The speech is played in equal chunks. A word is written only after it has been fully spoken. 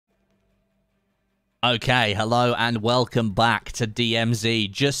Okay, hello and welcome back to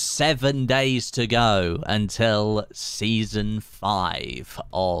DMZ. Just 7 days to go until Season 5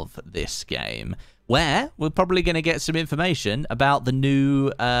 of this game, where we're probably going to get some information about the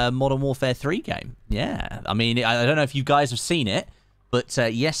new Modern Warfare 3 game. Yeah, I mean, I don't know if you guys have seen it, but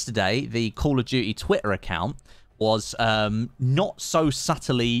yesterday the Call of Duty Twitter account was not so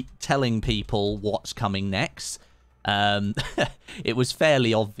subtly telling people what's coming next. It was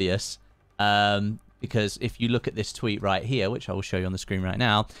fairly obvious. Because if you look at this tweet right here, which I will show you on the screen right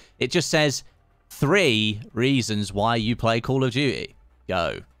now, it just says 3 reasons why you play Call of Duty.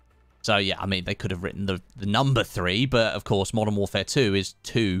 Go. So, yeah, I mean, they could have written the number 3, but, of course, Modern Warfare 2 is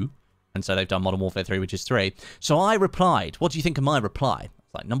 2, and so they've done Modern Warfare 3, which is 3. So I replied. What do you think of my reply?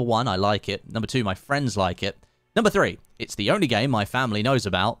 It's like, number 1, I like it. Number 2, my friends like it. Number 3, it's the only game my family knows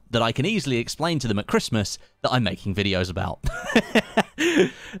about that I can easily explain to them at Christmas that I'm making videos about.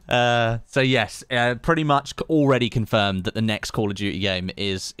 So yes, pretty much already confirmed that the next Call of Duty game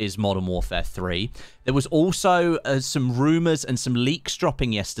is Modern Warfare 3. There was also some rumors and some leaks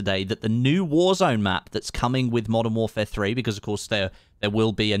dropping yesterday that the new Warzone map that's coming with Modern Warfare 3, because of course there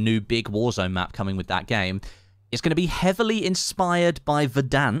will be a new big Warzone map coming with that game, is going to be heavily inspired by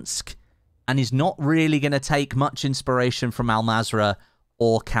Verdansk, and is not really going to take much inspiration from Al Mazrah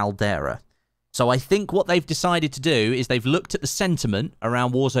or Caldera. So I think what they've decided to do is they've looked at the sentiment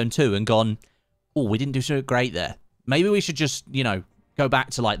around Warzone 2 and gone, oh, we didn't do so great there. Maybe we should just, you know, go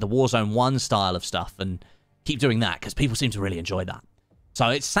back to like the Warzone 1 style of stuff and keep doing that, because people seem to really enjoy that. So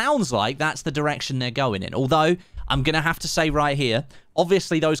it sounds like that's the direction they're going in. Although, I'm going to have to say right here,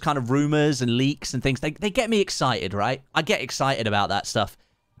 obviously those kind of rumors and leaks and things, they get me excited, right? I get excited about that stuff.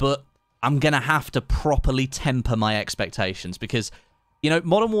 But I'm going to have to properly temper my expectations because, you know,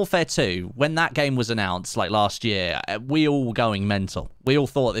 Modern Warfare 2, when that game was announced, like last year, we all were going mental. We all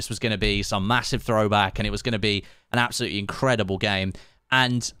thought this was going to be some massive throwback and it was going to be an absolutely incredible game.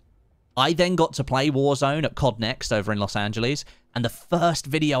 And I then got to play Warzone at COD Next over in Los Angeles, and the first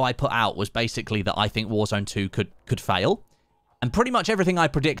video I put out was basically that I think Warzone 2 could fail. And pretty much everything I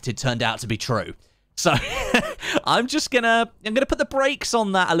predicted turned out to be true. So I'm just gonna put the brakes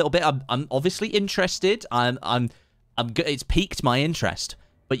on that a little bit. I'm obviously interested. It's piqued my interest,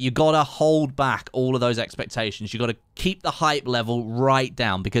 but you gotta hold back all of those expectations. You gotta keep the hype level right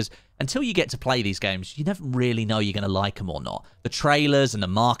down, because until you get to play these games, you never really know you're gonna like them or not. The trailers and the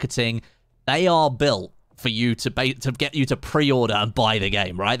marketing, they are built for you to get you to pre-order and buy the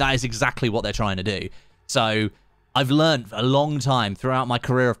game, right? That is exactly what they're trying to do. So I've learned a long time throughout my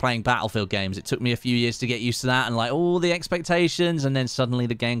career of playing Battlefield games. It took me a few years to get used to that and like all the expectations, and then suddenly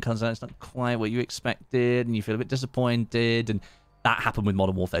the game comes out, it's not quite what you expected and you feel a bit disappointed, and that happened with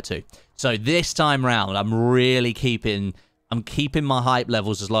Modern Warfare 2. So this time round, I'm really keeping my hype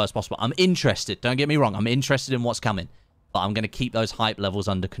levels as low as possible. I'm interested, don't get me wrong, I'm interested in what's coming, but I'm going to keep those hype levels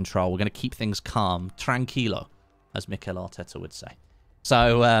under control. We're going to keep things calm, tranquilo, as Mikel Arteta would say.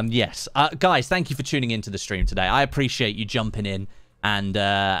 So, yes. Guys, thank you for tuning into the stream today. I appreciate you jumping in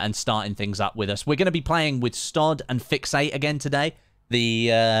and starting things up with us. We're going to be playing with Stod and Fixate again today.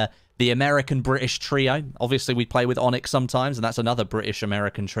 The American-British trio. Obviously, we play with Onyx sometimes, and that's another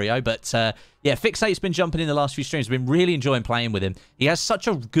British-American trio. But, yeah, Fixate's been jumping in the last few streams. We've been really enjoying playing with him. He has such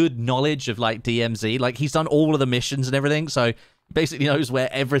a good knowledge of, like, DMZ. Like, he's done all of the missions and everything, so he basically knows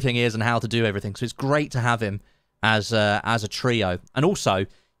where everything is and how to do everything. So it's great to have him as a trio. And also,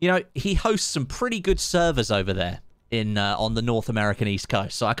 you know, he hosts some pretty good servers over there in on the North American East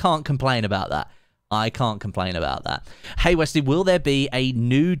Coast, so I can't complain about that. I can't complain about that. Hey Westie, will there be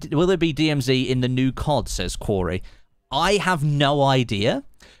DMZ in the new COD, says Corey. I have no idea,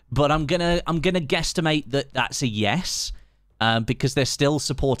 but I'm gonna guesstimate that that's a yes, because they're still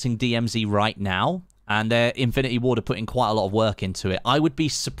supporting DMZ right now, and their Infinity Ward are putting quite a lot of work into it. I would be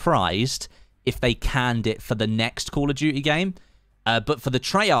surprised if they canned it for the next Call of Duty game. But for the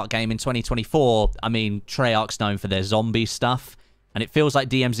Treyarch game in 2024, I mean, Treyarch's known for their zombie stuff, and it feels like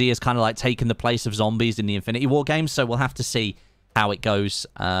DMZ has kind of like taken the place of zombies in the Infinity War games, so we'll have to see how it goes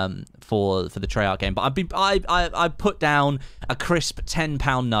for the Treyarch game. But I put down a crisp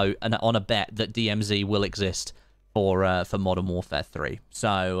 £10 note on a bet that DMZ will exist for Modern Warfare 3.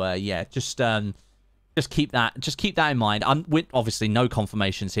 So yeah, just keep that in mind. With obviously no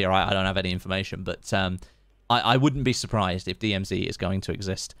confirmations here. I don't have any information, but I wouldn't be surprised if DMZ is going to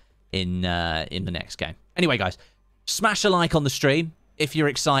exist in the next game. Anyway, guys, smash a like on the stream if you're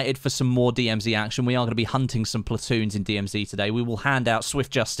excited for some more DMZ action. We are going to be hunting some platoons in DMZ today. We will hand out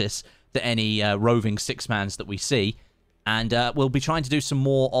swift justice to any roving six-mans that we see. And we'll be trying to do some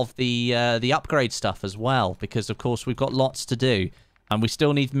more of the upgrade stuff as well, because, of course, we've got lots to do. And we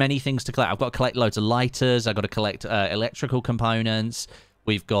still need many things to collect. I've got to collect loads of lighters. I've got to collect electrical components.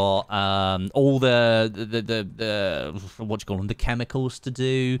 We've got all the what do you call them? The chemicals to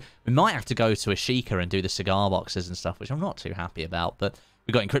do. We might have to go to Ashika and do the cigar boxes and stuff, which I'm not too happy about. But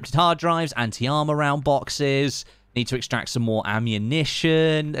we've got encrypted hard drives, anti-armor round boxes. Need to extract some more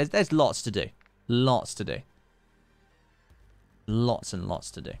ammunition. There's lots to do. Lots to do. Lots and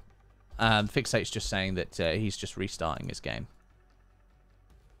lots to do. Fixate's just saying that he's just restarting his game.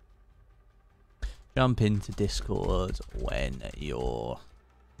 Jump into Discord when you're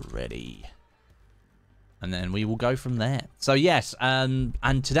ready. And then we will go from there. So yes, and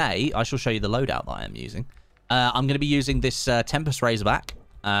today I shall show you the loadout that I am using. I'm going to be using this Tempest Razorback,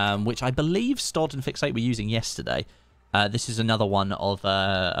 which I believe Stod and Fixate were using yesterday. This is another one of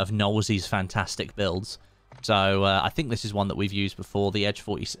Knowlesy's fantastic builds. So I think this is one that we've used before. The Edge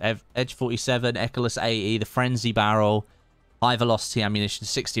 47, Echoless AE, the Frenzy Barrel, high velocity ammunition,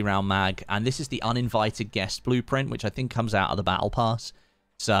 60 round mag, and this is the uninvited guest blueprint, which I think comes out of the battle pass.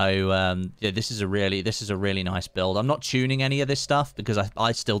 So yeah, this is a really nice build. I'm not tuning any of this stuff because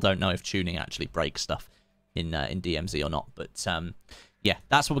I still don't know if tuning actually breaks stuff in DMZ or not. But yeah,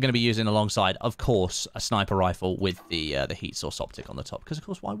 that's what we're going to be using alongside, of course, a sniper rifle with the heat source optic on the top. Because of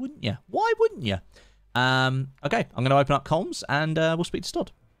course, why wouldn't you? Why wouldn't you? Okay, I'm going to open up comms and we'll speak to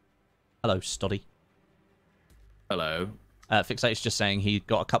Stod. Hello, Stoddy. Hello. Fixate's just saying he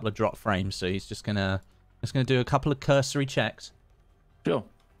got a couple of drop frames, so he's just gonna do a couple of cursory checks. Sure.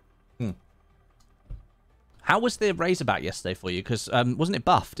 How was the Razorback yesterday for you? Because wasn't it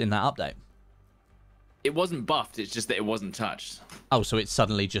buffed in that update? It wasn't buffed. It's just that it wasn't touched. Oh, so it's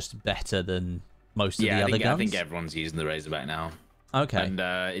suddenly just better than most of the other guns? I think everyone's using the Razorback now. Okay. And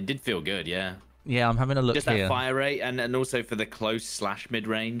it did feel good, yeah. Yeah, I'm having a look just here. Just that fire rate, and also for the close / mid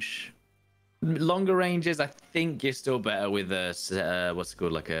range. Longer ranges, I think you're still better with a what's it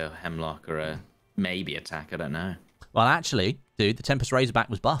called, like a hemlock or a maybe attack. I don't know. Well, actually, dude, the Tempest Razorback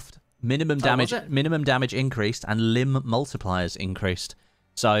was buffed. Minimum damage increased, and limb multipliers increased.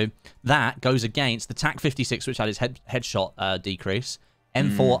 So that goes against the TAC 56, which had its headshot decrease,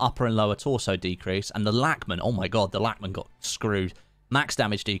 M4 upper and lower torso decrease, and the Lackman. Oh my god, the Lackman got screwed. Max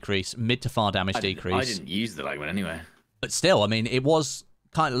damage decrease, mid to far damage decrease. I didn't use the Lackman anyway. But still, I mean, it was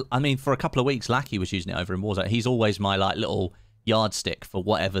kind of. I mean, for a couple of weeks, Lackey was using it over in Warzone. He's always my like little yardstick for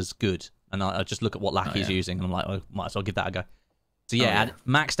whatever's good, and I just look at what Lackey's using, and I'm like, oh, might as well give that a go. So yeah,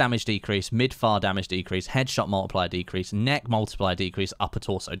 max damage decrease, mid far damage decrease, headshot multiplier decrease, neck multiplier decrease, upper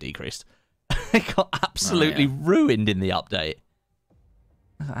torso decreased. It got absolutely ruined in the update.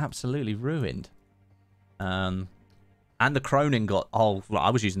 Absolutely ruined. And the Cronin got. Oh, well, I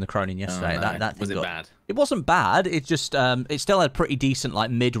was using the Cronin yesterday. Oh, no. That was it bad? It wasn't bad. It just it still had pretty decent like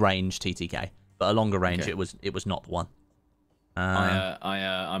mid-range TTK, but a longer range it was not the one.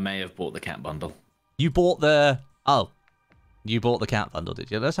 I may have bought the cat bundle. You bought the You bought the cat bundle, did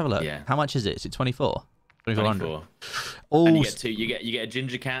you? Let's have a look. Yeah. How much is it? Is it 24? 24. Oh, and you get two. You get a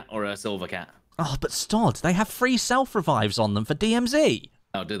ginger cat or a silver cat. Oh, but Stod, they have free self revives on them for DMZ.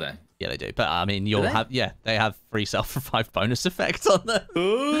 Oh, do they? Yeah, they do. But I mean, you'll have they have free self revive bonus effect on them.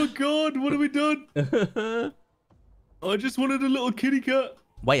 Oh God, what have we done? I just wanted a little kitty cat.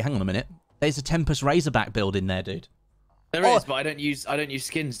 Wait, hang on a minute. There's a Tempest Razorback build in there, dude. There is, but I don't use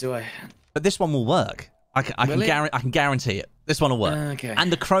skins, do I? But this one will work. I can guarantee it. This one will work. Okay.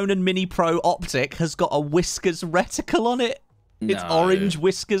 And the Cronin Mini Pro Optic has got a Whiskers reticle on it. It's orange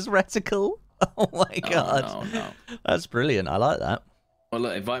Whiskers reticle. Oh my god. No. That's brilliant. I like that. Well,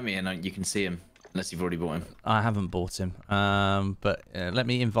 look, invite me and you can see him, unless you've already bought him. I haven't bought him. But let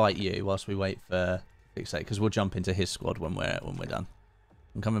me invite you whilst we wait for Fixate, because we'll jump into his squad when we're done.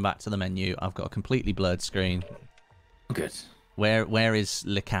 I'm coming back to the menu. I've got a completely blurred screen. Good. Where is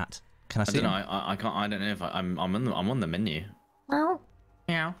Licat? Can I see him? I can't. I don't know if I'm on the menu. Meow.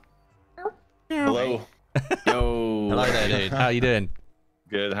 Meow. Hello. Yo. Hello there, dude. How you doing?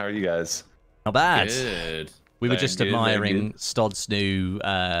 Good. How are you guys? Not bad. Good. We were just admiring Stod's new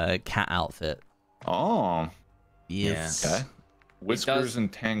cat outfit. Oh. Yes. Okay. Whiskers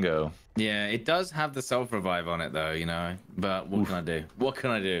and Tango. Yeah, it does have the self-revive on it though, you know. But what can I do? What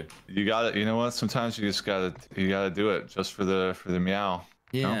can I do? You got it. You know what? Sometimes you just gotta do it just for the meow.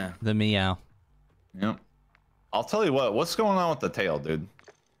 Yeah. No? The meow. Yep. I'll tell you what. What's going on with the tail, dude? Can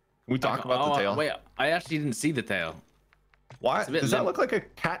we talk about the tail? Wait, I actually didn't see the tail. Why? Does that look like a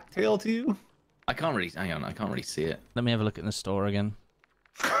cat tail to you? I can't really. Hang on, I can't really see it. Let me have a look in the store again.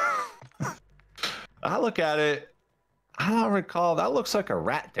 I look at it. I don't recall. That looks like a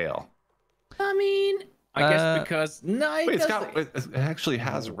rat tail. I mean, I guess because it actually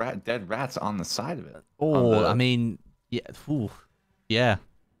has dead rats on the side of it. Oh, I mean, yeah. Ooh. Yeah.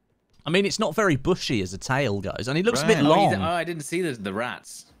 I mean, it's not very bushy as a tail goes, and he looks a bit Right. long. Oh, I didn't see the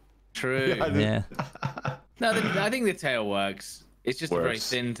rats. True. Yeah. No, I think the tail works. It's just a very Works.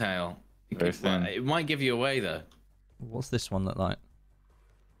 thin tail. Very thin. It might give you away though. What's this one look like?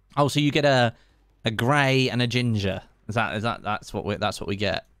 Oh, so you get a grey and a ginger. That's what we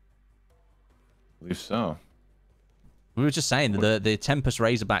get. I believe so. We were just saying that the Tempest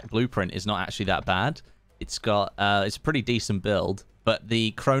Razorback blueprint is not actually that bad. It's got it's a pretty decent build, but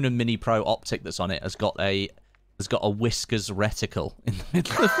the Chronon Mini Pro optic that's on it has got a whiskers reticle in the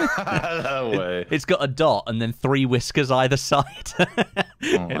middle of it. No way. It's got a dot and then 3 whiskers either side.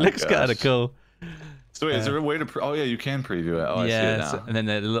 It looks kind of cool. So wait, is there a way to? Oh yeah, you can preview it. Oh, yeah, I see it now. and then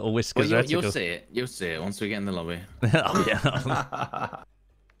the little whiskers Well, reticle. you'll see it. You'll see it once we get in the lobby. Oh yeah.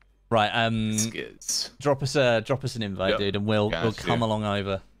 Right. Skits. Drop us an invite, Yep. dude, and we'll Got come you. along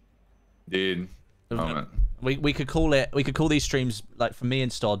over. Dude. Moment. We could call these streams, like, for me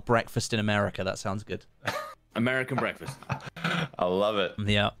and Stod, Breakfast in America. That sounds good. American breakfast. I love it.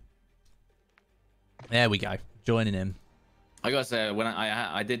 Yeah. There we go. Joining him. I gotta say, when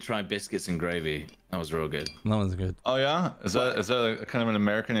I did try biscuits and gravy, that was real good. That was good. Oh yeah, is that a kind of an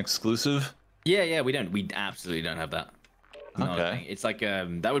American exclusive? Yeah, we absolutely don't have that. No, Okay. it's like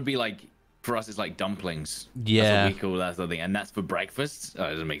that would be like for us. It's like dumplings. Yeah. That's what we call that sort of thing, and that's for breakfast. Oh,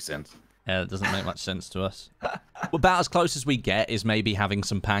 it doesn't make sense. Yeah, it doesn't make much sense to us. About as close as we get is maybe having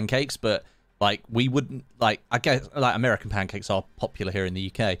some pancakes, but like we wouldn't like. I guess like American pancakes are popular here in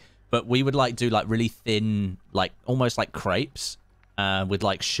the UK, but we would like do like really thin, like almost like crepes, with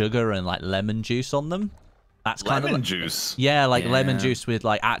like sugar and like lemon juice on them. That's kind of Lemon like, juice. yeah, like lemon Yeah. juice with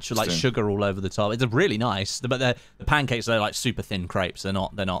like actual like Interesting. sugar all over the top. It's really nice, but the pancakes are like super thin crepes. They're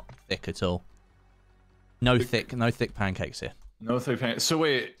not thick at all. No thick pancakes here. No thick pancakes. So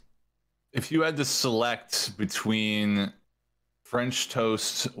wait, if you had to select between French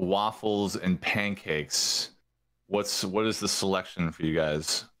toast, waffles, and pancakes, what is the selection for you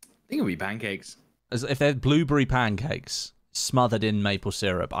guys? I think it would be pancakes. As if they're blueberry pancakes smothered in maple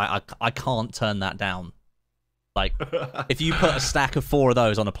syrup, I can't turn that down. Like, if you put a stack of 4 of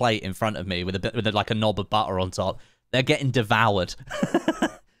those on a plate in front of me with like a knob of butter on top, they're getting devoured.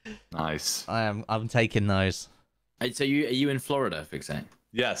 Nice. I'm taking those. So are you in Florida, Fixate?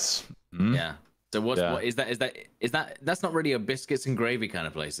 Yes. Mhm. Yeah. So what is that? That's not really a biscuits and gravy kind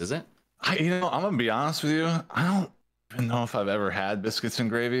of place, is it? I'm gonna be honest with you. I don't even know if I've ever had biscuits and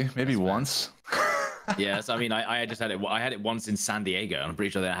gravy. Maybe once. Yes. I mean, I just had it. I had it once in San Diego, and I'm pretty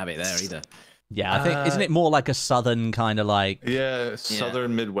sure they don't have it there either. Yeah, I think isn't it more like a southern kind of like? Yeah,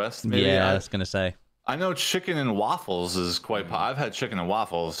 southern Midwest maybe. Yeah, I was gonna say. I know chicken and waffles is quite. I've had chicken and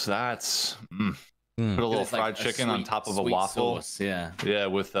waffles. That's put a little It's like fried a chicken on sweet- top of a sweet waffle. sauce, yeah. Yeah,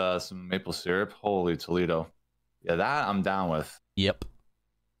 with some maple syrup. Holy Toledo. Yeah, that I'm down with. Yep.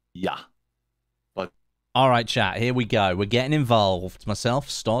 Yeah. All right, chat. Here we go. We're getting involved. Myself,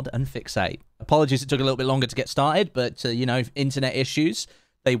 Stod, and Fixate. Apologies, it took a little bit longer to get started, but internet issues.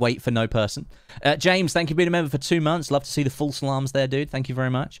 They wait for no person. James, thank you for being a member for 2 months. Love to see the full salams there, dude. Thank you very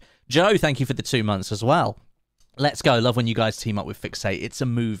much. Joe, thank you for the 2 months as well. Let's go. Love when you guys team up with Fixate. It's a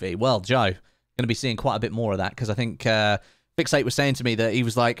movie. Well, Joe, going to be seeing quite a bit more of that because I think Fixate was saying to me that he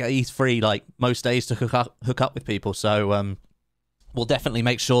was like, he's free like most days to hook up with people. So we'll definitely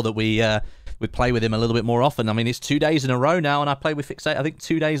make sure that we play with him a little bit more often. I mean, it's 2 days in a row now, and I played with Fixate, I think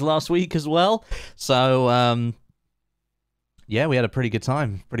 2 days last week as well. So, yeah, we had a pretty good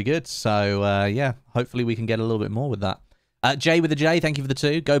time. Pretty good. So, yeah, hopefully we can get a little bit more with that. Jay with a J, thank you for the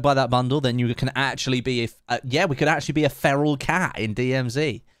 2. Go buy that bundle. Then you can actually be, we could actually be a feral cat in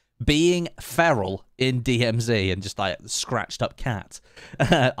DMZ. Being feral in DMZ and just like scratched up cat.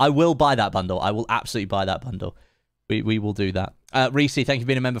 I will buy that bundle. I will absolutely buy that bundle. We will do that. Reese, thank you for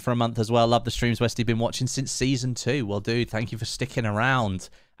being a member for a month as well. Love the streams, Westie. Been watching since season 2. Well, dude, thank you for sticking around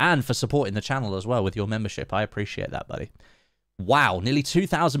and for supporting the channel as well with your membership. I appreciate that, buddy. Wow, nearly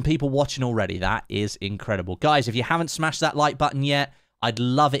 2,000 people watching already. That is incredible. Guys, if you haven't smashed that like button yet, I'd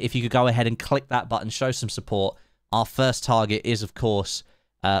love it if you could go ahead and click that button, show some support. Our first target is, of course,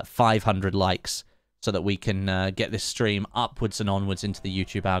 500 likes so that we can get this stream upwards and onwards into the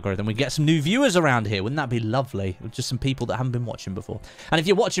YouTube algorithm. We get some new viewers around here. Wouldn't that be lovely? Just some people that haven't been watching before. And if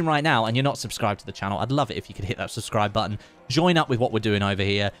you're watching right now and you're not subscribed to the channel, I'd love it if you could hit that subscribe button. Join up with what we're doing over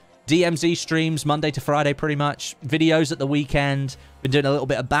here. DMZ streams Monday to Friday pretty much. Videos at the weekend. Been doing a little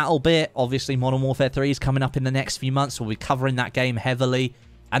bit of Battle Bit. Obviously, Modern Warfare 3 is coming up in the next few months. We'll be covering that game heavily.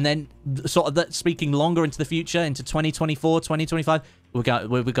 And then, sort of speaking longer into the future, into 2024, 2025,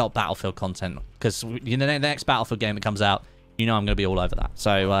 we've got Battlefield content. Because the next Battlefield game that comes out, I'm going to be all over that.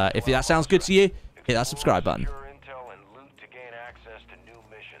 So if that sounds good to you, hit that subscribe button.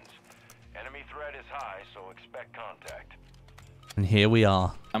 Enemy threat is high, so expect contact. And here we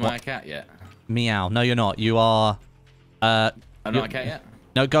are. Am I a cat yet? Meow. No, you're not. You are... I'm not a cat yet?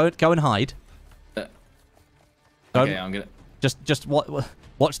 No, go and hide. Okay, I'm gonna... Just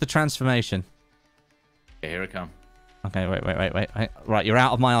watch the transformation. Okay, here I come. Okay, wait. Right, you're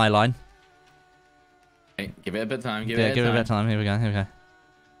out of my eye line. Hey, give it a bit of time. Give it a bit of time. Here we go.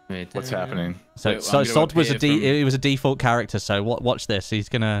 What's happening? So Sod was he was a default character. So watch this. He's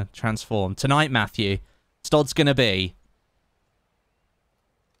gonna transform tonight, Matthew. Stod's gonna be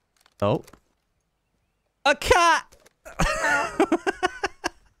a cat.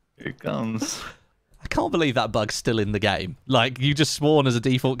 Here it comes. I can't believe that bug's still in the game. Like, you just spawn as a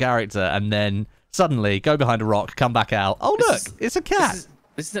default character and then suddenly go behind a rock, come back out. Oh, look, it's a cat.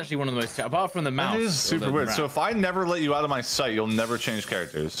 This is actually one of the most... Apart from the mouse. That is super weird. So if I never let you out of my sight, you'll never change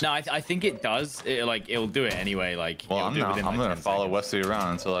characters. No, I think it does. It'll do it anyway. Like, well, I'm going to follow Westie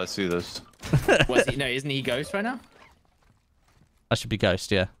around until I see this. Westie, no, isn't he Ghost right now? I should be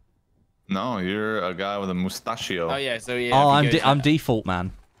Ghost, yeah. No, you're a guy with a mustachio. Oh, yeah, so yeah. Oh, I'm default,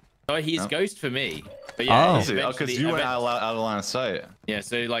 man. Oh, he's Ghost for me. But yeah, because you went out of line of sight. Yeah,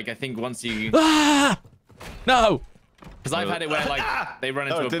 so like I think once you... No! Because I've had it where like they run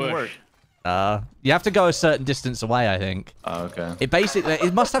into a bush. Work. You have to go a certain distance away, I think. Oh, okay.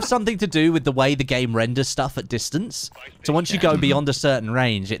 It must have something to do with the way the game renders stuff at distance. So once you go beyond a certain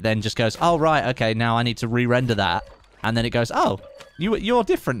range, it then just goes, oh, right, okay, now I need to re-render that. And then it goes, oh, you're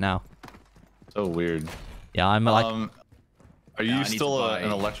different now. So weird. Yeah, I'm like... Are you still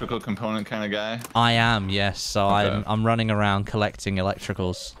an electrical component kind of guy? I am, yes. So okay. I'm running around collecting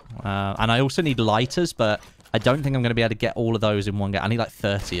electricals. And I also need lighters, but I don't think I'm going to be able to get all of those in one go. I need like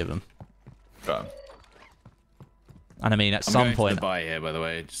 30 of them. Okay. And I mean, at some point... I'm going to here, by the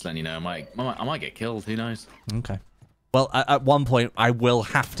way. Just letting you know. I might get killed. Who knows? Okay. Well, at one point, I will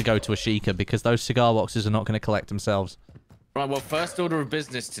have to go to Ashika because those cigar boxes are not going to collect themselves. Right, well, first order of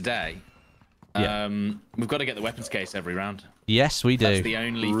business today. Yeah. We've got to get the weapons case every round. Yes, we do. That's the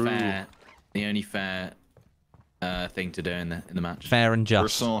only fair thing to do in the match. Fair and just.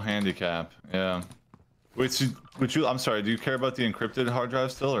 Personal handicap. Yeah. Wait, so I'm sorry. Do you care about the encrypted hard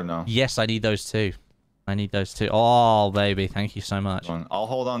drive still or no? Yes, I need those too. I need those too. Oh, baby, thank you so much. I'll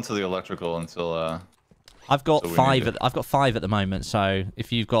hold on to the electrical until. I've got five. I've got 5 at the moment. So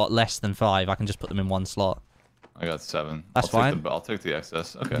if you've got less than 5, I can just put them in one slot. I got 7. That's fine. I'll take the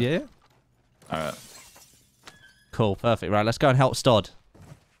excess. Okay. Yeah. All right. Cool. Perfect. Right. Let's go and help Stod.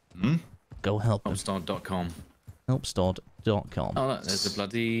 Hmm. Go help him. Helpstod.com. Helpstod.com. Oh, look, there's a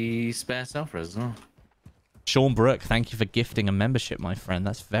bloody spare self-res as well. Sean Brooke, thank you for gifting a membership, my friend.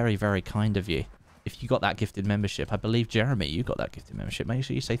 That's very, very kind of you. If you got that gifted membership, I believe, Jeremy, you got that gifted membership. Make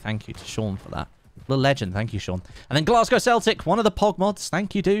sure you say thank you to Sean for that. The legend. Thank you, Sean. And then Glasgow Celtic, one of the Pog mods.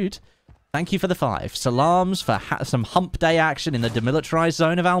 Thank you, dude. Thank you for the 5. Salams for some hump day action in the demilitarized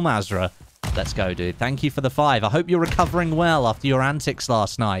zone of Al Mazrah. Let's go, dude. Thank you for the 5. I hope you're recovering well after your antics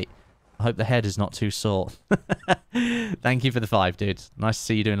last night. I hope the head is not too sore. Thank you for the 5, dude. Nice to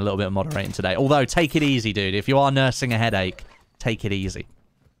see you doing a little bit of moderating today. Although, take it easy, dude. If you are nursing a headache, take it easy.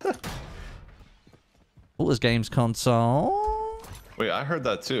 All games console. Wait, I heard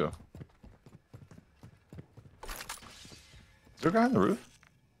that too. Is there a guy on the roof?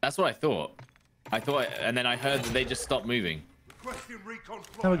 That's what I thought. And then I heard that they just stopped moving.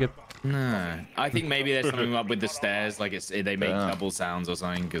 Oh, we're good. No, I think maybe there's something up with the stairs, like they make double sounds or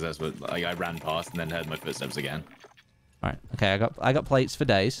something, because that's what I ran past and then heard my footsteps again. All right. Okay, I got plates for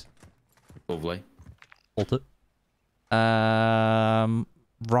days. Lovely. Hold it.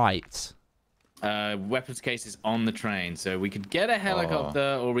 Right. Weapons case is on the train, so we could get a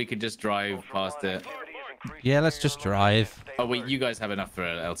helicopter or we could just drive past it. Yeah, let's just drive. Oh wait, you guys have enough for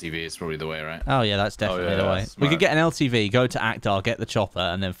an LTV. It's probably the way, right? Oh yeah, that's definitely the way. We could get an LTV, go to Akdar, get the chopper,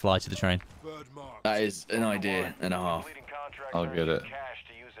 and then fly to the train. That is an idea and a half. I'll get it.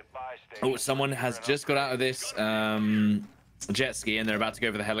 Oh, someone has just got out of this jet ski, and they're about to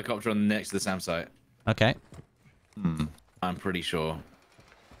go for the helicopter on next to the SAM site. Okay. I'm pretty sure.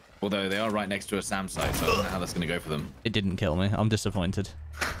 Although they are right next to a SAM site, so I don't know how that's going to go for them. It didn't kill me. I'm disappointed.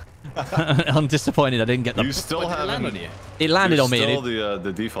 I'm disappointed I didn't get the... You still haven't... It landed on me. You're still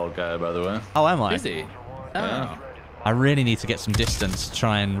the default guy, by the way. Oh, am I? Is he? Oh. Yeah. I really need to get some distance to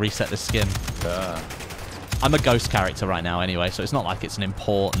try and reset the skin. Yeah. I'm a ghost character right now anyway, so it's not like it's an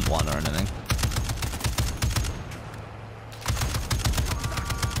important one or anything.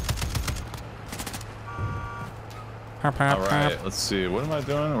 Alright, let's see. What am I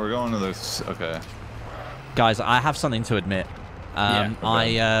doing? We're going to this... Okay. Guys, I have something to admit.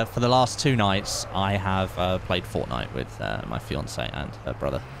 I for the last 2 nights, I have played Fortnite with my fiance and her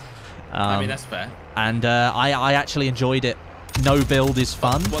brother. I mean, that's fair. And I actually enjoyed it. No build is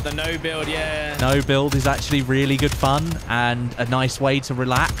fun. What, the no build, yeah. No build is actually really good fun and a nice way to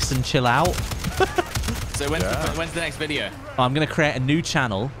relax and chill out. So when's the next video? I'm going to create a new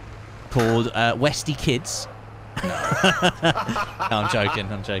channel called Westie Kids. No, I'm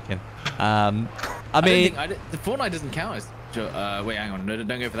joking. I'm joking. I mean, the Fortnite doesn't count as. Wait, hang on. No,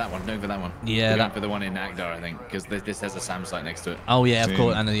 don't go for that one. Don't go for that one. Yeah, Go for the one in Agdar, I think, because this has a SAM site next to it. Oh yeah, of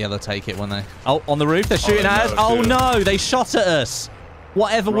course. And then the other take it when they. Oh, on the roof, they're shooting at us. Oh no, they shot at us.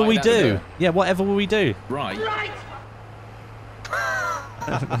 Whatever will we do? Yeah, whatever will we do? Right. Where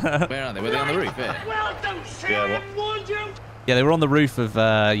are they? Were they on the roof? Yeah. Well, don't say I warned you. Yeah, they were on the roof of.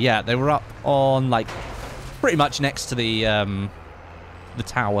 Yeah, they were up on like pretty much next to the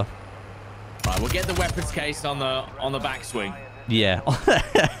tower. Right, we'll get the weapons case on the backswing. Yeah.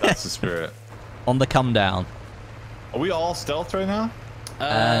 That's the spirit. On the come down. Are we all stealth right now?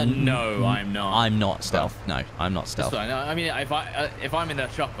 No, I'm not. I'm not stealth. No, I'm not stealth. That's fine. I mean, if I'm in the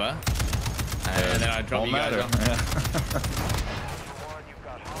chopper, and then I drop you guys off.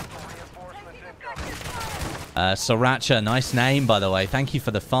 Sriracha, nice name, by the way. Thank you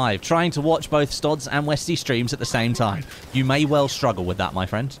for the 5. Trying to watch both Stods and Westie streams at the same time. You may well struggle with that, my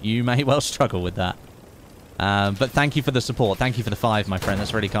friend. You may well struggle with that. But thank you for the support. Thank you for the 5, my friend.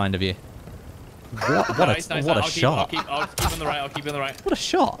 That's really kind of you. What a shot. I'll keep on the right. I'll keep on the right. What a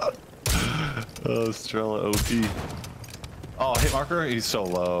shot. Oh, Strela OP. Oh, hit marker? He's so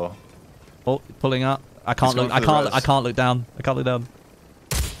low. Oh, pulling up. I can't look. I can't look down. I can't look down.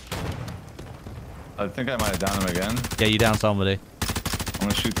 I think I might have downed him again. Yeah, you down somebody. I'm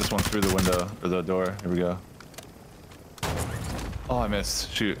gonna shoot this one through the window or the door. Here we go. Oh, I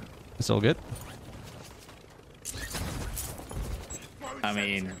missed. Shoot. It's all good. I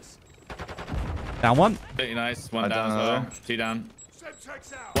mean, Down one. pretty nice. One I down as down well. another. 2 down.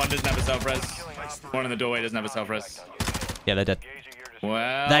 One doesn't have a self-res. One in the doorway doesn't have a self-res. Yeah, they did.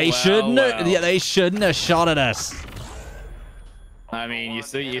 Well, They shouldn't. well. Yeah, they shouldn't have shot at us. I mean, you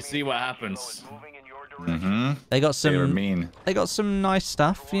see what happens. Mm-hmm. They got They were some. mean. They got some nice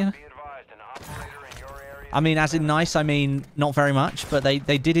stuff. Yeah. I mean, as in nice, I mean not very much, but they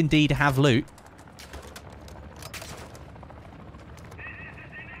did indeed have loot.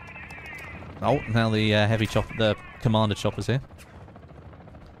 Oh, now the heavy chopper, the commander chopper's here.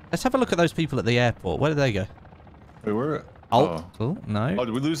 Let's have a look at those people at the airport. Where did they go? We were. Oh, no. Oh,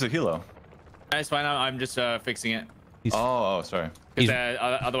 did we lose the helo? It's fine. I'm just fixing it. Oh, sorry. Because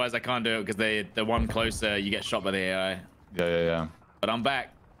otherwise I can't do it because the one closer you get shot by the AI. Yeah. But I'm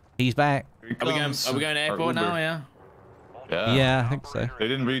back. He's back. Are we going to airport now? Yeah. Yeah, I think so. They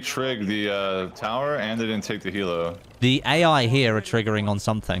didn't re-trig the tower, and they didn't take the helo. The AI here are triggering on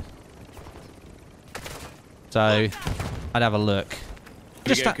something. So, I'd have a look.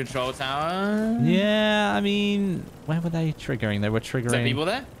 Just that control tower. Yeah, I mean, where were they triggering? They were triggering. Is there people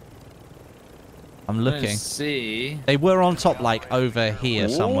there? I'm looking. Let's see. They were on top, like over here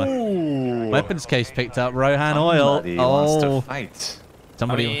somewhere. Ooh. Weapons case picked up. Rohan oil. Somebody wants to Oh, fight.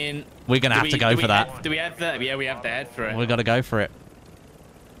 somebody. I mean, we're gonna have to go for that. Do we have that? Yeah, we have to head for it. We gotta go for it.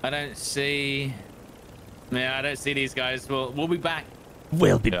 I don't see. Yeah, I don't see these guys. We'll be back.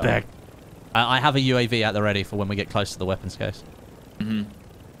 We'll be back. I have a UAV at the ready for when we get close to the weapons case.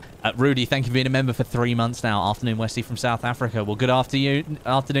 Rudy, thank you for being a member for 3 months now. Afternoon, Westie from South Africa. Well, good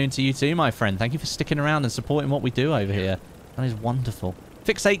afternoon to you too, my friend. Thank you for sticking around and supporting what we do over here. That is wonderful.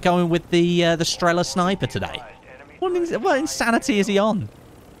 Fixate going with the Strela sniper today. What insanity is he on?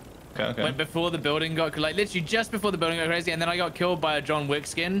 Okay. Went before the building got, like, literally just before the building got crazy, and then I got killed by a John Wick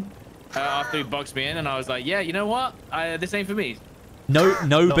skin after he boxed me in, and I was like, yeah, you know what? This ain't for me.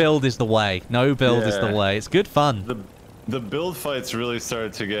 No build is the way. No build is the way. It's good fun. The build fights really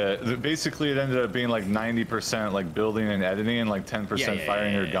started to get. Basically, it ended up being like 90% like building and editing, and like 10%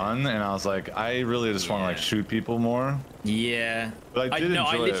 firing your gun. And I was like, I really just want to like shoot people more. Yeah. But I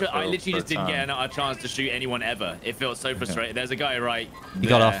literally just didn't get a chance to shoot anyone ever. It felt so frustrating. There's a guy right. He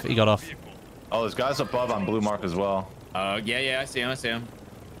got off. He got off. Oh, there's guys above on blue mark as well. Oh yeah, I see him.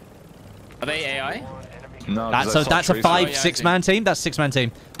 Are they AI? No, That's a 6-man team. That's 6-man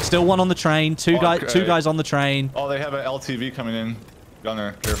team. Still one on the train. Two guys on the train. Oh, they have an LTV coming in.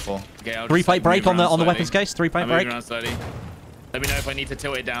 Gunner, careful. Okay, 3-plate break on the weapons case. 3-plate break. Around slowly. Let me know if I need to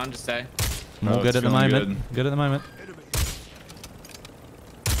tilt it down. Just say. All good at the moment. Good at the moment.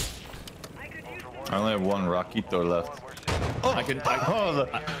 I only have one Rockito left.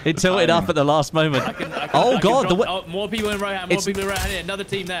 It tilted up at the last moment. Oh god! More people in right hand. More people in right hand. Another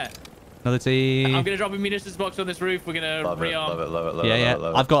team there. Another team. I'm gonna drop a munitions box on this roof. We're gonna Love it, rearm. love it, love it, love Yeah, it, yeah.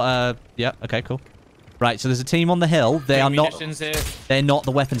 love it. I've got yeah. Okay, cool. Right, so there's a team on the hill. They are not. Munitions here. They're not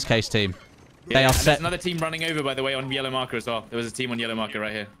the weapons case team. Yeah, They are and set. there's another team running over, by the way, on yellow marker as well. There was a team on yellow marker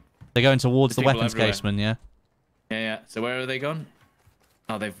right here. They're going towards the There's people weapons everywhere. caseman. Yeah. Yeah, yeah. So where are they gone?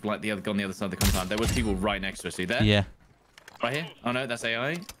 Oh, they've like gone the other side of the compound. There was people right next to us. See there? Yeah. Right here? Oh no, that's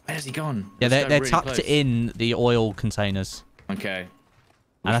AI. Where's he gone? Yeah, Let's go they're really tucked close. in the oil containers. Okay.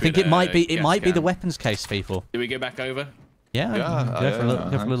 And I think it might be the weapons case people. Do we go back over? Yeah. Yeah, Go for a little, I go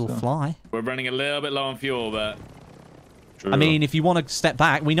for a think little so. fly. We're running a little bit low on fuel, but True. I mean, if you want to step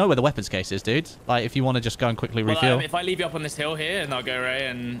back, we know where the weapons case is, dude. Like, if you want to just go and quickly well, refuel. if I leave you up on this hill here and I'll go right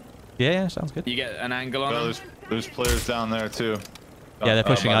and Yeah, sounds good. you get an angle on Oh, them. there's players down there too. Yeah, they're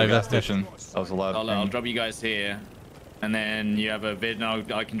pushing by the over. gas station. That was a lot. I'll drop you guys here, and then you have a vid,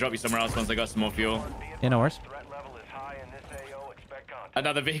 and I can drop you somewhere else once I got some more fuel. Yeah, no worries. Threat level is high in this AO. Expect contact.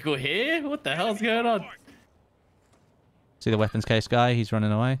 Another vehicle here? What the hell's going on? See the weapons case guy? He's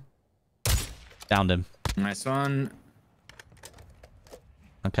running away. Downed him. Nice one.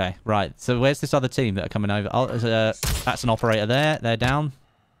 Okay, right. So where's this other team that are coming over? Oh, that's an operator there. They're down.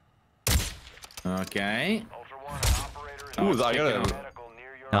 Okay. Ultra One, an operator is Ooh, I got a medical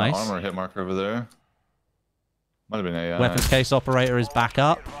near your Nice. armor hit marker over there. Might have been AI. Weapons case operator is back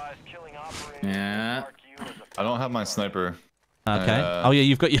up. advised killing operators Yeah. mark you as a I don't have my sniper. Okay. Uh, Oh yeah,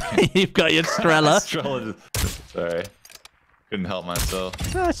 you've got your you've got your Strela. Strela just- Sorry. Couldn't help myself.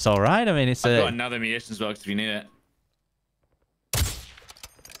 That's all right. I mean, it's I've got a another munitions box if you need it.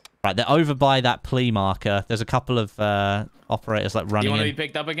 right. They're over by that plea marker. There's a couple of operators like Do you running want to be in.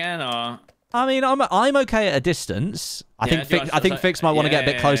 picked up again, or? I mean, I'm okay at a distance. I Yeah, think Fix might want to get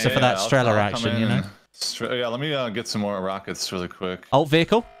a bit closer for that I'll Strela come action. in You know. and yeah, let me get some more rockets really quick. Oh,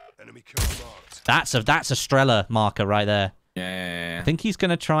 vehicle. Enemy kill marked. That's a Strela marker right there. Yeah. I think he's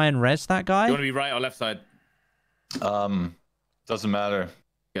gonna try and res that guy. You want to be right or left side? Doesn't matter.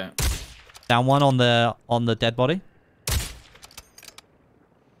 Okay. Down one on the dead body.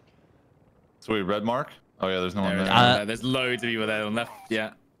 Sweet, red mark? Oh yeah, there's no one There, there. there's loads of people there on left.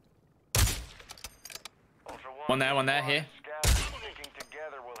 Yeah. Ultra One there, here. Scattered. Sticking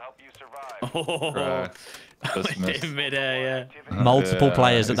together will help you survive. Oh. Correct. Just missed. In midair, yeah. Multiple Yeah,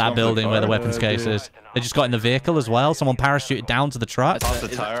 players at he's that going for the building where the car. weapons case is. They just got in the vehicle as well. Someone parachuted down to the truck. That's- Off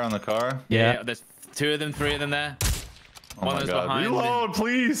the Is tire on the car. Yeah. There's 2 of them, 3 of them there. Oh One my is god. behind. Reload,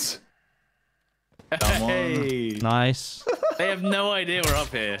 please. Down one. Hey. Nice. They have no idea we're up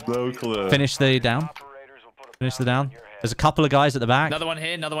here. No clue. Finish the down. Operators will put a Finish the bounty down. on your head. There's a couple of guys at the back. Another one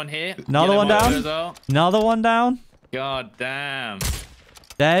here. Another one here. Another Yellow one marker down. as well. Another one down. God damn.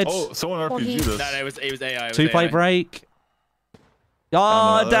 Dead. Oh, someone RPG this. No, it was AI. It was Two-play AI. break.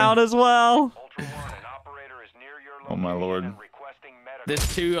 Oh, another. down as well. Ultra One, an operator is near your Oh, my location lord. and requesting medical.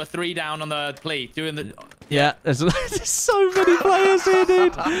 There's 2 or 3 down on the plea. 2 in the. Yeah, there's so many players here,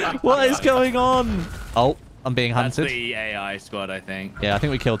 dude. What is going on? Oh, I'm being That's hunted. the AI squad, I think. Yeah, I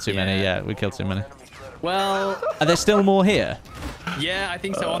think we killed too many. Yeah. Yeah, we killed too many. Well, Are there still more here? yeah, I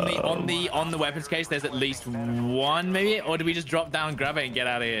think so. On the weapons case, there's at least 1, maybe. Or do we just drop down, grab it, and get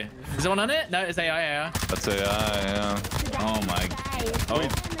out of here? Is there one on it? No, it's AI. That's AI, yeah. Oh my.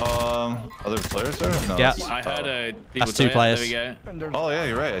 Oh, Other players there? No. Yeah. that's- I heard a. That's 2 players. There we go. Oh yeah,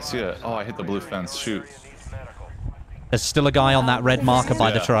 you're right. I see it. Oh, I hit the blue fence. Shoot. There's still a guy on that red marker by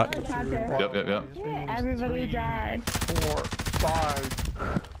the Yeah. truck. Yep. Everybody died. 4,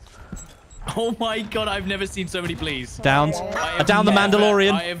 5. Oh my god, I've never seen so many pleas. Down. I have Down the never-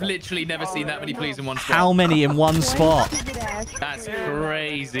 Mandalorian. I have literally never seen that many pleas in one spot. How many in one spot? That's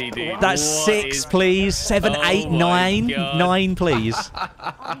crazy, dude. That's What 6, is- please. 7, Oh 8, my 9. God. 9, please.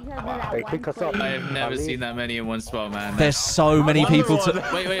 Hey, pick us up. I have never seen that many in one spot, man. There's so many people to...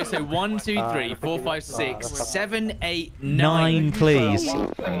 Wait. So 1, 2, 3, 4, 5, 6, 7, 8, 9, 9. please.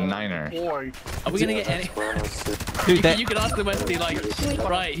 A niner. Boy. Are we gonna get any? Dude, You could ask the Westie, like,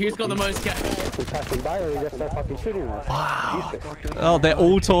 right, who's got the most cash? oh, they're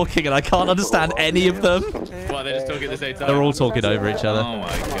all talking and I can't understand any of them. Well, they're just talking at the same time. They're all talking over each other. Oh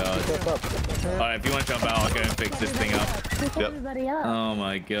my god. Alright, if you want to jump out, I'll go and fix this thing up. Everybody up. Oh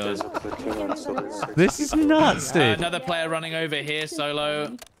my god. This is nuts, dude. Another player running over here,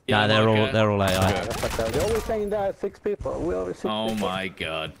 solo. Nah, Yellow they're all marker. AI. They're always saying that 6 people. We always 6 Oh my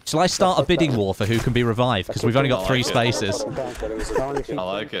god. Shall I start a bidding war for who can be revived? Because we've only got 3 spaces. I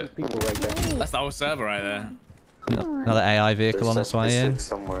like it. That's the whole server right there. Another AI vehicle on its way in.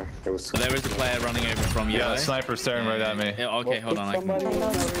 Somewhere. It was So there is a player running over from Yeah, yellow. the sniper staring right at me. Yeah, okay, hold on. I can...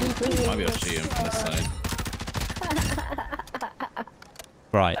 Maybe I'll shoot him from this side.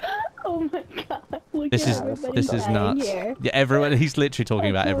 Right. Oh my god. Look This at is everybody this is dying nuts. here. Yeah, everyone. He's literally talking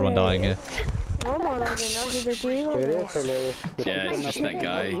about everyone dying here. Come on, I didn't know who the three It is was. hilarious. Yeah, it's just that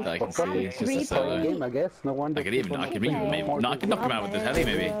guy that I can see. It's just a Three solo. Game, I guess. No wonder. I could maybe, no, I could knock him out with this heli,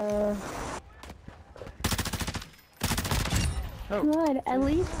 maybe. Good, at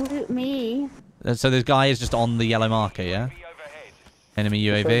least loot me. So this guy is just on the yellow marker, yeah? Enemy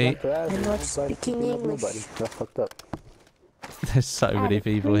UAV. I'm not speaking English. That's fucked up. There's so many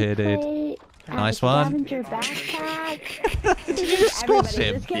people here, dude. Nice one. Scavenger backpack. Did you just squash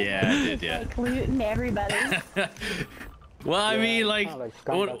him? This kid Yeah, I did, yeah. Like looting everybody. Well, I mean, like,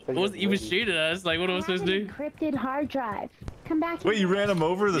 scumbag what he was figures. shooting us. Like, what am I supposed to do? Encrypted hard drive. Come back. Wait, you ran him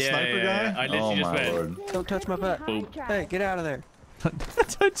over, the Yeah, sniper yeah, guy? I literally Oh just my went. lord. Don't touch my butt. Hey, get out of there.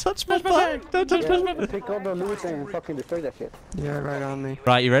 Don't touch my bag. Don't touch my Yeah, bag. take all the loot and fucking destroy that shit. Yeah, right on me.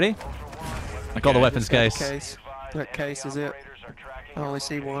 Right, you ready? Got the weapons case. Case. What case is it? I only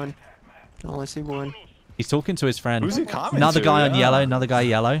see one. I only see one. He's talking to his friend. Who's he commenting Another to? guy on Yeah. yellow. Another guy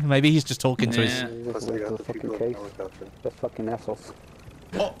yellow. Maybe he's just talking to his. Yeah. That's the fucking case. That's fucking assholes.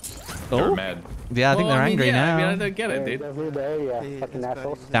 Oh, they're Oh, mad. yeah. I think Well, they're angry yeah, now. I mean, I don't get it, Hey, dude. they're through the area. Yeah, Fucking that's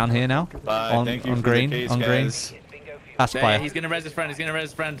assholes. bad. Down here now. Bye. On Thank you on for green. the case, On green. guys. Pass Yeah, by. he's gonna res his friend. He's gonna res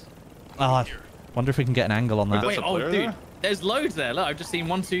his friend. Oh, I wonder if we can get an angle on that. Wait, Wait, a oh, player dude, there? there's loads there. Look, I've just seen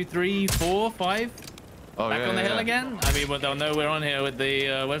 1, 2, 3, 4, 5. Oh, Back yeah, on the hill yeah. again. I mean, well, they'll know we're on here with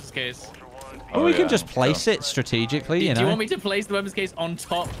the weapons case. Well, Oh, we can yeah, just place so- it strategically, you Do you want know. me to place the weapons case on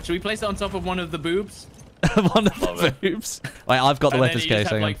top? Should we place it on top of one of the boobs? One of Love the it. boobs. Wait, I've got the And then weapons you just case.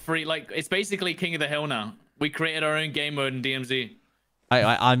 have, Hang on. like free, like it's basically King of the Hill now. We created our own game mode in DMZ.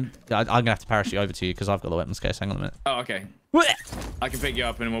 I'm gonna have to parachute over to you because I've got the weapons case. Hang on a minute. Oh, okay. I can pick you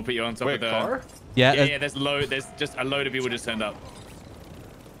up and we'll put you on top Wait, of the car? Yeah. Yeah, yeah. There's just a load of people just turned up.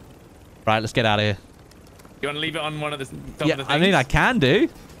 Right, let's get out of here. You want to leave it on one of the top Yeah, of the things? I mean I can do.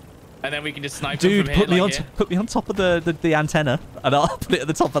 And then we can just snipe them Dude, from here, put me like on put me on top of the antenna, and I'll put it at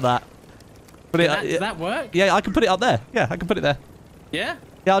the top of that. Put it. Does that work? Yeah, I can put it up there. Yeah, I can put it there. Yeah?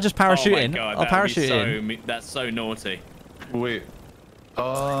 Yeah, I'll just parachute oh my in. God, I'll that would be parachute so in. That's so naughty. Wait. We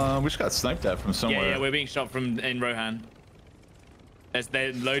just got sniped at from somewhere. Yeah, yeah, we're being shot from in Rohan. There's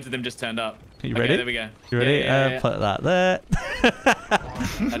loads of them just turned up. You Okay, ready? there we go. You ready? Yeah, yeah, Put that there.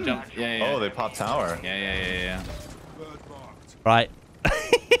 I jumped. Yeah, yeah. Oh, they popped tower. Yeah, yeah, yeah, yeah. Bird marked. Right.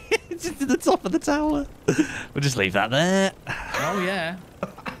 It's just at the top of the tower. We'll just leave that there. Oh yeah.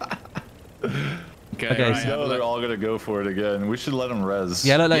 Okay, Okay, right, so- have a No, they're look. all gonna go for it again. We should let them res.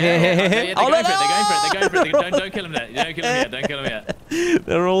 Yeah, look, Yeah, here. they're Oh, going look, for it. They're going for it. They're going for it. no! Don't kill him yet. Don't kill him yet. Don't kill him yet.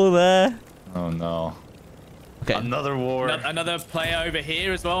 They're all there. Oh no. Okay. Another war. Another player over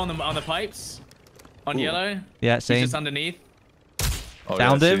here as well on the pipes. On Ooh. yellow. Yeah, He's seen. just underneath. Oh,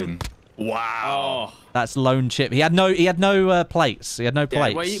 Downed yeah, him. seen. Wow. Oh. That's lone chip. He had no plates. He had no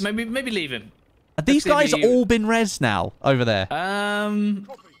Yeah, plates. well, maybe leave him. Have these let's guys see if he- all been res now over there?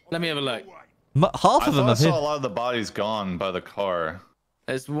 Let me have a look. Half I of them thought I have saw hit. a lot of the bodies gone by the car.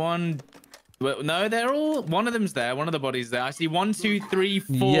 There's one. Well, no, they're all. One of them's there. One of the bodies there. I see 1, 2, 3,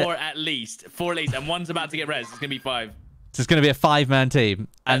 4 Yeah. at least. 4 at least, and one's about to get res. It's gonna be 5. So it's going to be a 5-man team.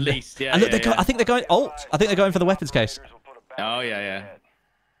 At And, least, yeah, And look, yeah, they're yeah. I think they're going. Oh, I think they're going for the weapons case. Oh yeah, yeah.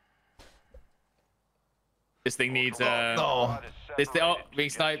 This thing needs No. This thing. Oh, being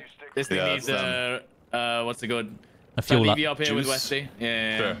sniped. This thing Yeah, needs it's what's it called? A Shall I fuel leave up. you up here with Juice. Westie?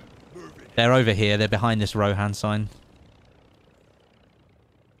 Yeah. Sure. They're over here. They're behind this Rohan sign.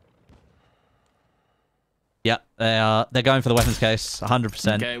 Yeah, they are. They're going for the weapons case.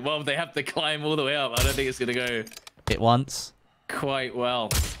 100%. Okay. Well, they have to climb all the way up. I don't think it's gonna go Hit once. quite well.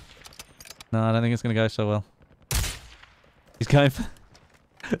 No, I don't think it's going to go so well. He's going for...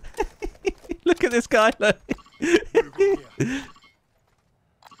 Look at this guy. Look.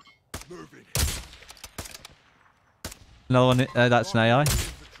 Moving. Another one. That's an AI.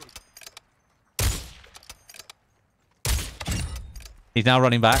 He's now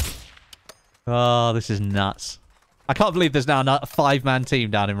running back. Oh, this is nuts. I can't believe there's now a 5-man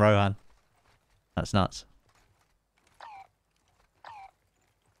team down in Rohan. That's nuts.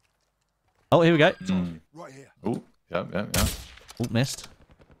 Oh, here we go. Right here. Oh, yeah. Oh, missed.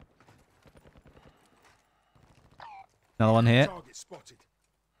 Another one here. Target spotted.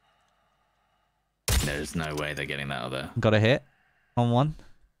 There's no way they're getting that other. Got a hit on one.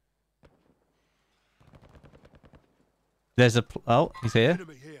 There's a... Oh, he's here.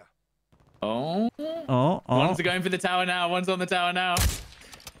 Enemy here. Oh. Oh. One's going for the tower now. One's on the tower now.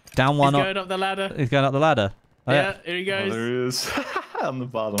 Down one. He's going up the ladder. He's going up the ladder. Oh, Yeah, here he Oh, goes. there he is. On the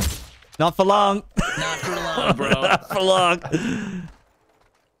bottom. Not for long. Not for long, bro. Not for long.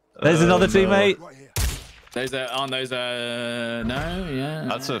 There's another no. teammate. Right here. Those aren't those no, yeah.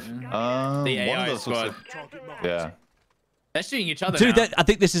 That's a the one AI of those squad. looks like, yeah. They're shooting each other Dude, now. I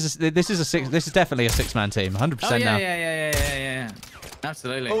think this is definitely a 6-man team, 100% Oh yeah, now. yeah.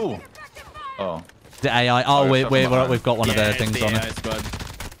 Absolutely. Oh. The AI. Oh, Oh, yeah, we've got one of their it's things the on AI it. squad.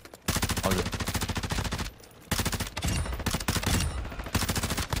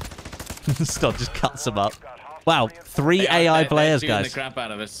 Scott just cuts them up. Wow, 3 AI players, they're shooting guys. the crap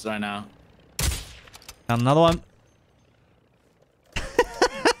out of us right now. Another one.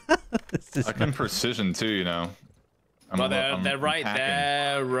 This is I can precision too, you know. Well, they're right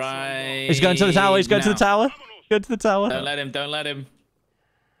there, right. He's going to the tower. He's going to the now. tower. Go to the tower. Don't let him. Don't let him.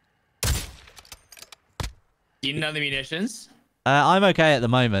 Do you know the munitions? I'm okay at the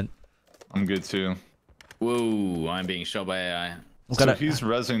moment. I'm good too. Whoa, I'm being shot by AI. So he's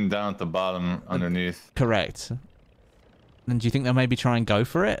rezzing down at the bottom underneath. Correct. And do you think they'll maybe try and go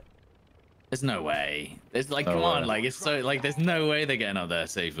for it? There's no way. There's like, No come on, way. like it's so like there's no way they're getting up there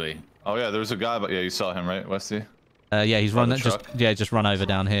safely. Oh yeah, there's a guy, but yeah, you saw him, right, Westie? Yeah, he's Oh, running. the Just truck? just run over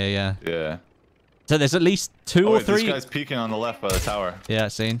down here. Yeah. Yeah. So there's at least 2 Oh, or wait, 3. this guy's peeking on the left by the tower. Yeah,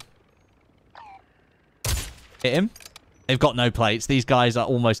 seen. Hit him. They've got no plates. These guys are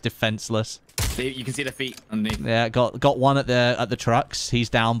almost defenseless. You can see the feet underneath. Yeah, got one at the trucks. He's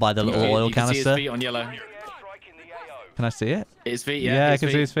down by the little oil you can see his canister. feet on yellow. Can I see it? His feet, Yeah, I his can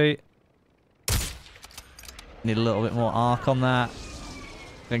feet. see his feet. Need a little bit more arc on that.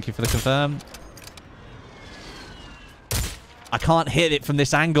 Thank you for the confirm. I can't hit it from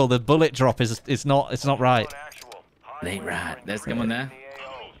this angle. The bullet drop is not right. It ain't right. There's someone there.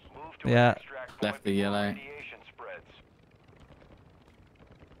 Yeah. Left the yellow.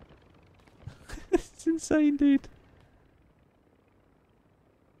 It's insane, dude.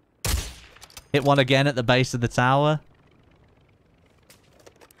 Hit one again at the base of the tower.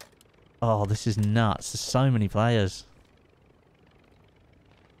 Oh, this is nuts. There's so many players.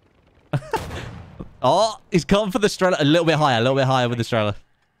 Oh, he's gone for the Strela. A little bit higher with the Strela.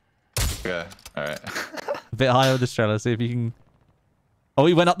 Okay, alright. A bit higher with the Strela. See if you can... Oh,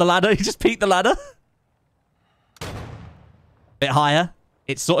 he went up the ladder. He just peeked the ladder. Bit higher.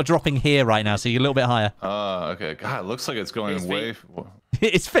 It's sort of dropping here right now, so you're a little bit higher. Oh, okay. God, it looks like it's going His way...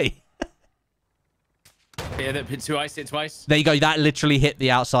 It's feet. Yeah, that hit twice, hit twice. There you go. That literally hit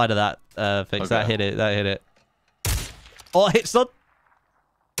the outside of that fix. Okay. That hit it. That hit it. Oh, it hit Stud.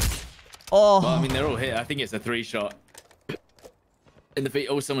 Oh. Well, I mean, they're all hit. I think it's a 3-shot. In the feet.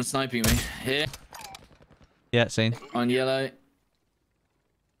 Oh, someone's sniping me. Here. Yeah, seen. On yellow.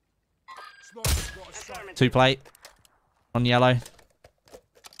 2 plate. On yellow.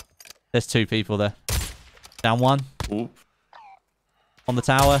 There's 2 people there. Down 1. Oop. On the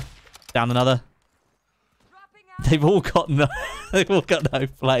tower. Down another. They've all got no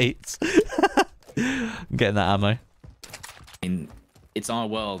plates. I'm getting that ammo. It's our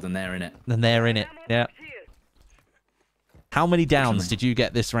world and they're in it. And they're in it. Yeah. How many downs did you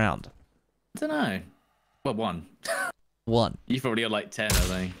get this round? I don't know. Well, 1. 1. You've probably got like 10, I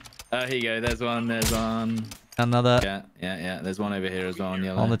think. Oh, here you go. There's one. There's one. Another. Yeah. There's one over here as well on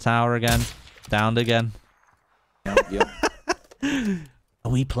yellow. On the tower again. Downed again. Yep. Are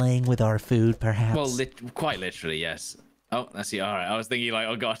we playing with our food, perhaps? Well, quite literally, yes. Oh, that's you. All right. I was thinking like,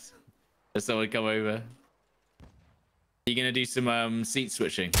 oh god, there's someone come over. You gonna do some seat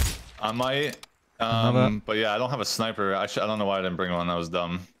switching? I might. But yeah, I don't have a sniper. I don't know why I didn't bring one. That was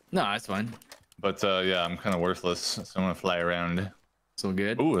dumb. No, that's fine. But yeah, I'm kind of worthless, so I'm gonna fly around. It's all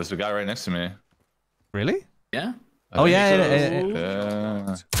good. Ooh, there's a guy right next to me. Really? Yeah. Oh, yeah.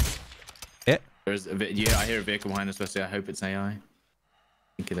 There's yeah, I hear a vehicle behind us. Westie. I hope it's AI. I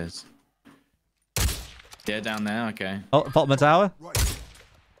think it is. Yeah, down there. Okay. Oh, bottom of tower.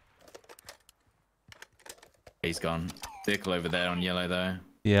 He's gone. Vehicle over there on yellow though.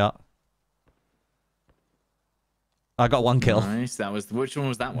 Yeah. I got 1 kill. Nice. That was which one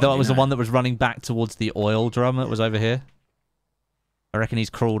was that one? That was the one that was running back towards the oil drum that was over here. I reckon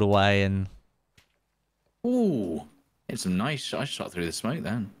he's crawled away and... Ooh. It's some nice. I shot through the smoke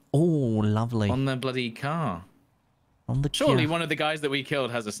then. Oh, lovely. On the bloody car. On the Surely car. one of the guys that we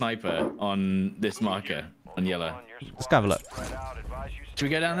killed has a sniper on this marker on yellow. Let's go have a look. Should we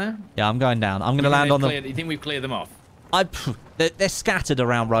go down there? Yeah, I'm going down. I'm going to land on the... You think we've cleared them off? They're scattered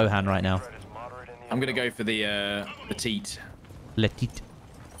around Rohan right now. I'm going to go for the teat. Let-it.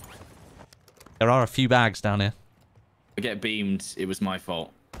 There are a few bags down here. I get beamed. It was my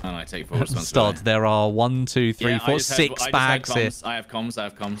fault. And I take full Stod, responsibility. there are 1, 2, 3, Yeah, 4, I just 6 had bags here. comms. I have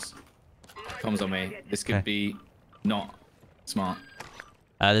comms. Comms on me. This could be not smart.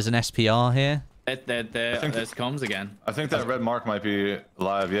 There's an SPR here. There's comms again. I think that red mark might be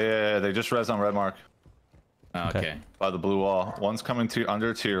live. Yeah. They just res on red mark. Oh, okay. By the blue wall. One's coming to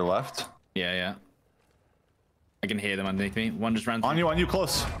your left. Yeah, yeah. I can hear them underneath me. One just ran. On you,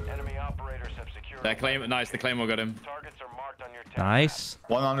 close. Enemy operators have secured. That claim, nice. The claymore got him. Targets are marked on your tag. Nice.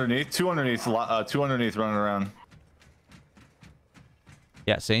 One underneath, two underneath running around.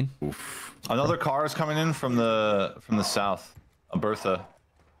 Yeah, seen. Oof. Another car is coming in from the south. A Bertha.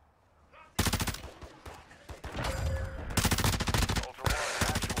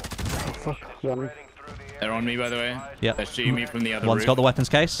 Fuck, got me. They're on me, by the way. Yep. They're shooting me from the other One's roof. got the weapons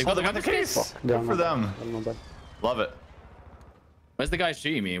case. They've got the weapons case. Good for them. I don't know, but Love it. Where's the guy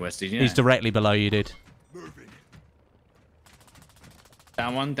shooting me, Westie? Do you know? He's directly below you, dude. Moving.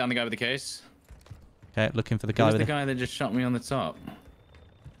 Down one. Down the guy with the case. Okay, looking for the guy Who's with the the... guy that just shot me on the top?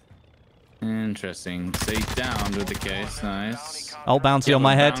 Interesting. So he's down with the case. Nice. Oh, bounty on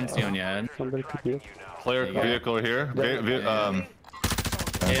my head. Bounty on your head. somebody could be. Player There you go. vehicle here.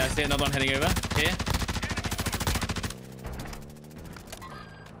 Yeah, I see another one heading over. Here.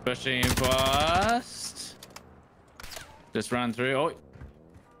 Pushing past. Just ran through. Oh.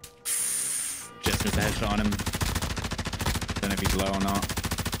 Just missed a headshot on him. Don't know if he's low or not.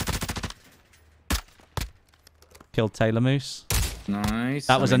 Killed Taylor Moose. Nice.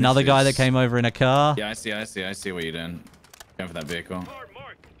 That was another guy that came over in a car. Yeah, I see what you're doing. Going for that vehicle.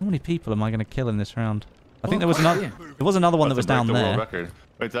 How many people am I going to kill in this round? I think there was another. There was another one that was That's to break down the world there. record.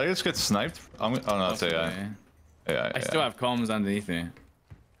 Wait, did I just get sniped? Oh no, it's AI. AI. I still have comms underneath me.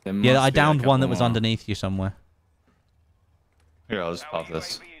 There Yeah, must I be a downed one that couple was more. underneath you somewhere. Here, I'll just pop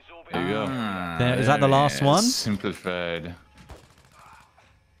this. There you go. There, is that the last one? Simplified.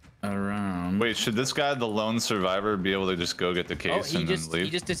 Around. Wait, should this guy, the lone survivor, be able to just go get the Oh, case he and just then leave?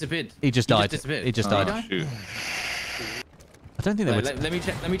 he just disappeared. He just died. disappeared. He just Oh, died. Shoot. I don't think they would. Let me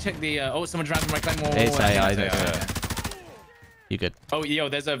check. Let me check the. Oh, someone's ran from my claymore. It's AI, That's yeah. You good? Oh, yo,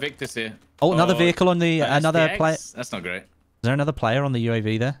 there's a Victus here. Oh, another vehicle on the another SPX? player. That's not great. Is there another player on the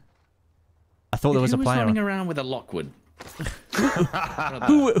UAV there? I thought there was a Who player. running On... around with a Lockwood?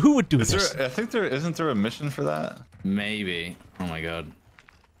 Who would do Is this? there? I think there isn't there a mission for that. Maybe. Oh my god.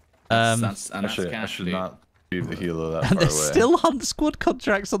 That's Actually, I should not leave the helo that And far there's away. still hunt squad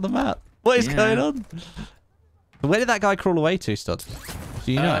contracts on the map. What is Yeah. going on? Where did that guy crawl away to, Stud?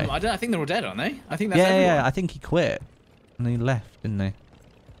 Do you know? I think they're all dead, aren't they? I think that's yeah, everyone. yeah. I think he quit and he left, didn't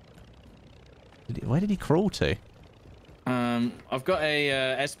he? Where did he crawl to? I've got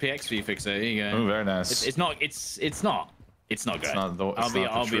a SPX for you, Fixer. Here you go. Oh, very nice. It's not great.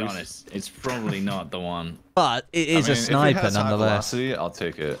 I'll be honest. It's probably not the one. But it is I a mean, sniper if it has high nonetheless. velocity, I'll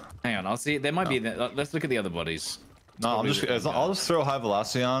take it. Hang on, I'll see. There might be. Let's look at the other bodies. No, I'll just throw high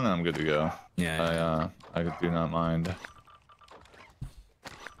velocity on and I'm good to go. Yeah. I do not mind.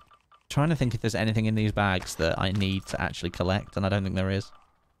 Trying to think if there's anything in these bags that I need to actually collect, and I don't think there is.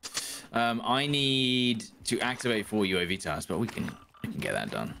 I need to activate 4 UAV towers, but we can get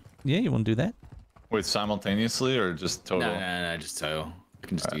that done. Yeah, you want to do that? Wait, simultaneously or just total? No, just total. I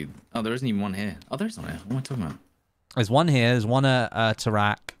can just do. Oh, there isn't even one here. Oh, there is one here. What am I talking about? There's one here. There's one at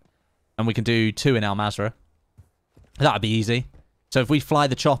Tarak, and we can do 2 in Al Mazrah. That'd be easy. So if we fly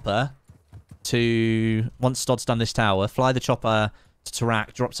the chopper to once Stod's done this tower, fly the chopper to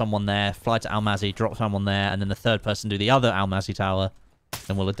Tarak, drop someone there, fly to Al Mazi, drop someone there, and then the third person do the other Al Mazi tower,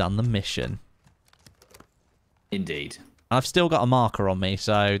 then we'll have done the mission. Indeed. I've still got a marker on me,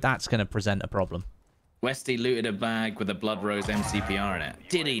 so that's going to present a problem. Westie looted a bag with a Blood Rose MCPR in it.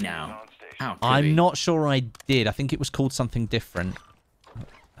 Did he now? How could he? I'm not sure I did. I think it was called something different.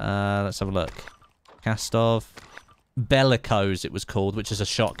 Let's have a look. Kastov. Bellicose it was called, which is a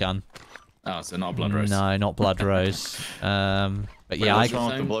shotgun. Oh, so not a Blood Rose. No, not Blood Rose. But Wait, yeah, what's wrong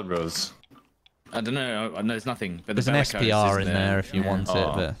with the blood rose? I don't know. No, there's nothing. But there's the an Bellicose SPR is in there if you want it.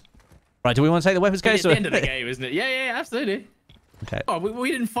 Oh. But right, do we want to take the weapons It's case? the end of the game, isn't it? Yeah, absolutely. Okay. Oh,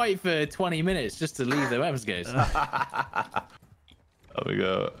 we didn't fight for 20 minutes just to leave the weapons case. There we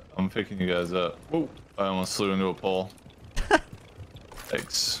go. I'm picking you guys up. Whoa. I almost flew into a pole.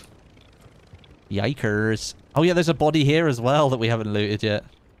 Thanks. Yikers. Oh yeah, there's a body here as well that we haven't looted yet.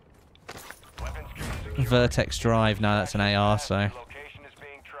 Vertex Drive. No, that's an AR, so. Location is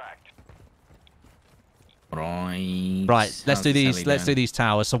being tracked. Right. Right, let's How's do the these. telly Let's do doing? these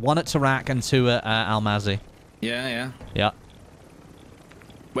towers. So 1 at Tarak and 2 at Al Mazi. Yeah. Yeah.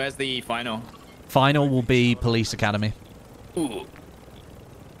 Where's the final? Final will be Police Academy, Ooh.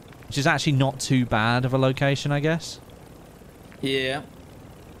 which is actually not too bad of a location, I guess. Yeah.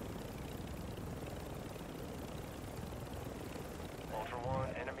 Ultra One,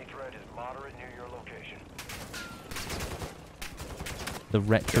 enemy threat is moderate near your location. The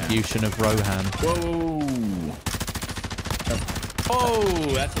retribution of Rohan. Whoa. Oh,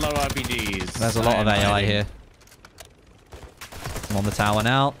 that's a lot of RPGs. There's a lot of AI here. I'm on the tower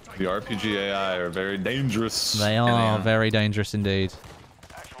now. The RPG AI are very dangerous. They are very dangerous indeed.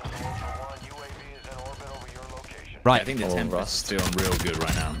 Right. Yeah, I think the Tempest is feeling real good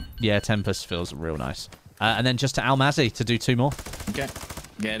right now. Yeah, Tempest feels real nice. And then just to Almazy to do 2 more. Okay.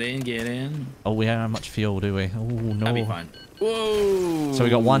 Get in, get in. Oh, we don't have much fuel, do we? Oh, no. That'll be fine. Whoa! So we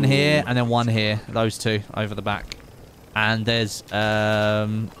got 1 here and then 1 here. Those 2 over the back. And there's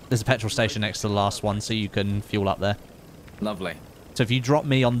a petrol station next to the last one, so you can fuel up there. Lovely. So if you drop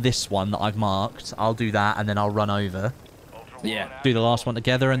me on this one that I've marked, I'll do that and then I'll run over. Yeah. Do the last one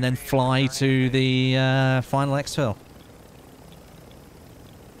together and then fly to the final exfil.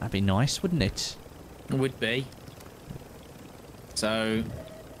 That'd be nice, wouldn't it? It would be. So...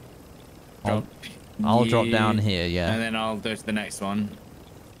 I'll drop down here, yeah. And then I'll go to the next one.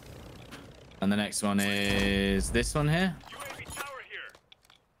 And the next one is this one here.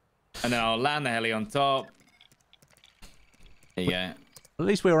 And then I'll land the heli on top. There you go. At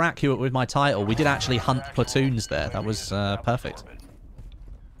least we were accurate with my title. We did actually hunt platoons there. That was perfect.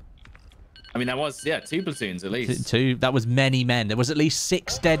 I mean, that was, yeah, 2 platoons at least. 2. That was many men. There was at least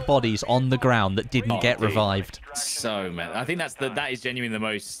 6 dead bodies on the ground that didn't get revived. So, man. I think that is genuinely the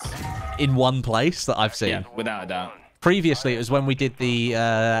most... In one place that I've seen. Yeah, without a doubt. Previously, it was when we did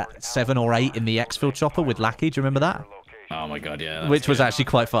the 7 or 8 in the exfil chopper with Lackey. Do you remember that? Oh my god, yeah. Which was actually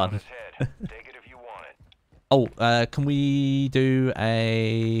quite fun. Oh, can we do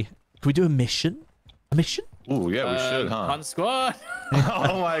a mission? A mission? Ooh, yeah, we should, huh? Hunt squad.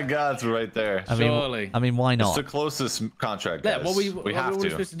 Oh my god, it's right there. Surely. I mean, why not? It's the closest contract, Yeah, guys. what we were have we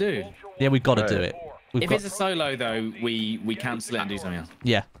to. supposed to do? Yeah, we've got to do it. If it's a solo, though, we cancel it and do something else.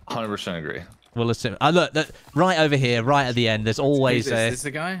 Yeah. 100% agree. Well, listen. Look, right over here, right at the end, there's always Who's this? Is this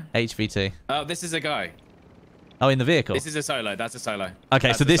a guy? HVT. Oh, this is a guy. Oh, in the vehicle? This is a solo. That's a solo. Okay,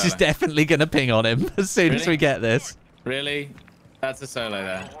 That's so a this is solo. definitely going to ping on him as soon as Really? we get this. Really? That's a solo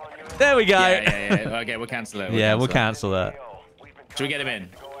there. There we go. Yeah. Okay, we'll cancel it. We'll cancel that. Should we get him in?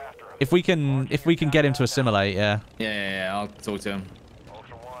 If we can get him to assimilate, yeah. Yeah. I'll talk to him.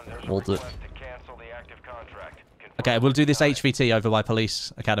 We'll do. Okay, we'll do this HVT over by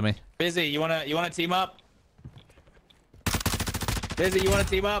Police Academy. Busy, you wanna team up? Busy, you wanna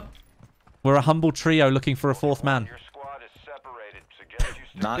team up? We're a humble trio looking for a 4th man.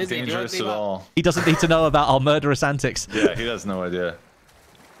 Not Busy, do you wanna dangerous team at up? all. He doesn't need to know about our murderous antics. Yeah, he has no idea.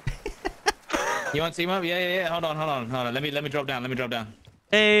 You want to team up? Yeah. Hold on. Let me drop down.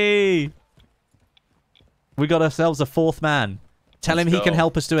 Hey! We got ourselves a 4th man. Tell him he can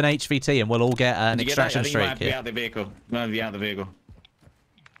help us do an HVT and we'll all get an extraction streak. I think you might be out the vehicle.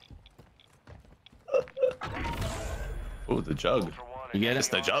 Oh, the jug. You get It's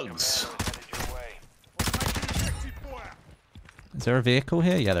it? the jugs. Is there a vehicle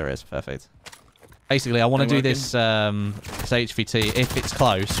here? Yeah, there is. Perfect. Basically, I want to do this HVT. If it's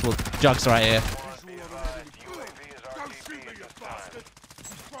close, well, Jug's right here.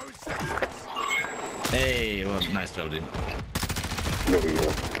 Hey, well, nice job, dude.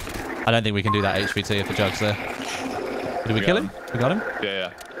 I don't think we can do that HVT if the Jug's there. Did we kill him? We got him?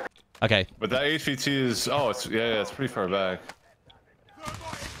 Yeah. Okay. But that HVT is... Oh, it's it's pretty far back.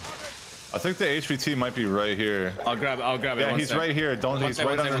 I think the HVT might be right here. I'll grab it. Yeah, he's right here. He's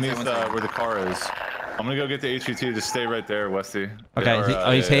right underneath where the car is. I'm gonna go get the HVT. Just stay right there, Westie.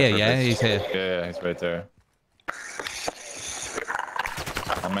 Okay. He's here. Yeah, he's here. Yeah, he's right there.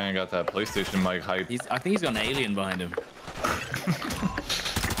 Oh man, got that PlayStation mic hype. I think he's got an alien behind him.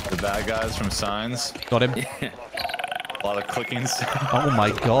 The bad guys from Signs. Got him. A lot of clicking sound. Oh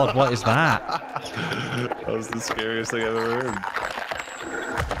my god, what is that? That was the scariest thing I've ever heard.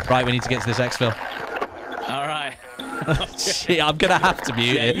 Right, we need to get to this exfil. All right. Shit, I'm gonna have to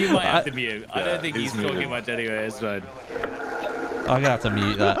mute it. You might have to mute. I don't think he's talking much anyway. It's fine. I'm gonna have to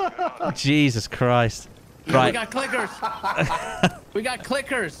mute that. Jesus Christ. Right. We got clickers. We got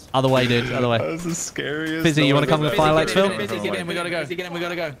clickers. Other way, dude. Other way. That was the scariest. Fizzy, you want to come with final exfil? Busy, get in. We gotta go. Get in. We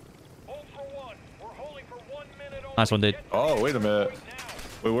gotta go. Nice one, dude. Oh, wait a minute.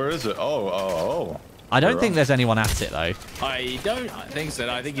 Wait, where is it? Oh. I don't think there's anyone at it, though. I don't think so.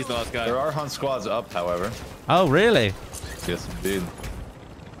 I think he's the last guy. There are hunt squads up, however. Oh, really? Yes, indeed.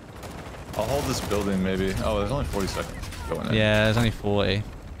 I'll hold this building, maybe. Oh, there's only 40 seconds going in. Yeah, there's only 40.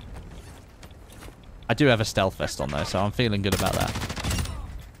 I do have a stealth vest on, though, so I'm feeling good about that.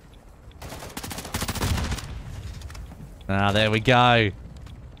 Ah, there we go.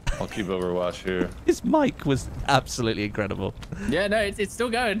 I'll keep overwatch here. His mic was absolutely incredible. Yeah, no, it's still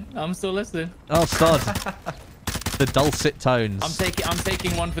going. I'm still listening. Oh, sod. The dulcet tones. I'm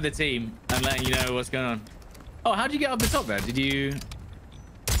taking one for the team and letting you know what's going on. Oh, how'd you get up the top there? Did you?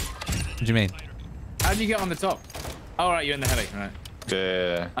 What do you mean? How'd you get on the top? All right, you're in the heli. All right.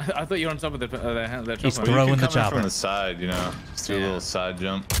 Yeah. I thought you were on top of the He's chopper. throwing You the can come in from chopper. the side, you know. Just do a Yeah. little side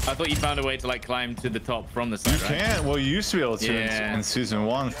jump. I thought you found a way to like climb to the top from the side. You right? can't. Well, you used to be able to Yeah. in season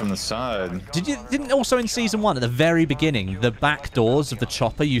 1 from the side. Didn't also in season 1 at the very beginning the back doors of the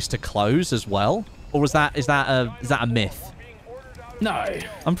chopper used to close as well, or is that a myth? No.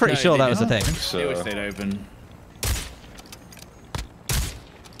 I'm pretty No, sure they that was the didn't. thing. So, They always stayed open.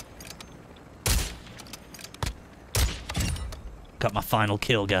 Got my final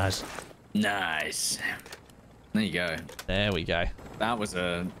kill, guys. Nice. There you go. There we go. That was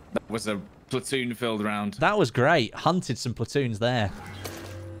a platoon filled round. That was great. Hunted some platoons there.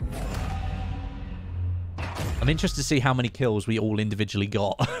 I'm interested to see how many kills we all individually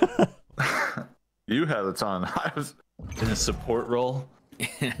got. you had a ton. I was in a support role.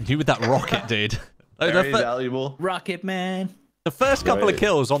 You with that rocket, dude. Very valuable. Rocket Man. The first couple of Right.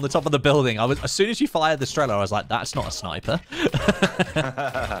 kills on the top of the building, as soon as you fired the Strela, I was like, that's not a sniper.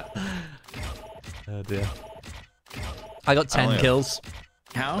 Oh dear. I got 10 only have- kills.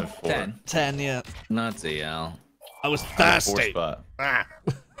 How? Had 4. 10. 10, yeah. Bloody hell. I was Four spot.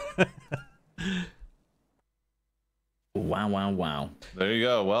 Wow, wow, wow. There you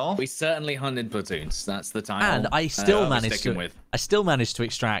go. Well, We certainly hunted platoons. That's the title. And I still we're managed sticking to. with. I still managed to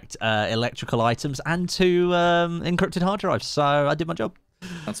extract electrical items and 2 encrypted hard drives. So I did my job.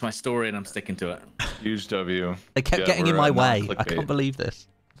 That's my story, and I'm sticking to it. huge W. They kept Yeah, getting in we're, my not way. I clickbait. can't believe this.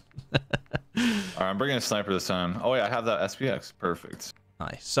 All right, I'm bringing a sniper this time. Oh, yeah, I have that SPX. Perfect.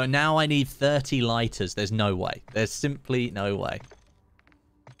 Nice. So now I need 30 lighters. There's no way. There's simply no way.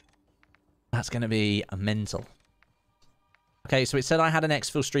 That's going to be a mental. Okay, so it said I had an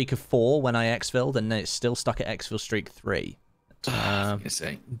exfil streak of 4 when I exfilled, and it's still stuck at exfil streak 3. You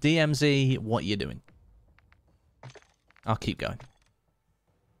see. DMZ, what you doing? I'll keep going.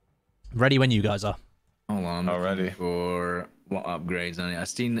 Ready when you guys are. Hold on. Already. For what upgrades? I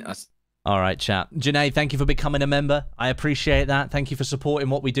seen. All right, chat. Janae, thank you for becoming a member. I appreciate that. Thank you for supporting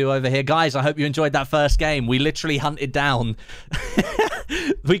what we do over here. Guys, I hope you enjoyed that first game. We literally hunted down.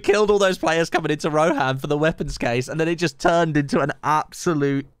 We killed all those players coming into Rohan for the weapons case, and then it just turned into an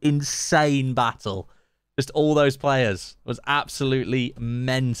absolute insane battle. Just all those players. It was absolutely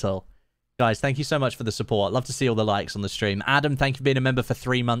mental. Guys, thank you so much for the support. Love to see all the likes on the stream. Adam, thank you for being a member for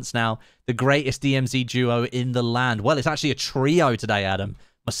 3 months now. The greatest DMZ duo in the land. Well, it's actually a trio today, Adam.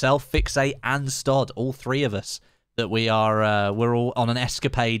 Myself, Fixate, and Stod, all 3 of us, that we are, we're all on an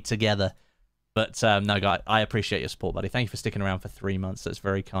escapade together. But no, guy, I appreciate your support, buddy. Thank you for sticking around for 3 months. That's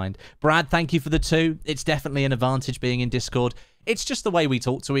very kind. Brad, thank you for the 2. It's definitely an advantage being in Discord. It's just the way we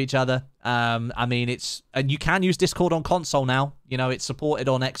talk to each other. I mean, and you can use Discord on console now. You know, it's supported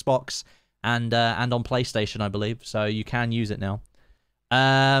on Xbox and on PlayStation, I believe. So you can use it now.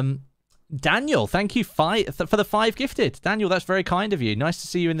 Daniel, thank you for the 5 gifted. Daniel, that's very kind of you. Nice to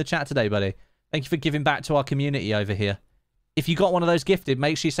see you in the chat today, buddy. Thank you for giving back to our community over here. If you got one of those gifted,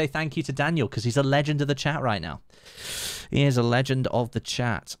 make sure you say thank you to Daniel, because he's a legend of the chat right now. He is a legend of the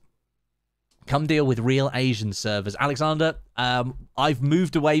chat. Come deal with real Asian servers. Alexander, I've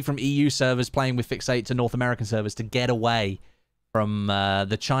moved away from EU servers playing with Fixate to North American servers to get away from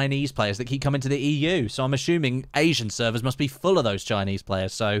the Chinese players that keep coming to the EU. So I'm assuming Asian servers must be full of those Chinese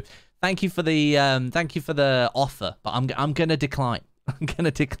players. So thank you for the offer, but I'm gonna decline. I'm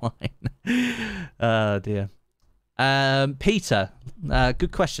gonna decline. Oh dear. Peter,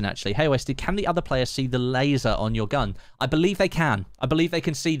 good question actually. Hey Westie, can the other players see the laser on your gun? I believe they can. I believe they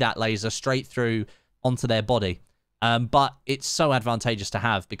can see that laser straight through onto their body. But it's so advantageous to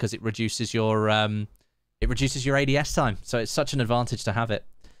have because it reduces your ADS time. So it's such an advantage to have it.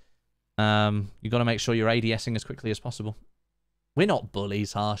 You got to make sure you're ADSing as quickly as possible. We're not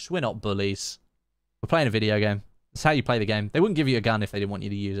bullies, Harsh. We're not bullies. We're playing a video game. That's how you play the game. They wouldn't give you a gun if they didn't want you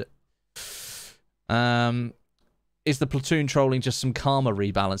to use it. Is the platoon trolling just some karma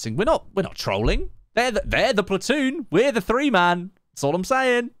rebalancing? We're not trolling. They're the platoon. We're the 3-man. That's all I'm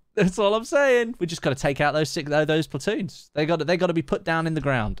saying. That's all I'm saying. We just got to take out those platoons. They got to be put down in the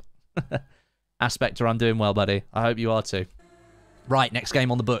ground. Aspector, I'm doing well, buddy. I hope you are too. Right, next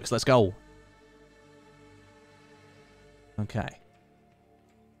game on the books. Let's go. Okay.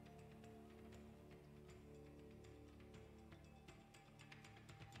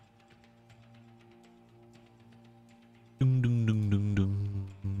 Dun, dun, dun, dun,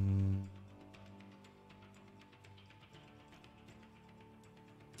 dun.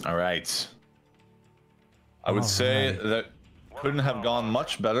 All right. I would say that couldn't have gone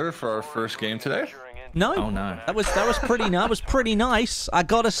much better for our first game today. No. Oh no. That was pretty nice. I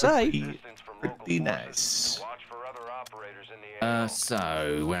gotta say. Pretty nice. Watch for other operators in the AO.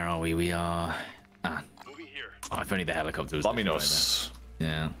 So where are we? We are. Oh, if only the helicopter was. Dominos.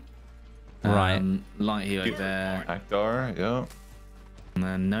 Yeah. Right. Light helo there. Akdar, yeah. And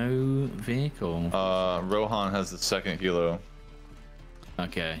then no vehicle. Rohan has the second helo.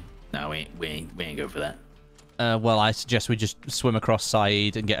 Okay. No, we ain't go for that. Well, I suggest we just swim across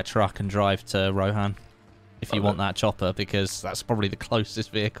Saeed and get a truck and drive to Rohan. If you want that chopper, because that's probably the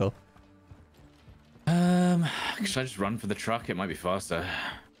closest vehicle. Should I just run for the truck? It might be faster.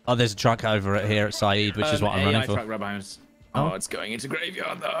 Oh, there's a truck over at here at Saeed, which is what I'm running for. Truck right behind us. Oh, it's going into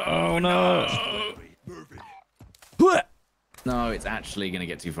graveyard though. Oh no! No, it's actually gonna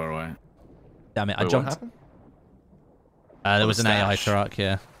get too far away. Damn it! I Wait, what jumped. happened? There was an AI stash. truck.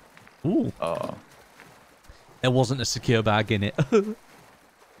 Yeah. Ooh. Oh. There wasn't a secure bag in it. Ultra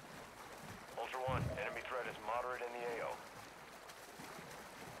One, enemy threat is moderate in the AO.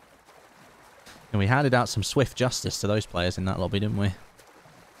 And we handed out some swift justice to those players in that lobby, didn't we?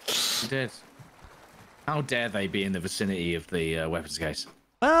 We did. How dare they be in the vicinity of the weapons case?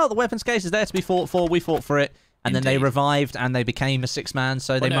 Well, the weapons case is there to be fought for. We fought for it, and then they Indeed. revived and they became a 6-man.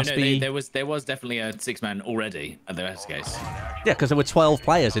 So they must be. There was definitely a 6-man already at the weapons case. Yeah, because there were 12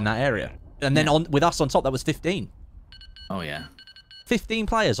 players in that area, and then with us on top, that was 15. Oh yeah. 15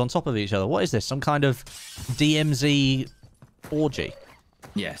 players on top of each other. What is this? Some kind of DMZ orgy?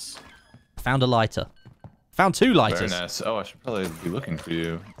 Yes. Found a lighter. Found 2 Very lighters. nice. Oh, I should probably be looking for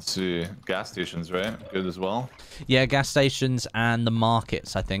you. Let's see. Gas stations, right? Good as well. Yeah, gas stations and the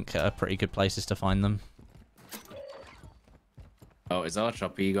markets, I think, are pretty good places to find them. Oh, is our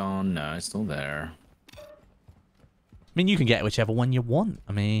choppy gone? No, it's still there. I mean, you can get whichever one you want.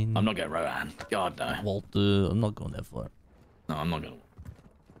 I mean... I'm not getting Rohan. God, no. Well, I'm not going there for it. No, I'm not gonna.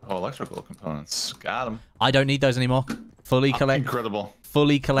 Oh, electrical components. Got them. I don't need those anymore. Fully collected. Incredible.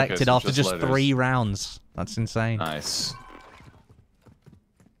 Fully collected so after just lighters. 3 rounds. That's insane. Nice.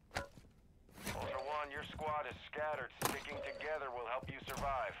 Ultra One, your squad is scattered. Sticking together will help you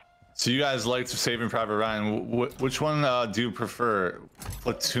survive. So you guys liked Saving Private Ryan. Which one do you prefer?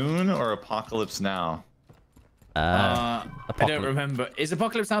 Platoon or Apocalypse Now? I don't Apocalypse. remember. Is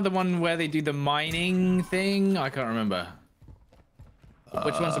Apocalypse Now the one where they do the mining thing? I can't remember.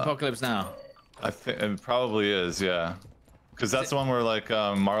 Which one's Apocalypse Now? I think it probably is, yeah. Because that's the one where like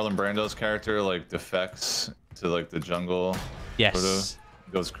Marlon Brando's character like defects to like the jungle. Yes. Sort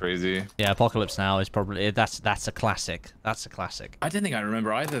of, goes crazy. Yeah, Apocalypse Now is probably... That's a classic. That's a classic. I don't think I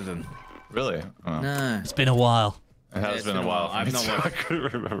remember either of them. Really? Oh. No. It's been a while. It has it's been a while. I've not I watched.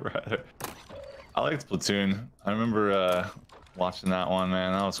 couldn't remember either. I liked Platoon. I remember watching that one,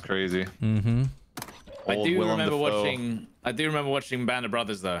 man. That was crazy. Mm-hmm. I Old do Willem remember Dafoe. watching Band of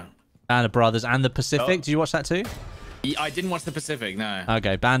Brothers though. Band of Brothers and the Pacific. Oh. Did you watch that too? I didn't watch the Pacific, no.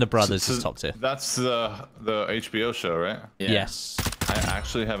 Okay, Band of Brothers So is top tier. That's the HBO show, right? Yeah. Yes. I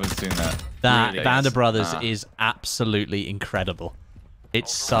actually haven't seen that. That Really? Band of Brothers Ah. is absolutely incredible.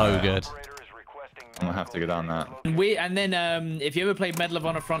 It's so good. Operator is requesting I'm gonna have to get on that. And then if you ever played Medal of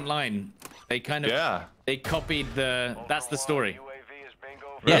Honor Frontline, they kind of Yeah. they copied the that's the story. UAV is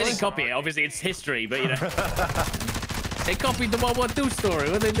bingo. They Yes. didn't copy it, obviously it's history, but you know. They copied the World War II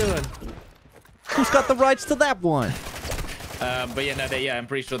story. What are they doing? Who's got the rights to that one? But yeah, no, I'm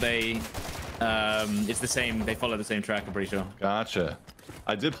pretty sure they it's the same, they follow the same track, I'm pretty sure. Gotcha.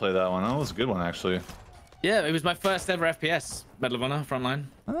 I did play that one. That was a good one, actually. Yeah, it was my first ever FPS, Medal of Honor Frontline.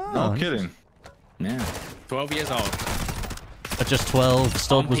 No kidding. Yeah. 12 years old. At just 12,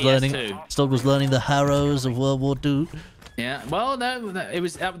 Stod On was PS2. learning the horrors of World War II. Yeah. Well, no, it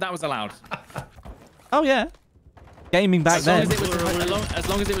was that was allowed. Oh yeah, gaming back As long then. as, as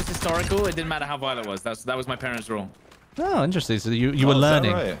long as it was historical, it didn't matter how violent it was. That was my parents' rule. Oh, interesting. So you were Oh, is that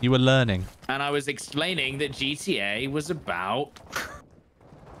learning. right? You were learning. And I was explaining that GTA was about,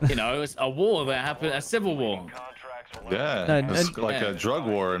 you know, a war that happened, a civil war. Contracts will Yeah. No, It's and- like Yeah. a drug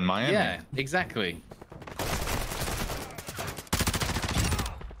war in Miami. Yeah, exactly.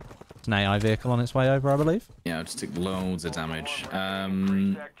 It's an AI vehicle on its way over, I believe. Yeah, I just took loads of damage.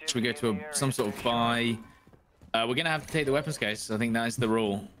 Should we go to some sort of buy? We're gonna have to take the weapons case. I think that is the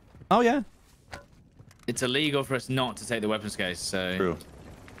rule. Oh yeah. It's illegal for us not to take the weapons case. So True.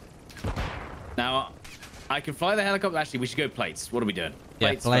 now, I can fly the helicopter. Actually, we should go plates. What are we doing?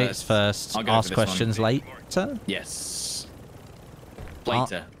 Yeah, plates first. I'll go for Ask this one. questions later. Yes.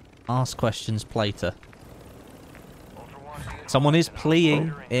 Plater. Ask questions plater. Someone is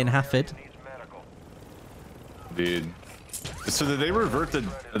pleading in Hafford. Dude. So did they revert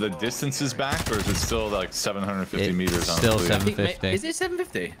the distances back, or is it still like 750 It's meters on still fleet? 750. Is it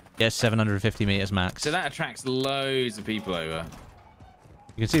 750? Yes, 750 meters max. So that attracts loads of people over.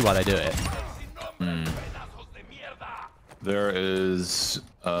 You can see why they do it. There is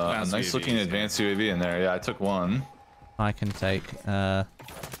a Advanced nice looking UAVs, advanced UAV in there. Yeah, I took one. I can take 2 and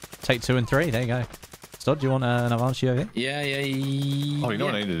 3. There you go. Stod, do you want an advanced UAV? Yeah. Oh, you know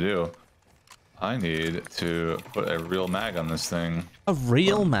what I need to do? I need to put a real mag on this thing. A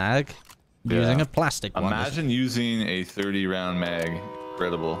real mag using Yeah. a plastic one. Imagine using a 30 round mag.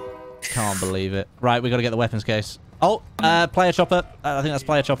 Incredible. Can't believe it. Right, we got to get the weapons case. Oh, player chopper. I think that's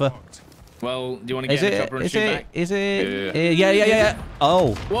player chopper. Well, do you want to Is get in the it? chopper and Is shoot it? back? Is it? Yeah. Yeah.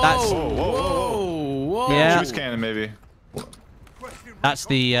 Oh, Whoa, that's whoa. Yeah. Juice cannon, maybe. that's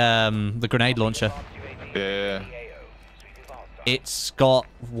the grenade launcher. Yeah. It's got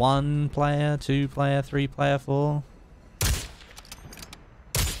 1 player, 2 player, 3 player, 4.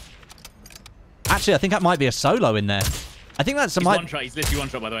 Actually, I think that might be a solo in there. I think that's a He's one shot. He's literally one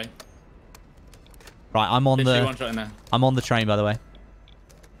shot, by the way. Right, I'm on Literally the one shot in there. I'm on the train, by the way.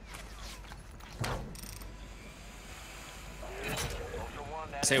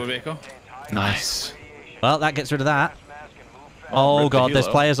 Disable vehicle. Nice. Well, that gets rid of that. Oh rip the god, there's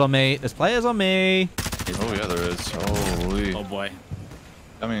helo. players on me. There's players on me. Oh yeah, there is. Holy. Oh boy.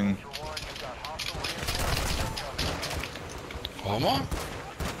 I mean,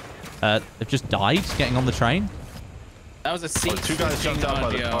 They've just died getting on the train. That was a seat. 2 guys jumped out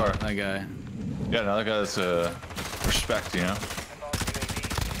by the car. That guy. yeah, now that guy's respect, you know.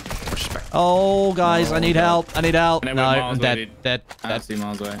 Respect. Oh, guys, I need help. I need help. No, No, we're I'm miles dead. away, dude. Dead. Dead. Absolutely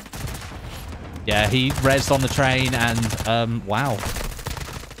miles away. Yeah, he rezzed on the train and, wow.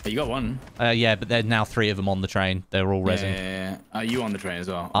 Oh, you got one. Yeah, but there's now 3 of them on the train. They're all rezzing. Yeah. Are you on the train as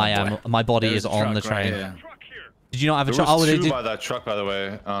well? I Oh, am. boy. My body There's is a on the truck right train. here. Did you not have a There truck? was Oh, they 2 did. by that truck, by the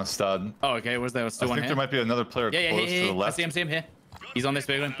way, Stud. Oh, okay. Was there still I one think here? there might be another player Yeah, close to the I left. see him here. He's on this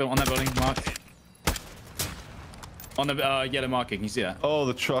building, on that building, marked. On the yellow marker, can you see that? Oh,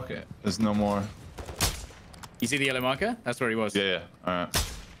 the truck is no more. You see the yellow marker? That's where he was. Yeah. All right.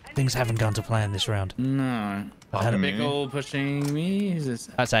 Things haven't gone to plan this round. No. Fucking me. Pickle pushing me. Is this?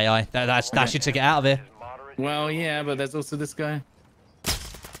 That's AI. That's your ticket out of here. Well, yeah, but there's also this guy.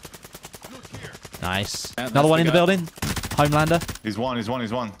 Nice. That's Another one the in the guy. building. Homelander. He's one.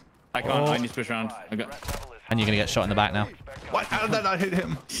 I can't. I need to push around. And you're going to get shot in the back now. What? How did that not hit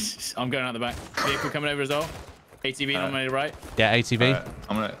him? I'm going out the back. Vehicle coming over as well. ATV on my right. Yeah, ATV.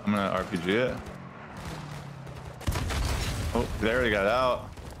 All right, I'm gonna RPG it. Oh, they already got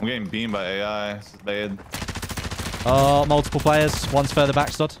out. I'm getting beamed by AI. This is bad. Oh, multiple players. One's further back,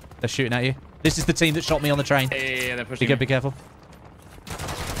 Stod. They're shooting at you. This is the team that shot me on the train. Yeah, they're pushing. Be good, be careful.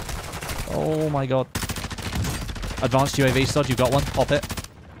 Oh my god. Advanced UAV, Stod. You've got one. Pop it.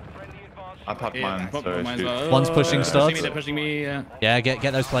 I popped mine. Sorry, Mine as shoot. well. One's pushing studs. They're pushing me. Yeah,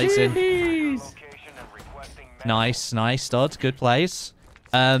 get those plates in. Nice, Stod. Good plays.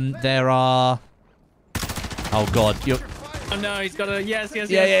 There are... Oh god. You're... Oh no, he's got a yes.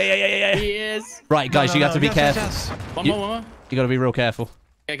 Yeah. He is. Right, guys, you have to be careful. One You- more. You got to be real careful.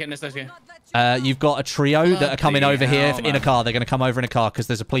 Yeah, getting this here. You've got a trio that are coming Bloody over here hell, in a man. car. They're going to come over in a car because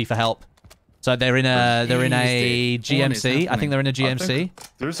there's a plea for help. So they're in a Jeez, GMC. dude. I think they're in a I GMC. think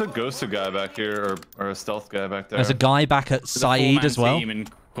there's a ghosted guy back here, or a stealth guy back there. There's a guy back at There's a Saeed four-man as well. team in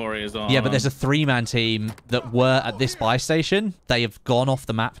Corey as well. Yeah, but there's a 3-man team that were at this buy station. They have gone off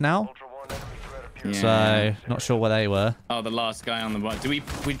the map now. Yeah. So not sure where they were. Oh, the last guy on the right. Do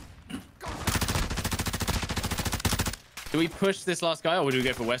we push this last guy, or do we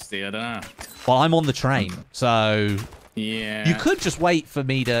go for Westie? I don't know. Well, I'm on the train, so Yeah. you could just wait for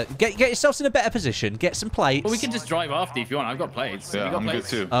me to get yourselves in a better position, get some plates. Well, we can just drive after you if you want. I've got plates. Yeah, Have you got I'm good plates?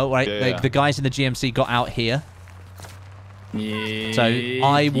 too. Oh, right. Yeah, The guys in the GMC got out here. Yeah. So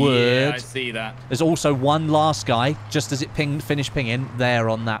I Yeah, would- I see that. There's also one last guy, just as it finished pinging, there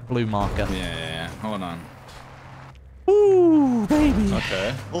on that blue marker. Yeah. Hold on. Ooh, baby. Okay.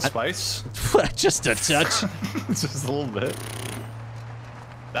 A little spice. Just a touch. Just a little bit.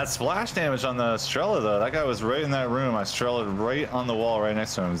 That splash damage on the Strela, though. That guy was right in that room. I Strela'd right on the wall right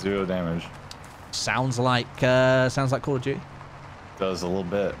next to him. 0 damage. Sounds like Call of Duty. Does a little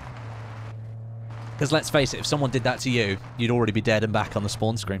bit. Because let's face it, if someone did that to you, you'd already be dead and back on the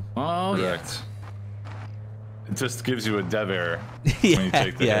spawn screen. Oh, yeah. Correct. It just gives you a dev error yeah, when you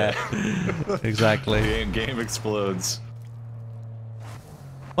take the hit. exactly. Game explodes.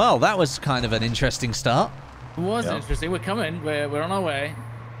 Well, that was kind of an interesting start. It was Yeah. interesting. We're coming. We're on our way.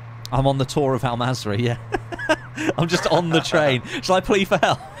 I'm on the tour of Al Mazrah, yeah. I'm just on the train. Shall I plea for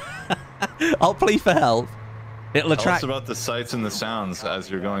help? I'll plea for help. It'll Tell us attract... about the sights and the sounds as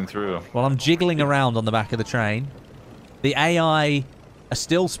you're going through. Well, I'm jiggling around on the back of the train. The AI are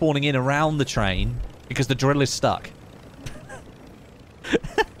still spawning in around the train because the drill is stuck.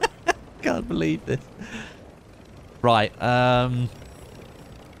 Can't believe this. Right. I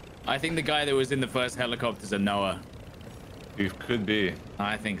think the guy that was in the first helicopter's a Noah. He could be.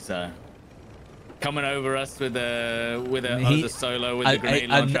 I think so. Coming over us with the solo with the grenade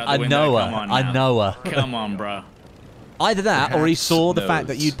launcher out the window. Come on now. Noah. Come on, bro. Either that, or he Perhaps saw the fact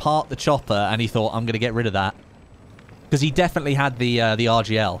that knows. you'd parked the chopper and he thought, I'm going to get rid of that. Because he definitely had the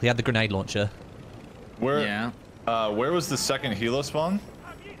RGL. He had the grenade launcher. Yeah. Where was the second helo spawn?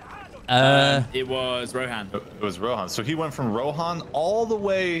 It was Rohan. It was Rohan. So he went from Rohan all the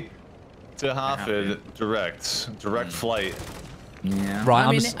way to Hafid direct flight. Yeah. Right,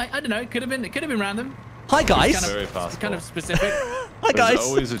 I mean, I don't know. It could have been random. Hi, guys. It's Very possible. kind of specific. Hi, guys. There's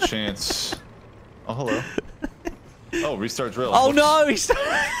always a chance. Oh, hello. Oh, restart drill. Oh, no. He's...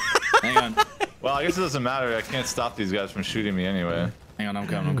 Hang on. Well, I guess it doesn't matter. I can't stop these guys from shooting me anyway. Hang on, I'm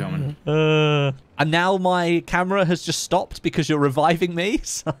coming. And now my camera has just stopped because you're reviving me.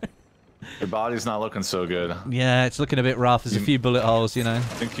 So... Your body's not looking so good. Yeah, it's looking a bit rough. There's a few bullet holes, you know. I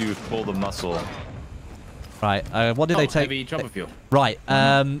think you've pulled a muscle. Right, what did they take? Heavy chopper fuel. Right,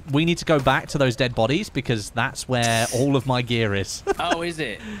 we need to go back to those dead bodies because that's where all of my gear is. Oh, is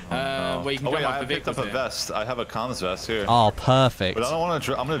it? Well, you can Wait, drop off I the picked up vehicles a there. vest. I have a comms vest here. Oh, perfect. But I don't want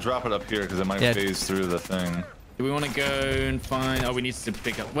to. I'm gonna drop it up here because it might Yeah. phase through the thing. Do we want to go and find... Oh, we need to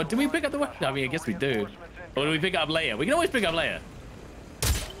pick up... What, do we pick up the weapon? I mean, I guess we do. Or do we pick it up later? We can always pick it up later.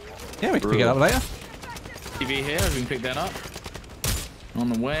 Yeah, we can pick it up later. TV here, we can pick that up. On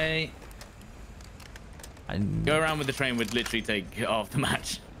the way. And... Go around with the train would literally take half the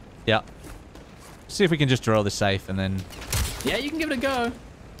match. Yeah. See if we can just drill this safe and then... Yeah, you can give it a go.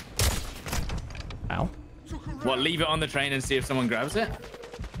 Ow. What, leave it on the train and see if someone grabs it?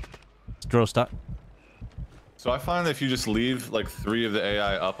 Drill stuck. So I find that if you just leave like 3 of the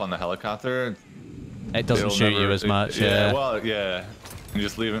AI up on the helicopter, It doesn't it'll shoot never- you as much, yeah. Well, yeah. And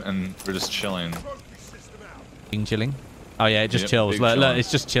just leave it, and we're just chilling. Being chilling. Oh, yeah, it just Yep, chills. big Look, chilling.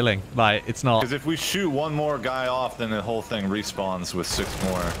 it's just chilling. Like, it's not... Because if we shoot one more guy off, then the whole thing respawns with 6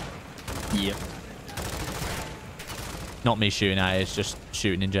 more. Yep. Not me shooting at it, it's just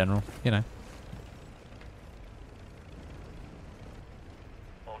shooting in general, you know.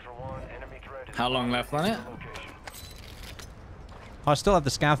 Ultra One, enemy threat. How long left on it? I still have the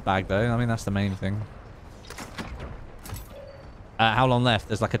scav bag, though. I mean, that's the main thing. How long left?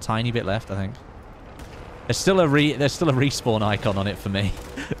 There's like a tiny bit left, I think. There's still a respawn icon on it for me.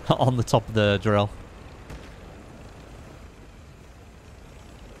 On the top of the drill.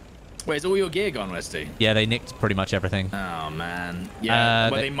 Wait, is all your gear gone, Westie? Yeah, they nicked pretty much everything. Oh, man. Yeah,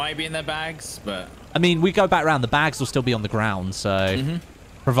 well, they- they might be in their bags, but... I mean, we go back around. The bags will still be on the ground, so...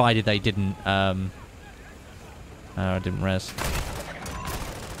 Provided they didn't... Oh, I didn't res.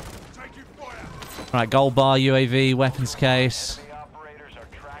 Right, gold bar, UAV, weapons case. The operators are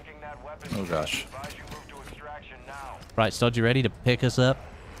tracking that weapon. Oh gosh. Advise you move to extraction now. Right, Stodge, you ready to pick us up?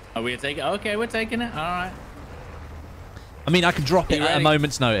 Are we taking... Okay, we're taking it. All right. I mean, I can drop it Be at a ready.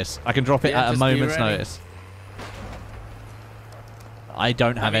 moment's notice. I can drop it Yeah, at a just be moment's ready. notice. I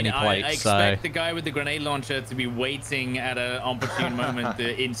don't have any plates, I so... expect the guy with the grenade launcher to be waiting at an opportune moment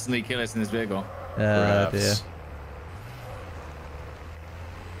to instantly kill us in this vehicle. dear. Perhaps.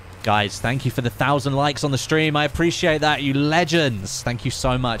 Guys, thank you for the 1,000 likes on the stream. I appreciate that, you legends. Thank you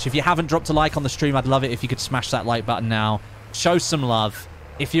so much. If you haven't dropped a like on the stream, I'd love it if you could smash that like button now. Show some love.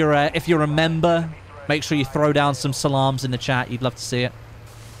 If you're a member, make sure you throw down some salams in the chat. You'd love to see it.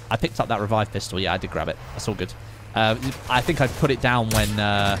 I picked up that revive pistol. Yeah, I did grab it. That's all good. I think I put it down when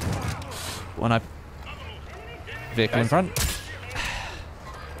I vehicle in front.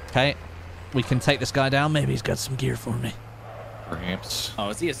 Okay, we can take this guy down. Maybe he's got some gear for me. Perhaps. Oh,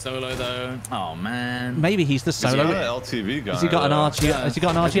 is he a solo though? Oh man. Maybe he's the He's got solo. an LTV gunner. Has he got an though. RGL? Has he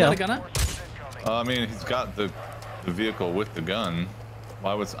got an Is he got a RGL? gunner? I mean, he's got the vehicle with the gun.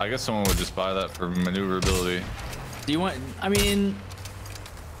 Why would... I guess someone would just buy that for maneuverability. Do you want? I mean,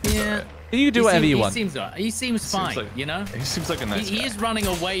 yeah. You can do whatever you want. He seems fine. like- You know. He seems like a nice He guy. is running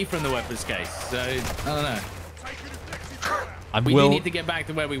away from the weapons case, so I don't know. I We will. do need to get back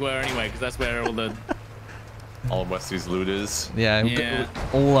to where we were anyway, because that's where all the All of Westie's loot is. Yeah, Yeah.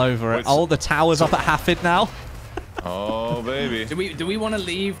 all over it. Wait, Oh, the tower's up at Hafid now. Oh, baby. do we want to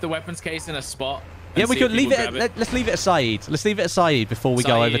leave the weapons case in a spot? and Yeah, we see if could leave people it. grab Let's leave it aside. Let's leave it aside before we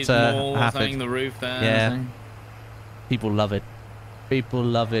go over Saeed to Mall or something, Hafid. the roof there. Yeah. or something. People love it. People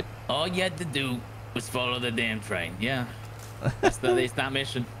love it. All you had to do was follow the damn train. Yeah. It's that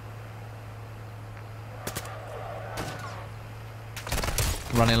mission.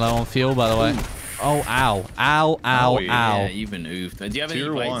 Running low on fuel, by the way. Oh, ow. Ow, ow, Oh, ow. Yeah, you've been oofed. Do you have any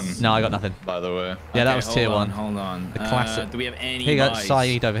Tier plates? 1. No, I got nothing. By the way. Yeah, that Okay, was hold tier on, 1. Hold on. The classic. Do we have any Here you go, buys?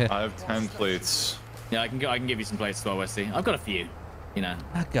 Saeed over here. I have 10 plates. Yeah, I can give you some plates as well, Westie. I've got a few. You know.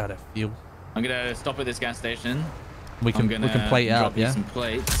 I got a few. I'm gonna stop at this gas station. We can plate it drop up, you yeah. some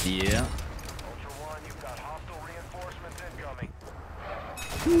plates. Yeah. Ultra One, you've got hostile reinforcements incoming.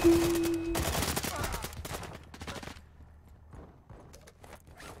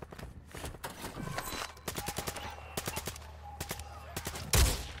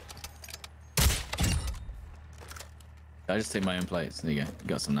 I just take my own plates. There you go. You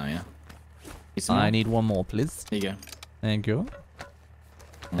got some now, yeah. I need one more, please. There you go. Thank you.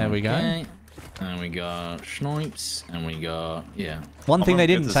 There we go. Okay. And we got snipes, and we got One thing gonna they get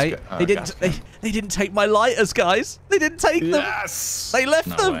didn't this take. guy- They didn't. They didn't take my lighters, guys. They didn't take them. Yes. They left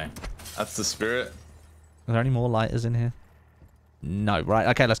No them. way. That's the spirit. Are there any more lighters in here? No. Right.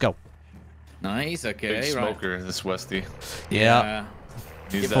 Okay. Let's go. Nice. Big Okay. Right. smoker, this Westie. Yeah.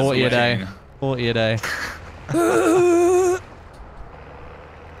 Use that 40 a as day. machine. 40 a day.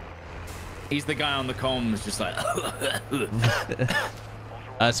 He's the guy on the comms, just like.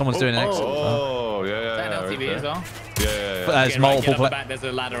 Someone's doing an exit. Oh, yeah, Is that yeah, an right LTV as there. well? Yeah. There's Okay, right, multiple. get on the back. There's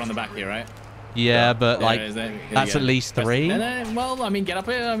a ladder on the back here, right? Yeah, but There like it is, there you that's go. at least Press- 3. No, well, I mean, get up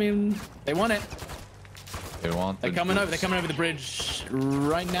here. I mean, they want it. They want. They're coming over. They're coming over the bridge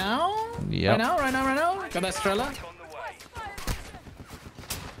right now. Yep. Right now. Got that Strela.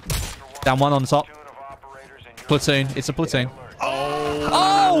 Down one on top. Platoon. It's a platoon.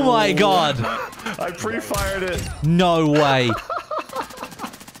 Oh my god! I pre-fired it. No way.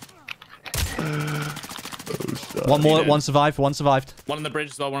 One more. One survived. One survived. One on the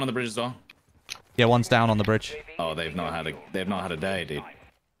bridge as well. One on the bridge as well. Yeah, one's down on the bridge. Oh, they've not had a day, dude.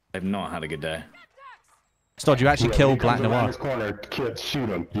 They've not had a good day. Stod, you actually killed Black Around Noir. this corner, kids, shoot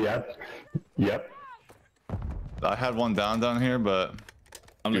him. Yep. I had one down here, but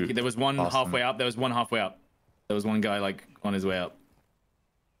I'm Dude, looking. There was one awesome. halfway up. There was one halfway up. There was one guy like on his way up.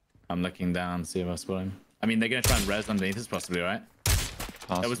 I'm looking down, see if I spot him. I mean, they're gonna try and res underneath us, possibly, right?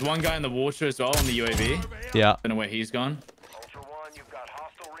 There was one guy in the water as well on the UAV. Yeah. Don't know where he's gone. Ultra One, you've got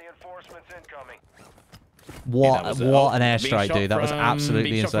hostile reinforcements incoming. What? That was What an being airstrike, shot dude. That was from-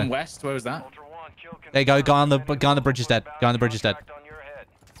 absolutely being shot from insane. west. Where was that? Ultra One, kill There you go. Guy on the bridge is dead. Guy on the bridge is dead. contract on your head.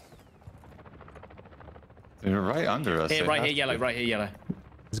 they're right under us. Here, They right have here, to yellow. be. Right here, yellow.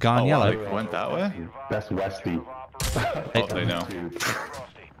 There's a guy on Oh, wow, yellow. they went that way? That's Westie. Oh, they know.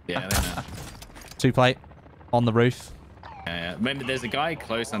 Yeah, they know. 2 plate. On the roof. Yeah. Remember, there's a guy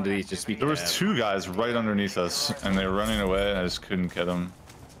close under these. Just be There was careful. 2 guys right underneath us, and they were running away, and I just couldn't get them.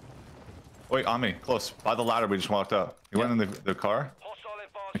 Wait, on me, close. By the ladder we just walked up. He went in the car.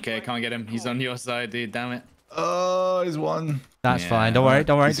 Okay, can't get him. He's on your side, dude. Damn it. Oh, he's one. That's Yeah. fine. Don't worry.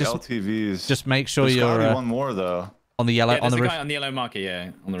 Don't worry. These Just LTVs. make sure There's gotta you're be one more though. on the yellow Yeah, on there's the a roof. guy on the yellow marker.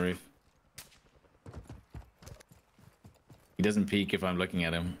 Yeah, on the roof. He doesn't peek if I'm looking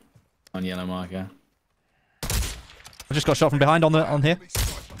at him. On yellow marker. I just got shot from behind on here.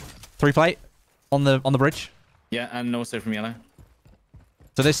 3 plate on the bridge. Yeah, and also from yellow.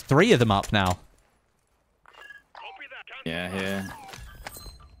 So there's 3 of them up now. Yeah, here.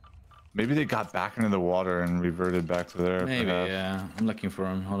 Maybe they got back into the water and reverted back to there. Maybe, perhaps. yeah. I'm looking for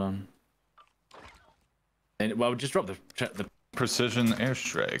him. Hold on. And, well, just drop the Precision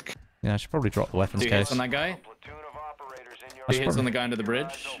airstrike. Yeah, I should probably drop the weapons 2 case. hits on that guy. Platoon of operators in your 2 hits on the guy under the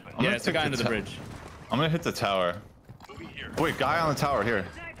bridge. gonna Yeah, it's the take guy the under the bridge. I'm gonna hit the tower. Oh, wait, guy on the tower here.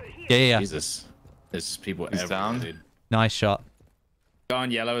 Yeah. Jesus. There's people He's everywhere, down? dude. Nice shot. Guy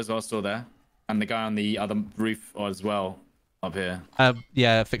on yellow as well, still there. And the guy on the other roof as well, up here.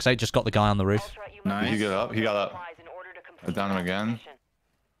 Yeah, Fixate just got the guy on the roof. Did Nice. he get up? He got up. I down him again.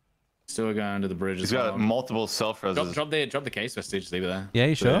 Still a guy under the bridge He's as well. got multiple self-reses. Drop the case, Westie. Just leave it there. Yeah,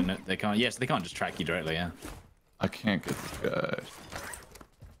 you So sure? They can't. Yes, they can't just track you directly. Yeah. I can't get this guy.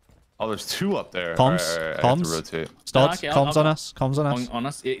 Oh, there's 2 up there. Comms? Alright, I have to Comms? rotate. Stod, Okay, comms on us. Comms on us. On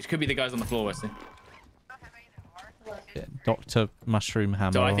us. It could be the guys on the floor, Westie. Yeah, Dr. Mushroom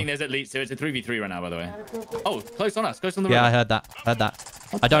Hammer. So I think there's at least. So it's a 3v3 right now, by the way. Oh, close on us. Close on the Yeah, road. I heard that. Heard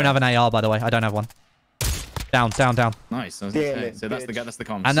that. I don't have an AR, by the way. I don't have one. Down. Nice. I was gonna say. So that's the guy. That's the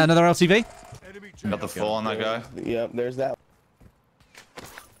comms. And another LTV. Got the full on that guy. Yep, there's that.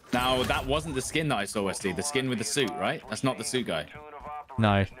 Now that wasn't the skin that I saw, Westie. The skin with the suit, right? That's not the suit guy.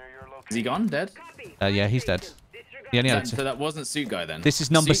 No. Is he gone? Dead? Yeah, he's dead. He only had So that wasn't suit guy then. This is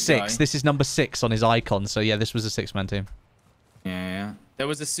number Suit 6. guy- This is number 6 on his icon. So yeah, this was a 6-man team. Yeah. There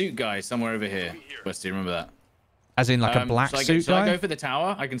was a suit guy somewhere over here. Westie, remember that? As in like a black suit Shall I guy. go for the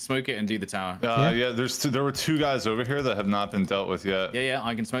tower? I can smoke it and do the tower. Yeah, there were 2 guys over here that have not been dealt with yet. Yeah,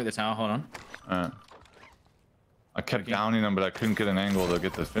 I can smoke the tower. Hold on. I kept downing them, but I couldn't get an angle to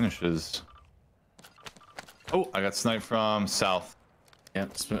get the finishes. Oh, I got sniped from south. Yeah,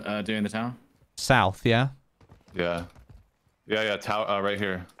 doing the tower. South, yeah? Yeah. Yeah, tower right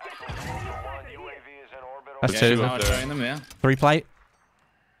here. That's Yeah, two. now I'm showing them, yeah. 3 plate.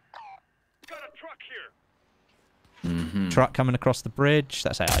 Got a truck here. Truck coming across the bridge.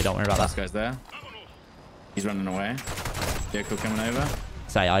 That's AI. Don't worry about Last that. guy's there. He's running away. Vehicle coming over.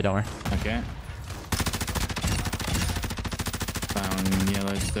 It's AI. Don't worry. Okay. Found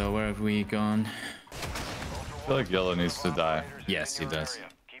yellow still. Where have we gone? I feel like yellow needs to die. Yes, he does.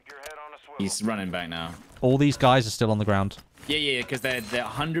 Keep your head on a swivel. He's running back now. All these guys are still on the ground. Yeah, because they're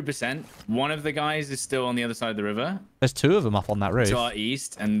 100%. One of the guys is still on the other side of the river, There's 2 of them up on that roof. to our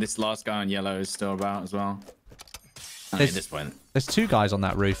east, and this last guy on yellow is still about as well. At There's- this point. There's 2 guys on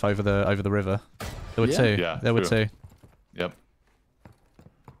that roof over the river. There were Yeah. 2. Yeah, there were true. 2. Yep.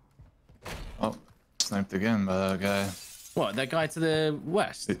 Oh, sniped again by that guy. What, that guy to the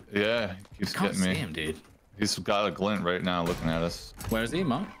west? Yeah, he keeps Can't getting see me. him, dude. He's got a glint right now looking at us. Where is he,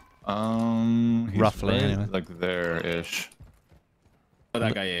 Mark? He's Roughly, right, anyway. like there-ish. Oh,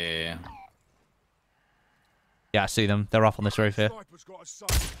 that guy, yeah. Yeah, I see them. They're up on this roof here. Sniper's got a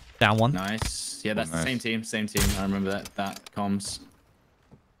sight. Down 1. Nice. Yeah, that's Nice. the same team. I remember that comms.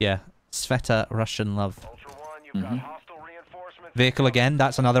 Yeah. Sveta, Russian love. Ultra One, you've got hostile reinforcements. Vehicle again.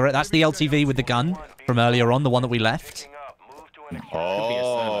 That's another. That's the LTV with the gun from earlier on, the one that we left. Picking up. Move to an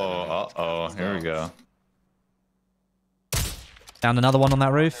Oh, uh-oh. Here we go. Down another one on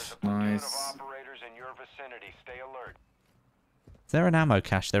that roof. Nice. operators in your vicinity. Stay alert. Is there an ammo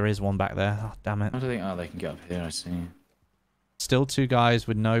cache? There is one back there. Oh, damn it. How do they? Oh, they can get up here. I see. Still 2 guys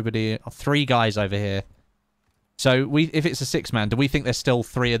with nobody. 3 guys over here. So if it's a 6-man, do we think there's still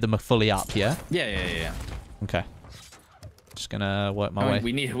 3 of them are fully up? Yeah. Yeah. Okay. Just gonna work my way.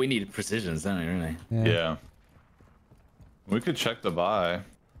 We need precisions, don't we? Really? Yeah. We could check the buy.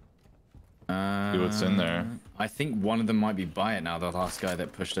 See what's in there. I think one of them might be by it now. The last guy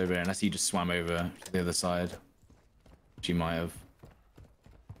that pushed over, unless he just swam over to the other side, which he might have.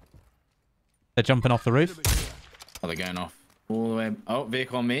 They're jumping off the roof. Oh, they're going off all the way. Oh,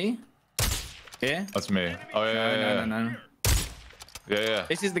 vehicle on me. Here. That's me. Oh, yeah, No. Yeah.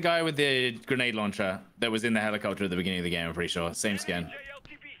 This is the guy with the grenade launcher that was in the helicopter at the beginning of the game. I'm pretty sure. Same skin.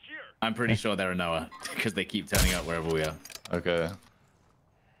 I'm pretty sure they're a Noah because they keep turning up wherever we are. Okay.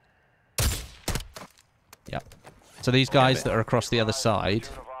 Yep. So these guys that are across the other side,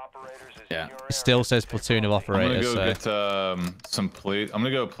 Yeah. it still says platoon of I'm gonna operators. go So get some plate. I'm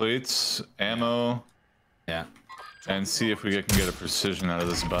gonna go plates, ammo, Yeah. and see if we can get a precision out of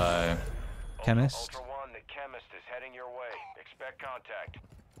this buy. chemist. Ultra One, the chemist is heading your way. Expect contact.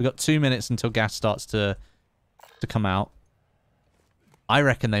 We've got 2 minutes until gas starts to come out. I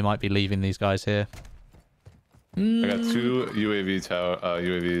reckon they might be leaving these guys here. I got 2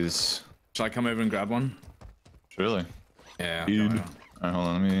 UAVs. Shall I come over and grab one? Really? Yeah. Dude. Alright, hold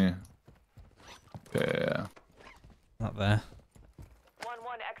on. Let me. Yeah. Up there.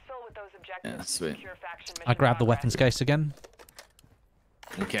 1-1 exfil with those objectives. Yeah, sweet. Secure faction I mission grabbed the progress. weapons case again.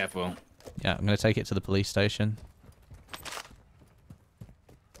 Be careful. Yeah, I'm going to take it to the police station.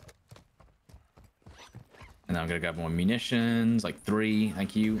 And then I'm gonna grab more munitions, like 3.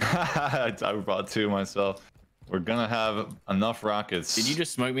 Thank you. I brought 2 myself. We're gonna have enough rockets. Did you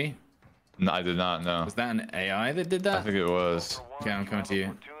just smoke me? No, I did not. No. Was that an AI that did I that? think it was. Okay, I'm coming to you.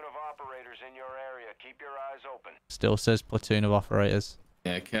 Platoon of operators in your area. Keep your eyes open. Still says platoon of operators.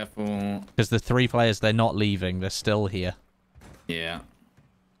 Yeah, careful. Because the 3 players, they're not leaving. They're still here. Yeah.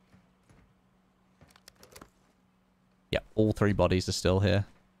 Yep, all 3 bodies are still here.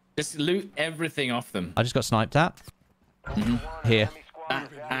 Just loot everything off them. I just got sniped at. Here. That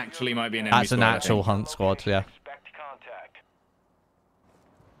actually might be an enemy That's an squad, I actual think. hunt squad, yeah. Expect contact.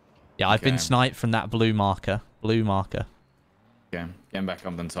 Yeah, I've been Okay. sniped from that blue marker. Blue marker. Okay, getting back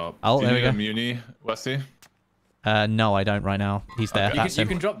up on top. Oh, Do there you we need go. a muni, Westie? No, I don't right now. He's there. Okay. That's You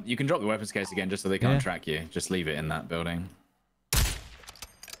him. can drop the weapons case again just so they can't Yeah. track you. Just leave it in that building.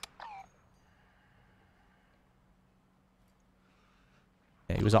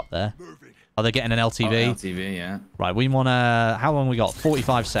 Yeah, he was up there. Moving. Oh, they're getting an Oh, LTV. LTV, yeah. Right, we want to... How long we got?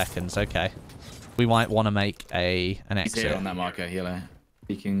 45 seconds. Okay. We might want to make an He's here exit. on that marker, Hilo.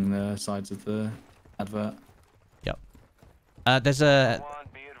 Peeking the sides of the advert. Yep. There's a One,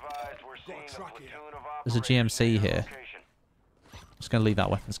 be advised, we're seeing a track here. platoon of There's a operators GMC in your here. location. Just going to leave that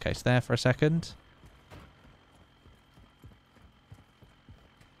weapons case there for a second.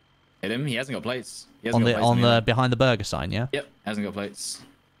 Hit him. He hasn't got plates. He hasn't got plates On the either. behind the burger sign, yeah? Yep, hasn't got plates.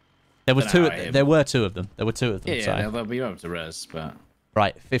 There was Don't know two. how I hit There him. were 2 of them. There were 2 of them. Yeah, so. yeah, they'll be able to res, but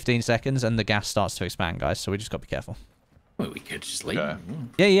Right, 15 seconds and the gas starts to expand, guys. So we just got to be careful. well, we could just leave.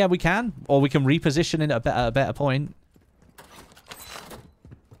 Okay. Yeah, we can. Or we can reposition it at a better point.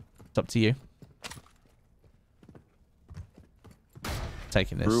 It's up to you.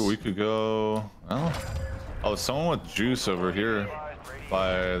 taking this. Brew, we could go. Well, oh, someone with juice over here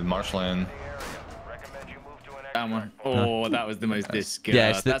by marshland. That one. Oh, that was the most disgusting.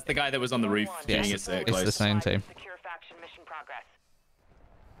 Yeah, that's the guy that was on the roof shooting it's close. the same team. Secure faction mission progress.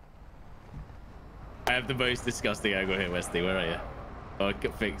 I have the most disgusting angle here, Westie. Where are you? Oh,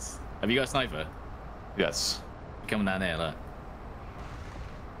 get fixed. Have you got a sniper? Yes. Coming down here, look.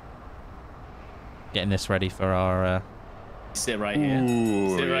 Getting this ready for our. Sit right here.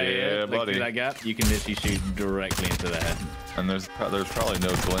 Ooh, Sit right yeah, here. Look buddy. through that gap. You can literally shoot directly into the head. And there's probably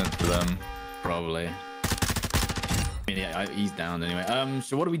no glint for them. Probably. I mean, yeah, he's down anyway.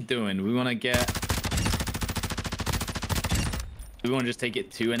 So what are we doing? We want to get. Do we want to just take it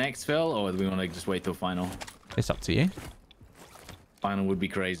to an exfil, or do we want to just wait till final? It's up to you. Final would be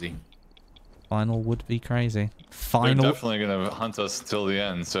crazy. Final would be crazy. They're Final. definitely gonna hunt us till the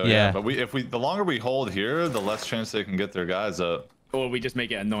end. So Yeah. yeah, but the longer we hold here, the less chance they can get their guys up. Or we just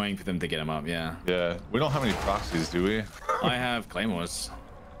make it annoying for them to get them up. Yeah. Yeah, we don't have any proxies, do we? I have claymores.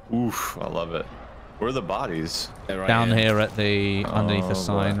 Oof, I love it. Where are the bodies? They're right Down here at the underneath the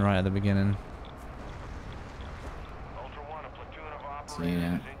sign, boy. right at the beginning. Ultra One, a platoon of operators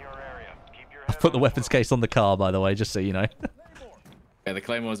Yeah. is in your area. Keep your head Put the weapons case on the car, by the way, just so you know. Yeah, the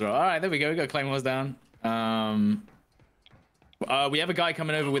claymores are all right. There we go. We got claymores down. We have a guy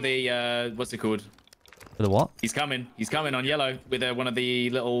coming over with a what's it called? For the what? He's coming. He's coming on yellow with one of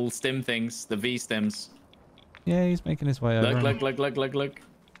the little stim things, the V stims. Yeah, he's making his way over. Look.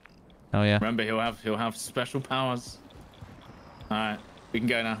 Oh yeah. Remember, he'll have special powers. All right, we can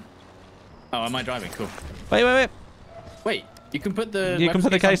go now. Oh, am I driving? Cool. Wait. Wait, you can put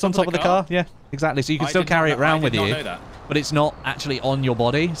the case on top of the car. Yeah, exactly. So you can still carry it around with I you, did not know that. but it's not actually on your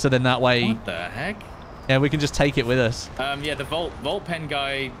body. So then that way, What the heck? yeah, we can just take it with us. Yeah, the Volt Pen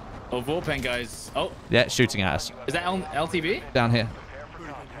guy or Volt Pen guys. Oh, Yeah, it's shooting at us is that LTV? down here.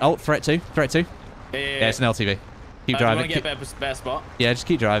 Oh, threat two. Yeah. Yeah, it's an LTV. Keep You driving. want to get a better spot? Yeah, just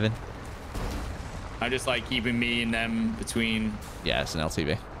keep driving. I'm just like keeping me and them between. Yeah, it's an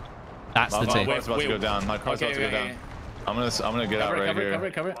LTV. That's My the team. car's about to go down. My car's about to go down. I'm gonna get out right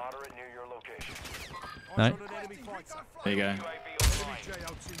here. Cover it. moderate near your location. No. There you go.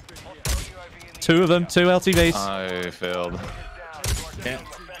 Two of them. Two LTVs. I failed. Yeah.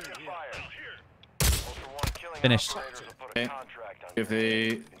 Finished. Okay. If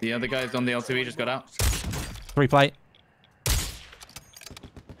the other guys on the LTV just got out. 3 plate.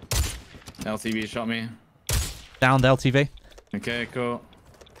 LTV shot me. Downed LTV. Okay, cool.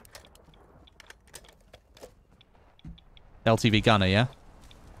 LTV gunner, yeah?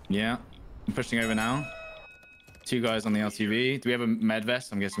 Yeah. I'm pushing over now. 2 guys on the LTV. Do we have a med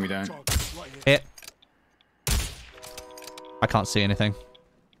vest? I'm guessing we don't. Hit. I can't see anything.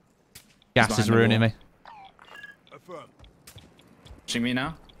 Gas behind is the ruining wall. me. Pushing me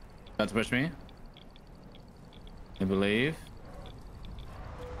now. About to push me. I believe.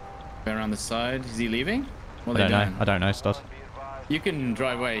 Go around the side. Is he leaving? What are they doing? I don't know, Stud. You can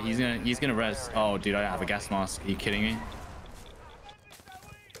drive away. He's gonna res. Oh, dude, I don't have a gas mask. Are you kidding me?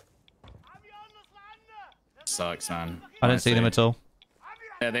 Sucks, man. I don't see them at all.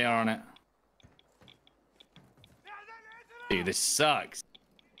 Yeah, they are on it. Dude, this sucks.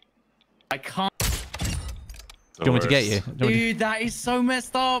 I can't. Do you want me to get you? Do you want me to- Dude, that is so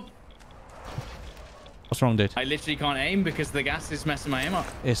messed up. What's wrong, dude? I literally can't aim because the gas is messing my aim up.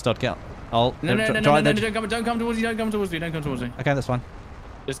 Here, Stud, get up. Oh, No, try- don't come towards me. Don't come towards me. Okay, that's fine.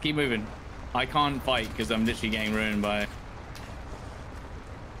 Just keep moving. I can't fight because I'm literally getting ruined by...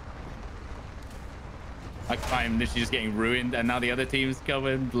 I'm literally just getting ruined and now the other team's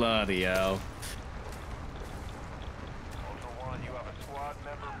coming. Bloody hell.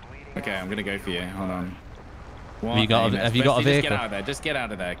 Okay, I'm gonna go for you. Hold on. Have you got a Westie, vehicle? Just get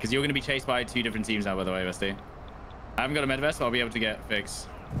out of there because you're gonna be chased by 2 different teams now, by the way, Westie. I haven't got a med vest, so I'll be able to get fixed.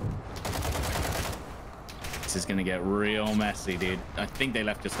 This is gonna get real messy, dude. I think they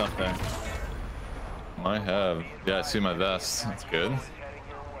left your stuff though. I have. Yeah, I see my vest. That's good.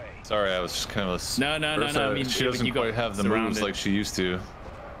 Sorry, I was just kind of a... No. I mean, she doesn't you got quite have the surrounded. moves like she used to.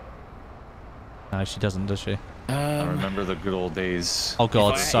 No, she doesn't, does she? I remember the good old days. Oh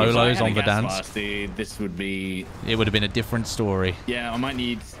god, If I solos had on a gas Verdance. mask, dude, this would be... It would have been a different story. Yeah, I might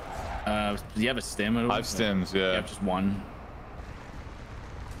need... do you have a stim at all? I have stims, yeah. You have just one.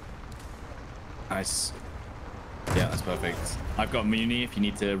 Nice. Yeah, that's perfect. I've got Muni if you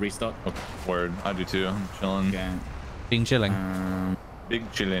need to restock. Oh, word. I do too. I'm chilling. Okay. Being chilling. Big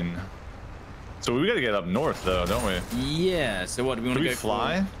chillin'. So we gotta get up north though, don't we? Yeah, so what, do we want Do to we go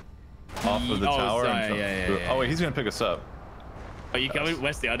fly off of the Oh, tower? sorry, and jump yeah, through? yeah. Oh wait, he's gonna pick us up. Are you coming,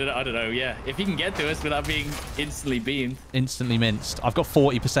 Westie? I don't know. Yeah, if he can get to us without being instantly beamed. Instantly minced. I've got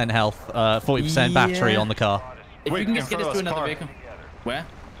 40% health, 40% battery on the car. If you can just get us to another vehicle. Where?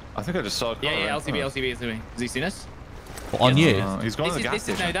 I think I just saw a car. Yeah, right? LCB. Has he seen us? What, on you? He's going to the gas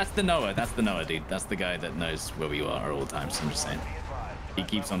station. No, that's the Noah. That's the Noah, dude. That's the guy that knows where we are at all times. I'm just saying. He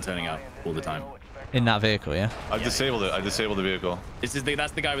keeps on turning up all the time. In that vehicle, yeah? I've disabled it. I disabled the vehicle. That's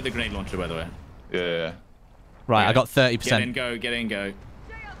the guy with the grenade launcher, by the way. Yeah. Right, I got 30%. Get in, go.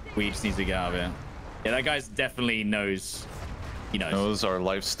 We just need to get out of here. Yeah, that guy's definitely knows. He knows our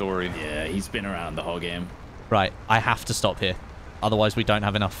life story. Yeah, he's been around the whole game. Right, I have to stop here. Otherwise, we don't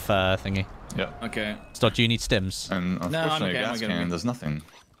have enough thingy. Yeah. Okay. Stod, do you need stims? And unfortunately, a gas cannon does nothing.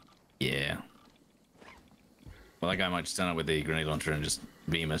 Yeah. Well, that guy might just stand up with the grenade launcher and just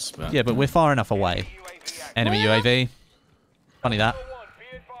beam us. But... Yeah, but we're far enough away. Enemy UAV. Funny that.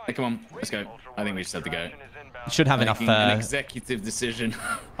 Hey, come on, let's go. I think we just have to go. Should have enough. An executive decision.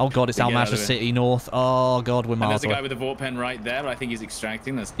 Oh god, it's Almasha City North. Oh god, we're miles away. There's a away. guy with a vault pen right there, but I think he's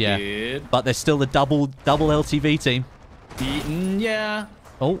extracting. That's yeah. good. But there's still the double LTV team. Yeah.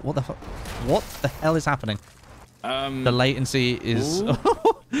 Oh, what the fuck? What the hell is happening? The latency is.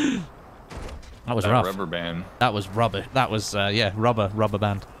 That was rough. Rubber band. That was rubber. That was yeah, rubber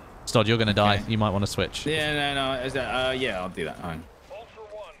band. Stod, you're gonna die. You might want to switch. Yeah, no. Yeah, I'll do that. Fine.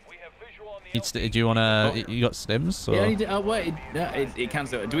 Do you want to? You got stims? Or? Yeah, wait. It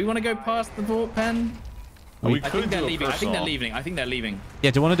cancels. Do we want to go past the vault pen? We could do a personal. I think they're leaving.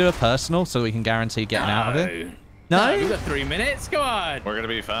 Yeah, do you want to do a personal so we can guarantee getting out of it? No. We've got 3 minutes. Go on. We're gonna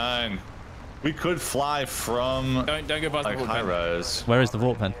be fine. We could fly from. Don't go past the vault high pen. rise. Where is the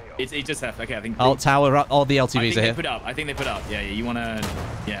vault pen? It's just left. Okay, I think. Oh, tower up. All the LTVs are here. I think they put up. Yeah. You wanna?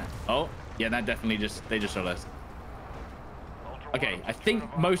 Yeah. Oh, yeah. That definitely they just shot us. Okay, I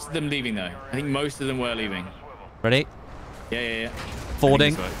think most of them leaving though. I think most of them were leaving. Ready? Yeah.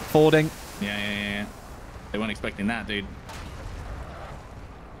 Fording. Yeah. They weren't expecting that, dude.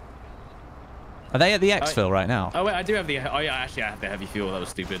 Are they at the exfil right now? Oh wait, I do have the. Oh yeah, actually I have the heavy fuel. That was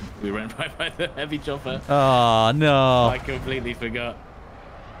stupid. We ran right by the heavy chopper. Oh no! I completely forgot.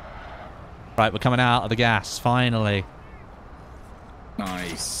 Right, we're coming out of the gas finally.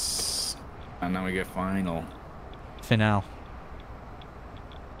 Nice. And now we go final. Final.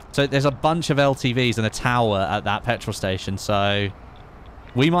 So there's a bunch of LTVs and a tower at that petrol station, so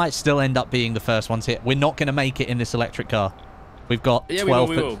we might still end up being the first ones hit. We're not going to make it in this electric car. We've got 12.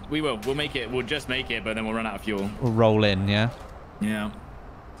 We will. We'll make it. We'll just make it, but then we'll run out of fuel. We'll roll in, yeah? Yeah.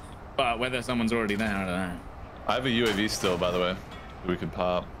 But whether someone's already there, I don't know. I have a UAV still, by the way. We could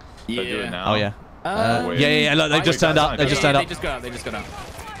pop. Yeah. Should I do it now? Oh, yeah. Yeah. Look, they just turned up. They just turned up. They just got out.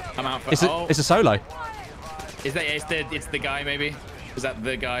 I'm out for... It's a solo. It's the guy, maybe? Is that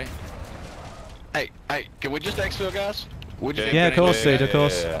the guy? Hey, can we just exfil, guys? Yeah, of course, dude, of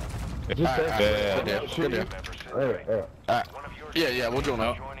course. Yeah, we'll join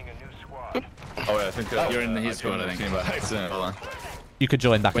up. Oh, yeah, I think you're in his squad, I think. By accident. Hold on. You could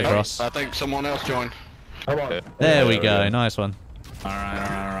join back across. I think someone else joined. There we go. Nice one. All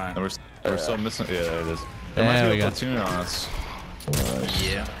right. We're still missing. Yeah, there it is. There we go. Platoon on us.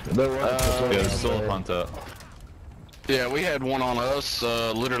 Yeah. There's still a punt up. Yeah, we had one on us.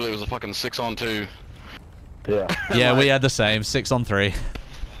 Literally, it was a fucking 6-on-2. Yeah, we had the same 6-on-3.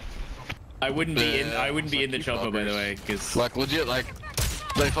 I wouldn't be in the chopper, by the way, because like legit, like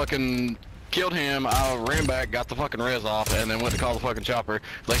they fucking killed him. I ran back, got the fucking res off, and then went to call the fucking chopper.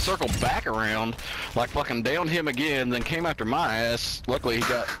 They circled back around, like fucking downed him again, then came after my ass. Luckily, he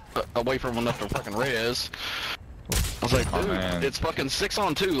got away from enough to fucking res. I was like, dude, it's fucking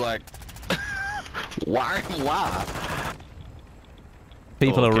 6-on-2. Like, why?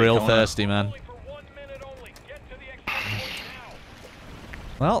 People are real thirsty, man.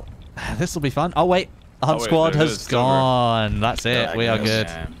 Well, this will be fun. Oh wait, the hunt squad has gone. That's it. We are good.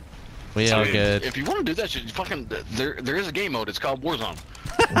 We are good. If you want to do that shit, fucking there is a game mode. It's called Warzone.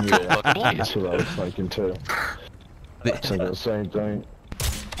 Yeah, that's what I was thinking too. Thinking the same thing.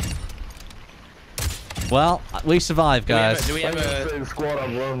 Well, we survived, guys. Do we have a same squad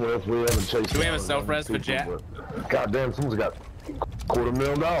I've run with? We haven't chased. Do we have a self-res for Jet? Goddamn, someone's got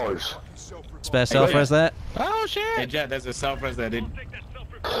 $250,000. Spare self-res there? Oh shit! Hey Jet, there's a self-res there, dude.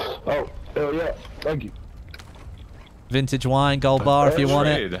 Oh, hell yeah! Thank you. Vintage wine, gold bar if you want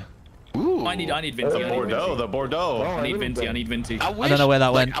it. Ooh. I need Vinci. The Bordeaux. I need Vinci. I don't know where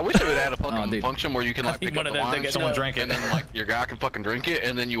that went. I wish they would add a fucking function where you can like pick up the wine, someone drank it, and then like your guy can fucking drink it,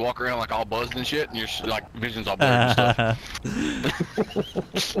 and then you walk around like all buzzed and shit, and your like vision's all blurred and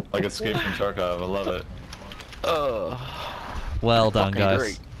stuff. Like Escape from Tarkov. I love it. Well done, guys.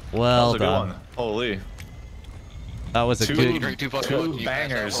 Great. Well That was a good done. one. Holy. That was a Two good... two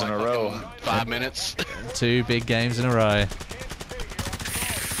bangers in a row. 5 minutes. 2 big games in a row.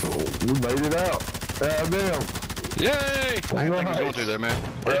 We made it out. Damn. Yay! I didn't think we were going to there, man.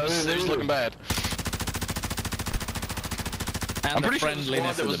 It was looking bad. And I'm the pretty sure the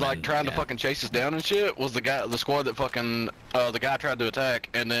friendliness squad that of was the like men, trying to yeah. fucking chase us down and shit was the squad that fucking the guy tried to attack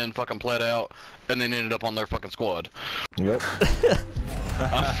and then fucking pled out and then ended up on their fucking squad. Yep.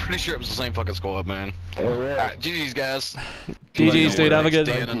 I'm pretty sure it was the same fucking squad, man. Alright, GG's guys. GG's, dude. Have a good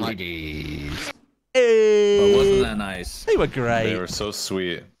Dan and one. like, Hey. But wasn't that nice? They were great. They were so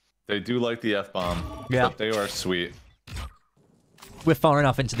sweet. They do like the F-bomb. Yeah. But they are sweet. We're far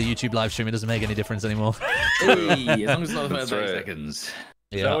enough into the YouTube live stream, it doesn't make any difference anymore. Hey, as long as it's not the first That's 30 right. seconds.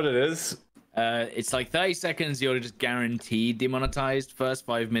 Is that what it is? It's like 30 seconds, you're just guaranteed demonetized. First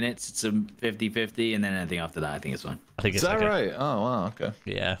 5 minutes, it's a 50-50, and then anything after that, I think it's fine. I think Is it's that okay. right? Oh, wow, okay.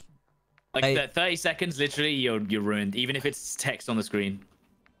 Yeah. Like Hey. 30 seconds, literally, you're ruined, even if it's text on the screen.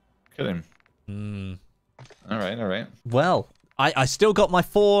 Kidding. All right. Well, I still got my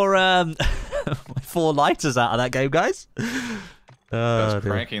 4 my 4 lighters out of that game, guys. That's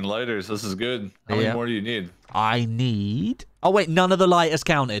pranking lighters. This is good. How many more do you need? I need... Oh, wait, none of the lighters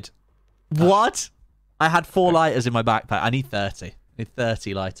counted. What? I had 4 lighters in my backpack. I need 30. I need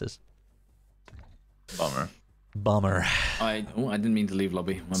 30 lighters. Bummer. I didn't mean to leave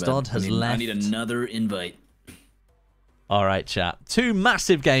lobby. My bad. Stod has left. I need another invite. All right, chat. 2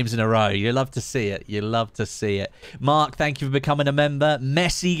 massive games in a row. You love to see it. You love to see it. Mark, thank you for becoming a member.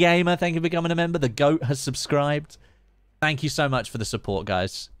 Messy Gamer, thank you for becoming a member. The GOAT has subscribed. Thank you so much for the support,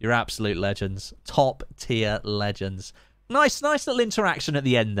 guys. You're absolute legends. Top tier legends. Nice little interaction at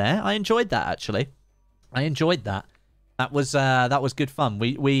the end there. I enjoyed that, actually. I enjoyed that. That was good fun.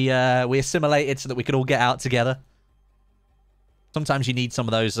 We assimilated so that we could all get out together. Sometimes you need some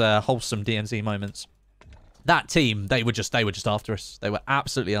of those wholesome DMZ moments. That team, they were just after us. They were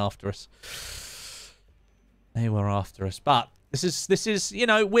absolutely after us. They were after us. But this is you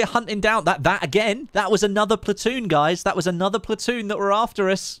know, we're hunting down that again. That was another platoon, guys. That was another platoon that were after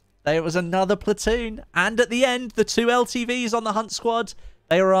us. There was another platoon, and at the end, the 2 LTVs on the hunt squad,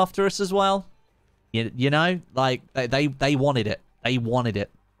 they were after us as well. You know, like they wanted it. They wanted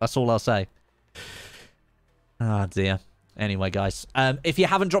it. That's all I'll say. Oh dear. Anyway, guys, if you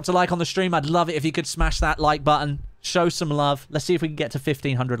haven't dropped a like on the stream, I'd love it if you could smash that like button. Show some love. Let's see if we can get to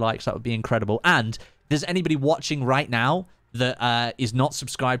 1,500 likes. That would be incredible. And if there's anybody watching right now that is not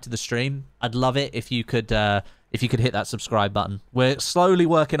subscribed to the stream, I'd love it if you could hit that subscribe button. We're slowly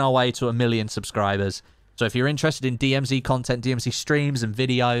working our way to 1 million subscribers. So if you're interested in DMZ content, DMZ streams and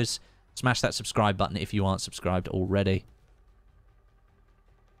videos, smash that subscribe button if you aren't subscribed already.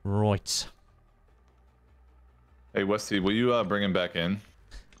 Right. Hey, Westie, will you bring him back in?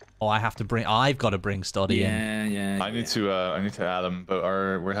 Oh, I've got to bring Stoddy in. Yeah. I need to add him, but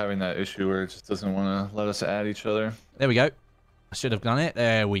we're having that issue where it just doesn't want to let us add each other. There we go. I should have done it.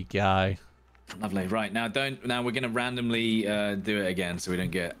 There we go. Lovely. Right, now we're gonna randomly do it again so we don't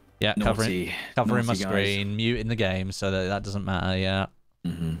get covering naughty my guys. screen, muting the game so that doesn't matter. Yeah.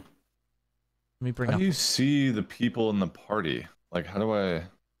 Mm-hmm. Let me bring How up. do you see the people in the party? Like, how do I?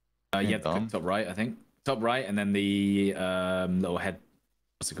 Yeah, top right, I think. Top right, and then the little head.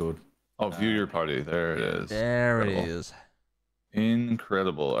 What's it called? Oh, view your party. There it is. There Incredible. it is.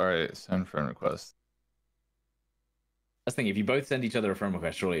 Incredible. All right, send friend request. That's the thing. If you both send each other a friend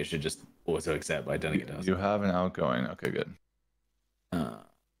request, surely it should just auto accept. But I don't think it does. You have an outgoing. Okay, good.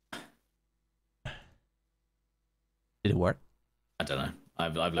 Did it work? I don't know.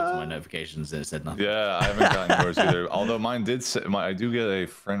 I've looked at my notifications and it said nothing. Yeah, I haven't gotten yours either. Although mine did say, I do get a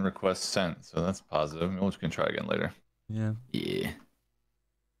friend request sent, so that's positive. We'll can try again later. Yeah. Yeah.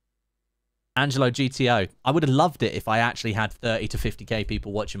 Angelo GTO. I would have loved it if I actually had 30 to 50k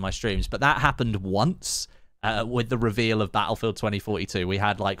people watching my streams, but that happened once with the reveal of Battlefield 2042. We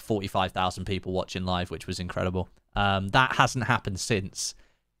had like 45,000 people watching live, which was incredible. That hasn't happened since,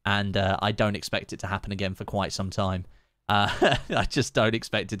 and I don't expect it to happen again for quite some time. I just don't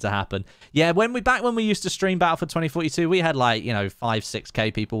expect it to happen. Yeah, when we used to stream Battlefield 2042, we had like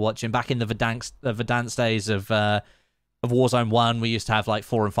 5-6k people watching. Back in the Verdansk days of Warzone 1, we used to have like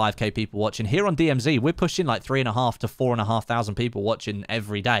 4 and 5k people watching. Here on DMZ, we're pushing like 3,500 to 4,500 people watching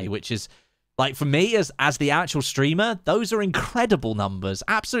every day, which is like, for me as the actual streamer, those are incredible numbers,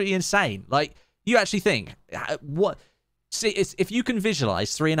 absolutely insane. Like, you actually think if you can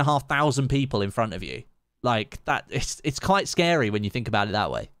visualize 3,500 people in front of you. Like, that, it's quite scary when you think about it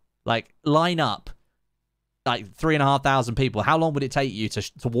that way. Like, line up, like, 3,500 people. How long would it take you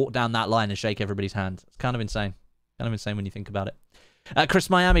to walk down that line and shake everybody's hand? It's kind of insane. Kind of insane when you think about it. Chris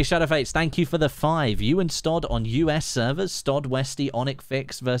Miami, Shadow Fates, thank you for the 5. You and Stod on US servers. Stod, Westie, Onyx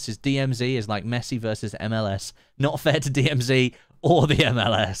Fix versus DMZ is like Messi versus MLS. Not fair to DMZ or the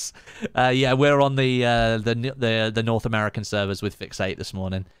MLS. Yeah, we're on the North American servers with Fix8 this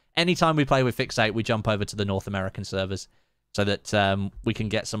morning. Anytime we play with Fix8, we jump over to the North American servers so that we can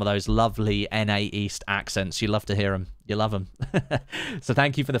get some of those lovely NA East accents. You love to hear them. You love them. So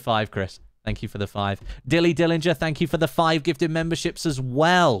thank you for the 5, Chris. Thank you for the 5. Dilly Dillinger, thank you for the 5 gifted memberships as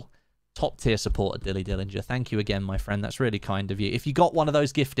well. Top tier supporter, Dilly Dillinger. Thank you again, my friend. That's really kind of you. If you got one of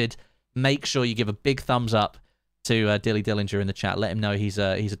those gifted, make sure you give a big thumbs up to Dilly Dillinger in the chat. Let him know he's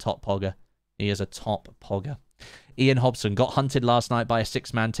a top pogger. He is a top pogger. Ian Hobson got hunted last night by a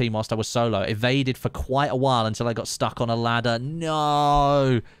 6-man team whilst I was solo. Evaded for quite a while until I got stuck on a ladder.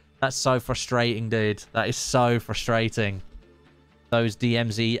 No! That's so frustrating, dude. That is so frustrating. Those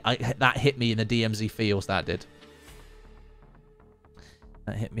DMZ... that hit me in the DMZ feels, that did.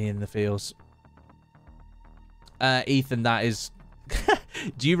 That hit me in the feels. Ethan, that is...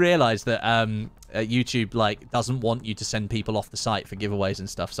 Do you realise that YouTube like doesn't want you to send people off the site for giveaways and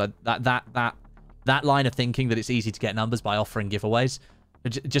stuff? So that line of thinking that it's easy to get numbers by offering giveaways,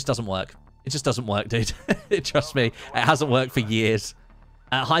 it just doesn't work. It just doesn't work, dude. Trust me, it hasn't worked for years.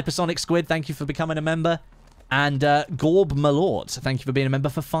 Hypersonic Squid, thank you for becoming a member. And Gorb Malort, thank you for being a member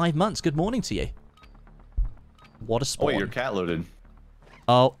for 5 months. Good morning to you. What a spawn. Wait, your cat loaded.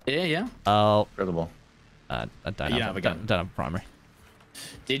 Oh. Yeah. Oh. Incredible. I don't have a primary.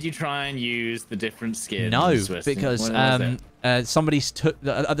 Did you try and use the different skins? No, because somebody took...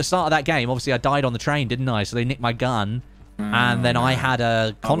 At the start of that game, obviously I died on the train, didn't I? So they nicked my gun, and then I had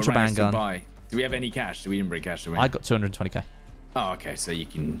a contraband gun. Do we have any cash? We didn't bring cash, do we? I got 220k. Oh, okay, so you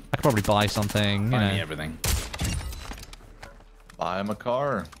can... I could probably buy something, Buy me everything. Buy him a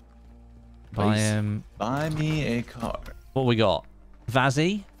car. Buy me a car. What we got?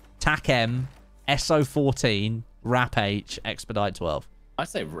 Vazzy, TAC M, SO14, Rap H, Expedite 12. I'd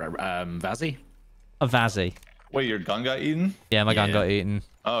say Vazzy. A Vazzy. Wait, your gun got eaten? Yeah, my gun got eaten.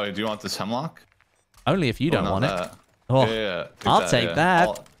 Oh, do you want this hemlock? Only if you don't want that. it. Oh, yeah. I'll take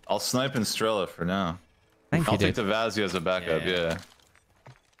that. I'll snipe and Strela for now. I'll take the Vazzy as a backup, yeah.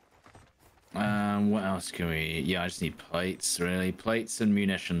 What else can we... Yeah, I just need plates, really. Plates and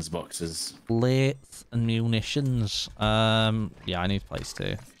munitions boxes. Plates and munitions. Yeah, I need plates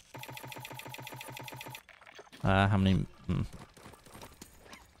too. How many... Of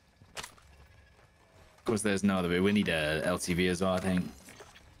course, there's no other way. We need a LTV as well, I think.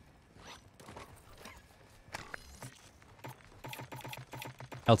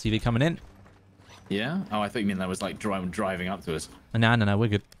 LTV coming in. Yeah? Oh, I thought you meant that was like driving up to us. No, we're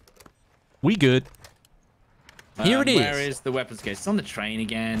good. We good. Here it is. Where is the weapons case? It's on the train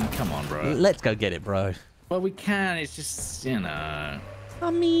again. Come on, bro. Let's go get it, bro. Well, we can. It's just, you know.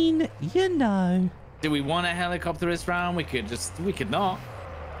 I mean, you know. Do we want a helicopter this round? We could not.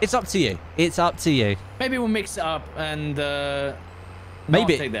 It's up to you. It's up to you. Maybe we'll mix it up and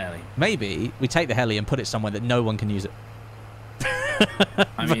maybe take the heli. Maybe we take the heli and put it somewhere that no one can use it.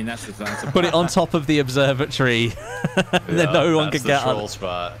 I mean, that's a put it on top of the observatory. Then no one can get it.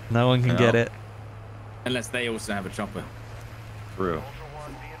 Spot. No one can get it. Unless they also have a chopper. True.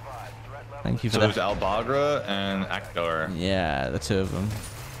 Thank you for that. that. So there's Albagra and Akdar. Yeah, the two of them.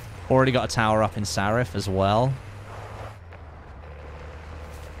 Already got a tower up in Sarif as well.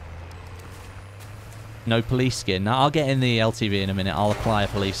 No police skin. Now, I'll get in the LTV in a minute. I'll apply a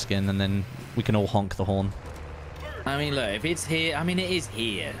police skin and then we can all honk the horn. I mean, look, if it's here, I mean, it is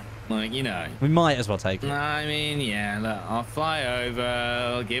here. Like, you know. We might as well take it. I mean, yeah, look, I'll fly over,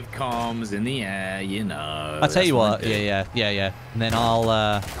 I'll give comms in the air, you know. I'll tell you what. Yeah. And then I'll,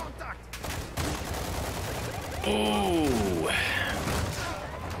 Oh.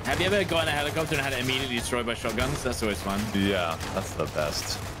 Have you ever got in a helicopter and had it immediately destroyed by shotguns? That's always fun. Yeah, that's the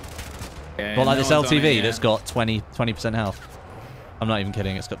best. Okay, well, like this LTV that's got 20% health. I'm not even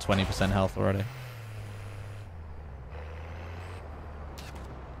kidding. It's got 20% health already.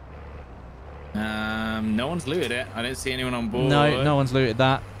 No one's looted it. I don't see anyone on board. No one's looted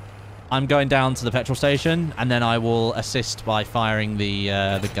that. I'm going down to the petrol station, and then I will assist by firing the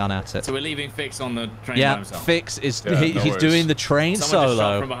gun at it. So we're leaving Fix on the train by himself. Fix is he's doing the train Someone solo. Just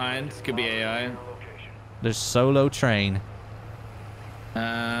shot from behind. Could be AI. There's solo train.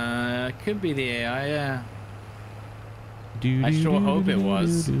 Could be the AI. Yeah. I sure hope it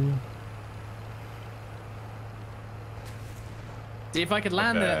was. See if I could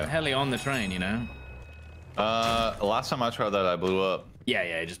land the heli on the train, you know. Last time I tried that, I blew up. Yeah,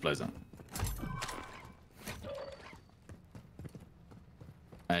 it just blows up.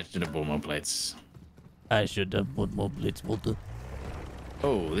 I should have bought more plates. I should have put more plates, Walter.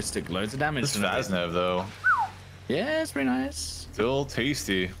 Oh, this took loads of damage. This Vaznev though. Yeah, it's pretty nice. Still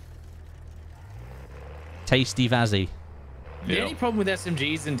tasty. Tasty Vazzy. The only problem with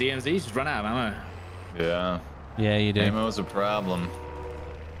SMGs and DMZs is just run out of ammo. Yeah. Yeah, you do. Ammo's a problem.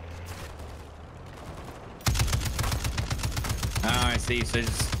 Oh, I see. So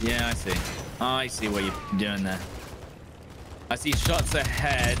just, yeah, I see. Oh, I see what you're doing there. I see shots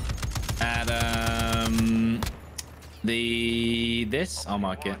ahead at this. I'll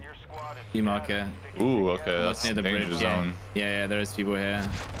mark it. You mark it. Ooh, okay, that's near the danger bridge. zone. Yeah, there is people here.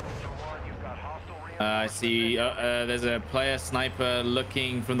 I see. There's a player sniper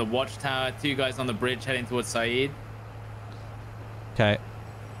looking from the watchtower. 2 guys on the bridge heading towards Saeed. Okay.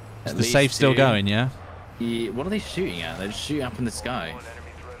 Is At the least safe still 2. going? Yeah. Yeah, what are they shooting at? They're just shooting up in the sky.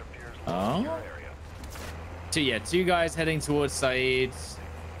 Oh. 2 guys heading towards Saeed.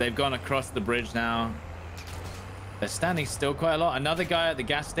 They've gone across the bridge now. They're standing still quite a lot. Another guy at the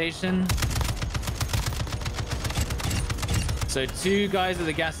gas station. So 2 guys at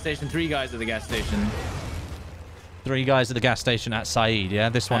the gas station, 3 guys at the gas station. 3 guys at the gas station at Saeed. Yeah,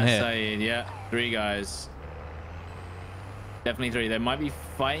 this one At here. Saeed, yeah, 3 guys. Definitely 3. They might be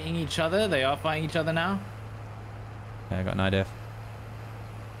fighting each other. They are fighting each other now. Yeah, I got an idea.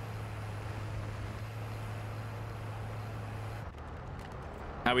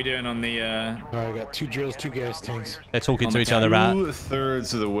 How we doing on the? I got 2 drills, 2 gas tanks. They're talking On to the each other about.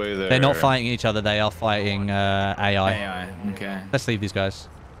 2/3 of the way there. They're not fighting each other. They are fighting AI. AI. Okay. Let's leave these guys.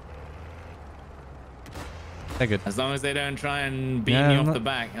 They're good. As long as they don't try and beam Yeah, you I'm off not- the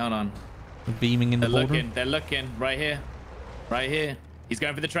back. Hold on. Beaming in the They're boardroom. looking. They're looking. Right here. Right here. He's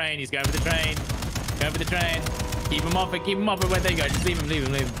going for the train. He's going for the train. Going for the train. Keep him off it. Keep him off it. Where they go. Just leave him. Leave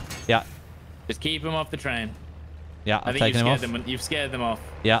him. Leave him. Yeah. Just keep him off the train. Yeah, I I've think taken you've him scared off. them. You've scared them off.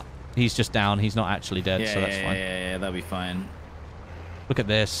 Yeah, he's just down. He's not actually dead, Yeah, so that's yeah, fine. yeah, that'll be fine. Look at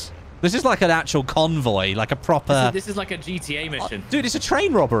this. This is like an actual convoy, like a proper... This is like a GTA mission. Dude, it's a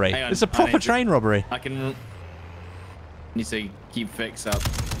train robbery. Hang on, It's a I proper need to- train robbery. I can need to keep fix up.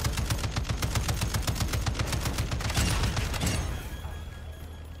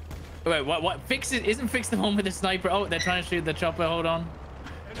 Wait, what? Fix it? Isn't Fix the one with the sniper? Oh, they're trying to shoot the chopper. Hold on.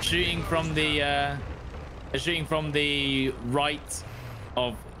 Shooting from the, they're shooting from the right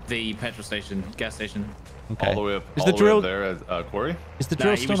of the petrol station, gas station. Okay. All the way up. Is all the way drill... up there at Quarry? Is the No,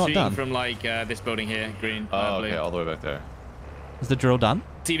 drill he still was not shooting done? from like this building here, green. Oh, blue. okay, all the way back there. Is the drill done?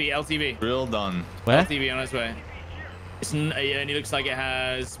 LTV. Drill done. Where? LTV on its way. It only looks like it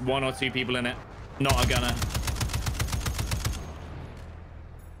has 1 or 2 people in it. Not a gunner.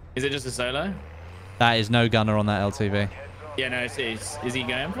 Is it just a solo? That is no gunner on that LTV. Yeah, no, is he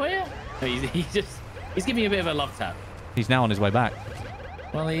going for you? No, he's giving you a bit of a love tap. He's now on his way back.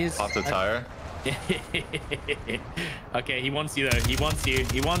 Well, he's... Off the tire. Okay, he wants you though. He wants you.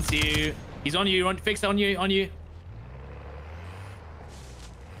 He wants you. He's on you. Fix on you. On you.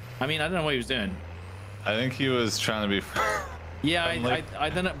 I mean, I don't know what he was doing. I think he was trying to be... Yeah, I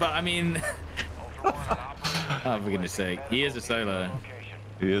don't know, but I mean... Oh, for goodness sake. He is a solo.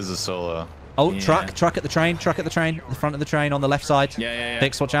 He is a solo. Oh, Yeah. truck at the train, the front of the train on the left side. Yeah.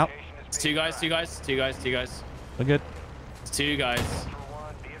 Fix, watch out. It's 2 guys. We're good. It's 2 guys.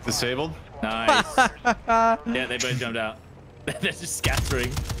 Disabled? Nice. Yeah, they both jumped out. They're just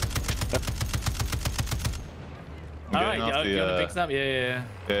scattering. I'm All right, getting off you want to the, fix up?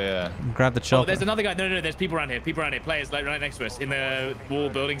 Yeah. Grab the Oh, chopper. there's another guy. No, there's people around here. Players like right next to us in the wall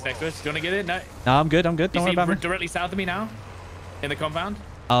buildings next to us. Do you want to get it? No. No, I'm good. Don't You worry see about me. directly south of me now? In the compound?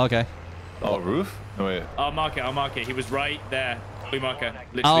 Oh, okay. Oh, roof? No, wait. I'll mark it. He was right there. Blue marker.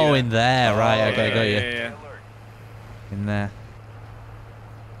 Literally Oh, there. in there. Right, okay, got you. Yeah. In there.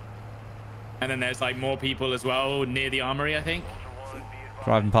 And then there's like more people as well near the armory, I think.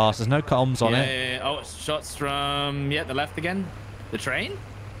 Driving past. There's no comms on it. Yeah. Oh, shots from the left again. The train?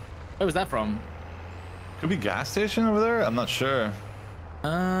 Where was that from? Could be gas station over there? I'm not sure.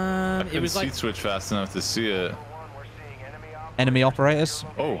 I It couldn't was like seat switch fast enough to see it. Enemy operators.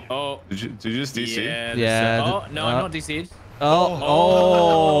 Oh. Did you just DC? Yeah. Oh no, I'm not DC'd.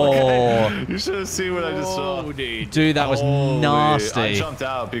 Oh. Okay. You should have seen what I just saw. Dude, that was nasty. I jumped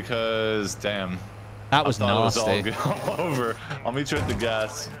out because, damn. That was I thought nasty. It was all over. I'll meet you at the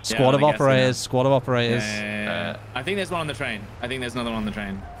gas. Squad of operators. Yeah. I think there's one on the train. I think there's another one on the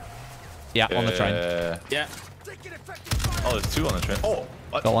train. Yeah, on the train. Yeah. Oh, there's 2 on the train. Oh,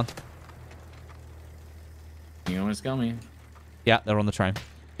 what? Got one. You almost got me. Yeah, they're on the train.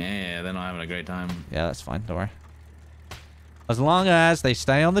 Yeah, they're not having a great time. Yeah, that's fine. Don't worry. As long as they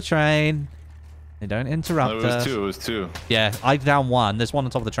stay on the train, they don't interrupt us. It was 2. Yeah, I down 1. There's one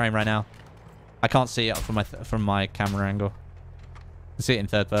on top of the train right now. I can't see it from my camera angle. I see it in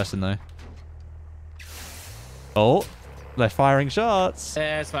third person though. Oh, they're firing shots.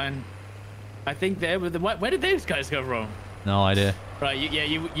 Yeah, it's fine. I think they're with the. Where did those guys go from? No idea. Right,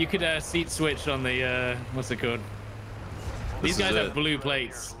 you could seat switch on the what's it called? These guys have blue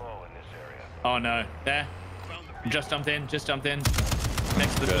plates. Oh no, there. Just jumped in. Just jumped in.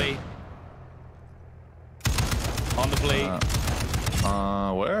 Next to the fleet. On the fleet.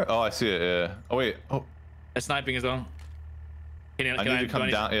 Where? Oh, I see it. Yeah. Oh wait. Oh. They're sniping as well. I need to come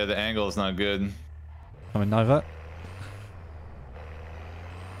down. Yeah, the angle is not good. Coming over.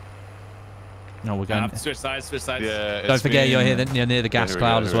 No, we're going. Switch sides. Switch sides. Yeah. Don't forget you're here. You're near the gas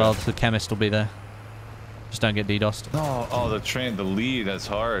cloud as well. The chemist will be there. Just don't get DDoSed. No. Oh, the train. The lead. That's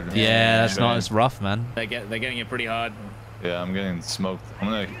hard. Yeah, that's not. It's rough, man. They're getting it pretty hard. Yeah, I'm getting smoked. I'm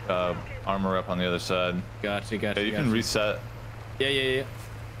gonna armor up on the other side. Gotcha. Yeah, you can reset. Yeah.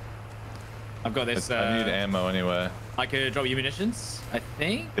 I've got this. I need ammo anyway. I could drop you munitions, I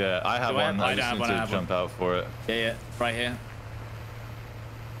think. Yeah, I have one. I just need to jump out for it. Yeah, right here.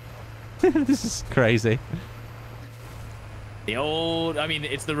 This is crazy. The old, I mean,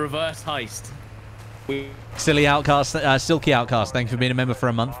 it's the reverse heist. Silly Outcast, Silky Outcast, thank you for being a member for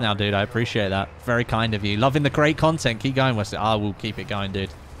a month now, dude. I appreciate that. Very kind of you. Loving the great content. Keep going, Westie. I will keep it going, dude.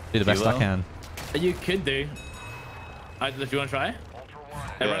 Do the best I can. You could do. If you want to try?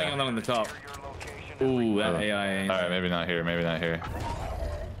 They're running along the top. Ooh, that AI. All right, maybe not here. Maybe not here.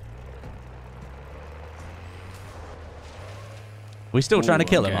 We still trying to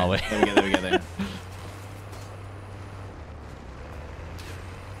kill him, are we? There we go.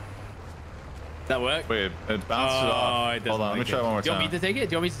 That work? Wait, it bounced it off. Hold on, let me try one more time. Do you want me to take it?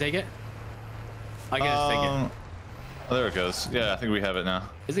 Do you want me to take it? I can just take it. Oh, there it goes. Yeah, I think we have it now.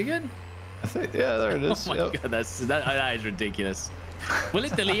 Is it good? I think, yeah, there it is. Oh my god, that is ridiculous. Will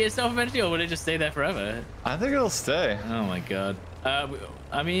it delete itself eventually, or will it just stay there forever? I think it'll stay. Oh my god.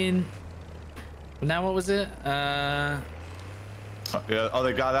 I mean, now what was it? Yeah. Oh,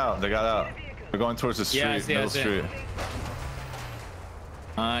 they got out. They got out. They're going towards the street, middle street.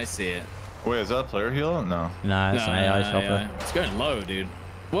 I see it. Wait, is that a player heal? No. Nah, it's an AI shopper. It's going low, dude.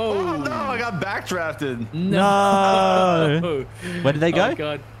 Whoa! Oh no, I got backdrafted. No. Where did they go? Oh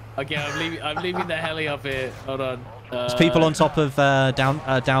god. Okay, I'm leaving the heli up here. Hold on. There's people on top of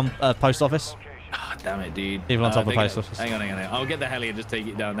down post office. Oh, damn it, dude. People on top of post office. Hang on. I'll get the heli and just take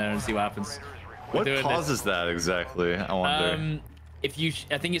it down there and see what happens. What causes that exactly? I wonder. I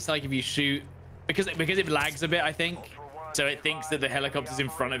think it's like if you shoot because it lags a bit. I think so. It thinks that the helicopter's in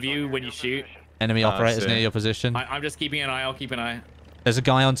front of you when you shoot. Enemy operators near your position. I'm just keeping an eye. I'll keep an eye. There's a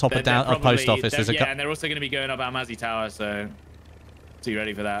guy on top of post office. There's and they're also going to be going up Almazy Tower. So you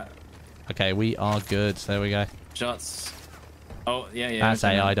ready for that? Okay, we are good. There we go. Shots. Oh yeah. That's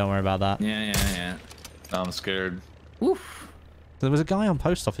AI. Don't worry about that. Yeah. No, I'm scared. Oof. There was a guy on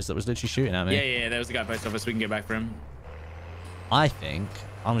post office that was literally shooting at me. Yeah. There was a guy at post office. We can get back for him. I think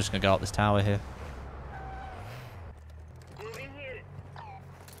I'm just gonna go up this tower here.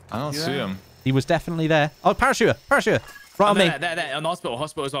 I don't see him. He was definitely there. Oh, parachuter! Right on me. There, on the hospital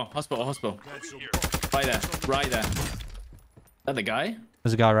as well. Hospital. Right there. Is that the guy?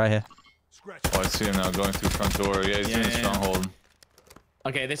 There's a guy right here. Oh, I see him now going through front door. Yeah, he's in the stronghold.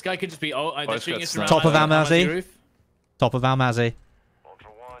 Okay, this guy could just be. Oh, they're shooting us from top of Almazy. Top of Almazy.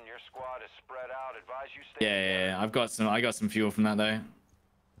 Yeah. I got some fuel from that though.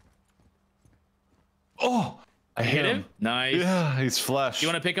 Oh, I hit him. Nice. Yeah, he's flesh. Do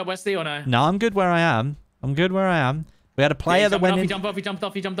you want to pick up Westie or no? No, I'm good where I am. We had a player that went in. He jumped off. He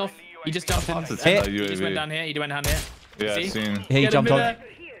just jumped in. He just went down here. Yeah, I've seen. He jumped on.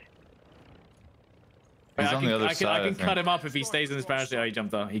 He's on the other side. I can cut him up if he stays in this parachute. Oh, he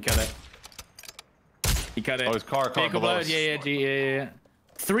jumped off. He cut it. Oh, his car below us. Yeah.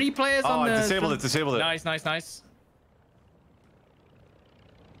 3 players on the... Oh, disabled it. Nice.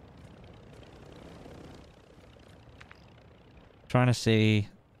 Trying to see.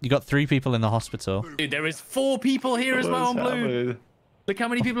 You got 3 people in the hospital. Dude, there is 4 people here as well on blue. Look how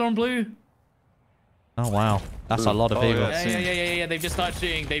many people are on blue. Oh wow, that's a lot of people. Yeah. They've just started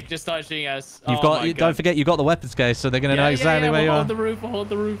shooting us. Don't forget you got the weapons case, so they're gonna know exactly where you are. Hold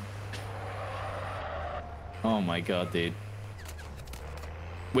the roof. Oh my god, dude.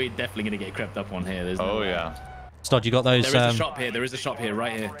 We're definitely gonna get crept up on here. There's no way. Stod, you got those? There is a shop here. There is a shop here,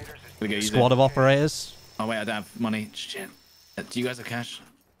 right here. Go squad of operators. Oh wait, I don't have money. Shit. Do you guys have cash?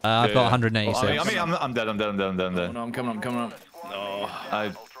 I've got 186. I'm dead. Oh, no, I'm coming up. Oh.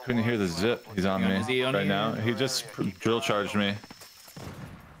 I couldn't hear the zip. He's on me right now. He just drill charged me.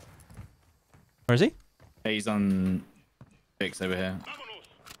 Where is he? Hey, he's on Fix over here.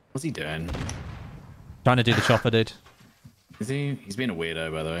 What's he doing? Trying to do the chopper, dude. Is he? He's being a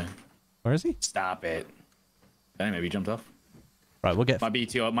weirdo, by the way. Where is he? Stop it. I think maybe he jumped off. Right, we'll get Might be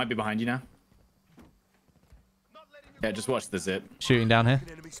to, might be behind you now. Yeah, just watch the zip. shooting down here.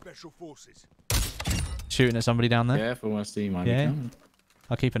 Enemy special forces. Shooting at somebody down there. Yeah, for Westie, might Yeah. be coming.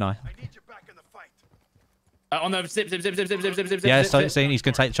 I'll keep an eye. I need you back in the fight. On the zip. Yeah, so seeing he's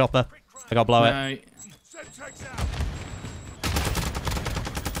gonna take the chopper. I gotta blow it. No, Semtex out.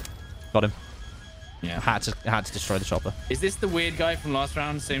 Got him. yeah. Had to destroy the chopper. Is this the weird guy from last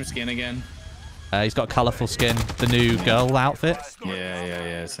round? Same skin again? He's got colourful skin. The new girl outfit.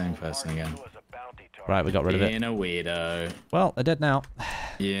 Yeah. Same person again. Right, we got rid of it. Being a weirdo. Well, they're dead now.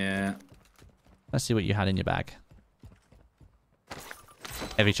 Yeah. Let's see what you had in your bag.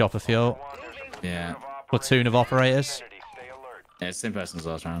 Heavy chopper fuel. Yeah. Platoon of operators. Yeah, same person as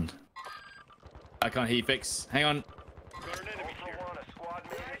last round. I can't heat fix. Hang on.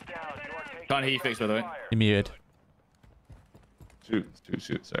 Can't heat fix, by the way. You're muted. Shoot.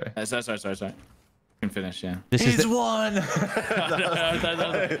 Sorry. Sorry. Can finish, yeah. This is won. These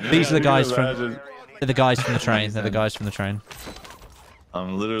are the guys from. They're the guys from the train. They're the guys from the train.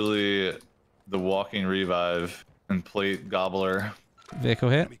 I'm literally the walking revive and plate gobbler. Vehicle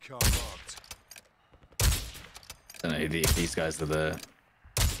hit. Enemy car marked. I don't know if these guys are the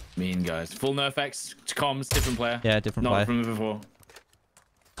mean guys. Full no effects. Comms, different player. Yeah, different Not player. from before.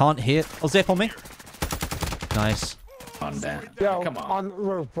 Can't hit. Oh, zip on me. Nice. On down. Yo, Come on. on the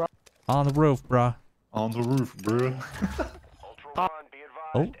roof, bro. On the roof, bruh. On the roof, bro. Ultra One, be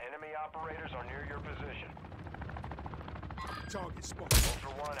advised, Oh. enemy operators are near your position. Target spotted. Ultra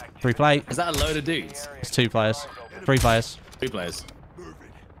One, activity 3 plate. Is that a load of dudes? It's 2 players. 3 players. 2 players. Moving.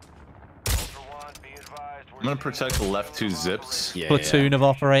 Ultra One, be advised, I'm gonna protect the left 2 zips. Yeah. Platoon of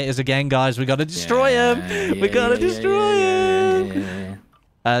operators again, guys. We gotta destroy him. We gotta destroy him.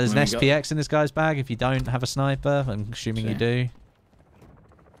 There's an There we go. SPX in this guy's bag. If you don't have a sniper, I'm assuming you do.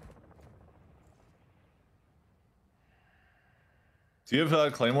 Do you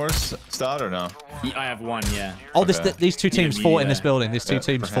have Claymores start or no? Yeah, I have 1, yeah. Oh, Okay. these 2 teams Yeah, fought in yeah. this building. These 2 Yeah,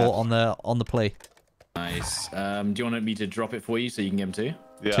 teams perhaps. fought on the plea. Nice. Do you want me to drop it for you so you can get them too?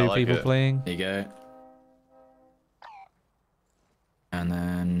 Yeah, 2 I like people it. playing. There you go. And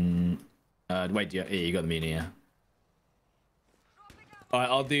then... wait, yeah, you got the meaning, yeah. Alright,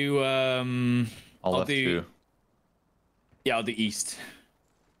 I'll do... I'll left do... 2. Yeah, I'll do east.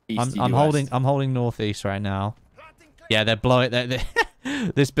 East, you I'm do holding. west. I'm holding northeast right now. Yeah, they're blowing.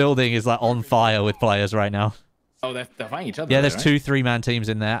 This building is like on fire with players right now. Oh, they're fighting each other. Yeah, there's right? 2 3-man teams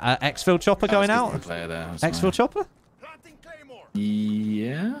in there. Exfil chopper Oh, going it's 'cause out. there's a player there, that's Exfil fine. chopper. Planting Claymore.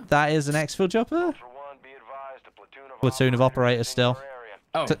 Yeah. That is an Exfil chopper. Ultra One, be advised, a Platoon of operators still.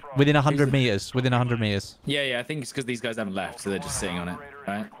 Oh, So, within 100 meters. Within 100 meters. yeah. I think it's because these guys haven't left, so they're just sitting on it,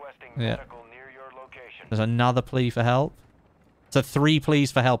 right? Yeah. There's another plea for help. So 3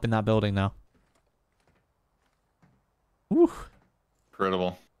 pleas for help in that building now. Woo.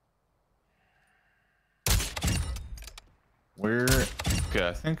 Incredible. Where? Okay,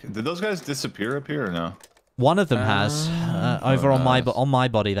 I think did those guys disappear up here or no? One of them has. Over on my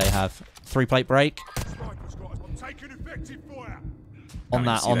body they have. 3 plate break. Sniper's got us. I'm taking effective fire. On Can't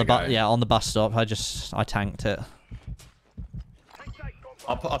that even on see the that guy. yeah, on the bus stop. I tanked it.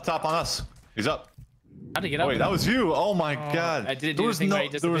 Up top on us. He's up. How'd he get Oh up? wait, that was you. Oh my god. I did there was no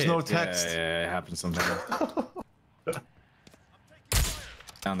disappeared. text. Yeah, it happens sometimes.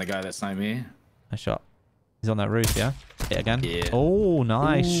 Down the guy that sniped me. Nice shot. He's on that roof, yeah? Hit again. Yeah. Oh,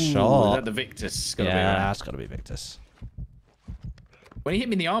 nice Ooh, shot. Is that the Victus? Gotta Yeah, be, right? that's got to be Victus. When he hit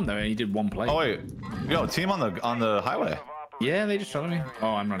me in the arm though, and he did 1 play. Oh wait, yo, team on the highway. Yeah, they just shot at me. Oh,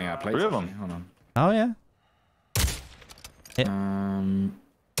 I'm running out of plates. 3 of them. actually. Hold on. Oh, yeah. Hit.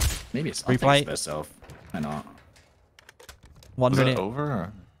 Maybe it's Replay. myself. Why not? 1 Was that minute. over?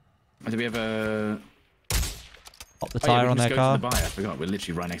 Or? Do we have a... Pop the Oh, yeah, tire we on can their just go car. to the buy. I forgot. We're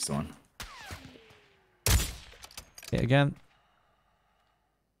literally right next to one. Hit again.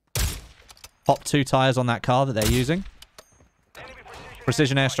 Pop 2 tires on that car that they're using.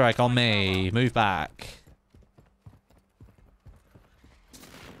 Precision airstrike on me. Move back.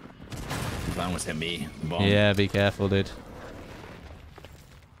 That almost hit me. The bomb. Yeah, be careful, dude.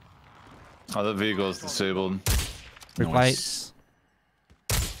 Oh, the vehicle is disabled. Replates.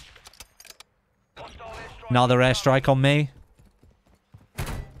 Another airstrike on me.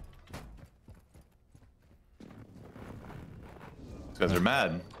 These guys are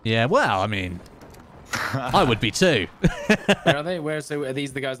mad. Yeah, well, I mean, I would be too. Where are they? Are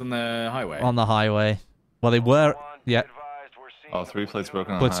these the guys on the highway? On the highway. Well, they were. Yeah. Oh, 3 plates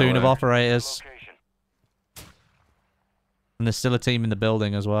broken on the Platoon of highway. operators. And there's still a team in the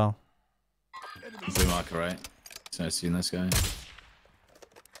building as well. Blue marker, right? So I've seen this guy.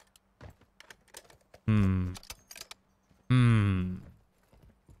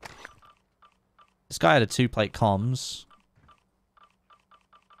 This guy had a 2-plate comms.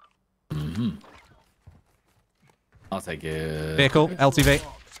 I'll take it. Vehicle, LTV.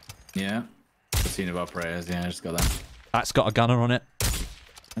 Yeah. Platoon of operators. Yeah, I just got that. That's got a gunner on it.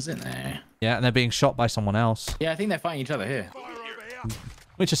 That's in there. Yeah, and they're being shot by someone else. Yeah, I think they're fighting each other here.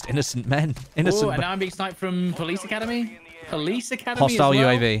 We're just innocent men. Innocent. Ooh, and now I'm being sniped from Police Academy. Police Academy. Hostile as well?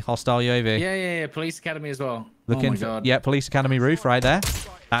 UAV. Hostile UAV. Yeah. Police Academy as well. Looking oh my for, god. yeah, Police Academy roof right there.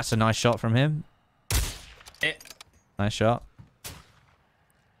 That's a nice shot from him. Nice shot.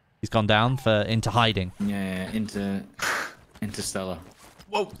 He's gone down into hiding. Yeah, Interstellar.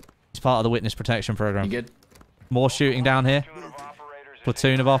 Whoa. He's part of the witness protection program. You good? More shooting down here.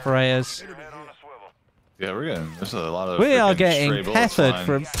 Platoon of operators. Yeah, we're getting. There's a lot of. We are freaking getting stray bullets peppered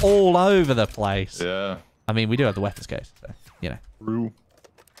flying. from all over the place. Yeah. I mean, we do have the weapons case, so, you know. True.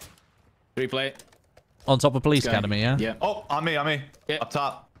 3-plate. On top of Police Academy, yeah? Yeah. Oh, on me. Yeah. Up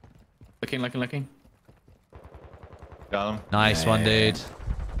top. Looking. Got him. Nice one, dude.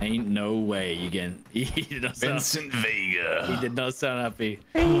 Ain't no way you can. He did not sound. Vincent Vega. He did not sound happy.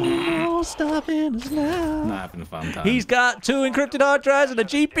 Oh, stopping us now. Not having a fun time. He's got 2 encrypted hard drives and a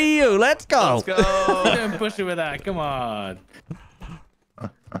GPU. Let's go. Let's go. Don't push it with that. Come on.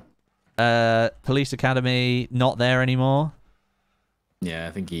 Police Academy not there anymore. Yeah,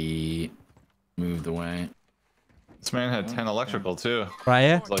 I think he moved away. This man had 10 electrical too. Right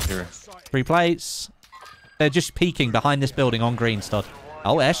here. It's like here. 3 plates. They're just peeking behind this building on green, Stud.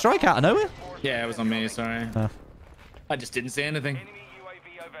 Oh, airstrike out of nowhere. Yeah, it was on me. Sorry. I just didn't say anything.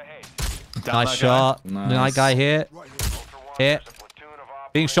 Down Nice that shot. Nice. Nice guy here. Here.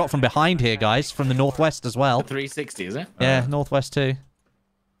 Being shot from behind here, guys. From the northwest as well. 360, is it? Yeah, northwest too.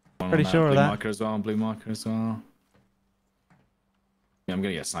 One Pretty on sure of blue that. Marker as well. Blue marker as well. Yeah, I'm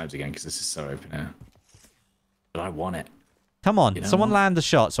gonna get sniped again because this is so open here. But I want it. Come on. You know Someone what? land the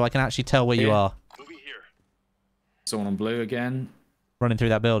shot so I can actually tell where you Here. are. Someone on blue again. Running through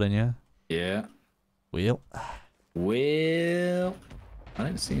that building, yeah? Yeah. Wheel. Well, I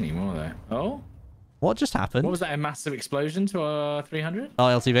don't see any more though. Oh, What just happened? what was that? A massive explosion to our 300? Oh,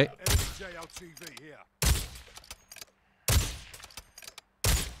 LTV. JLTV here.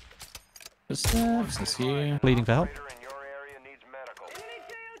 Just here. Bleeding for help.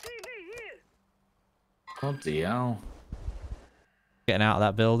 Bloody hell. Getting out of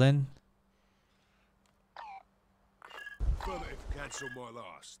that building. Affirmative, cancel my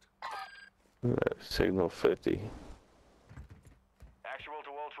last. Signal 50. Actual to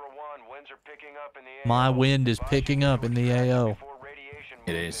Ultra One, winds are picking up in the AO. My wind is picking up in the AO.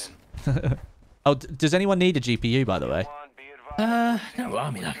 It is. Oh, does anyone need a GPU, by the way? No, I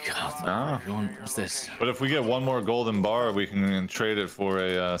mean, I can't. No. What's this? But if we get one more golden bar, we can trade it for a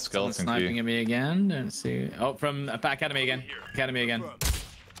Someone skeleton sniping key. at me again. Don't see. Oh, from Academy again. Academy again.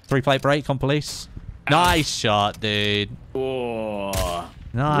 3-plate break on police. Nice shot, dude. Oh.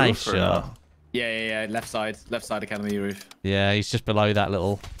 Nice Roof or shot. no? Yeah. Left side Academy roof. Yeah, he's just below that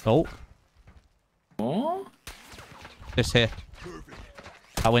little... Oh, Oh. just here.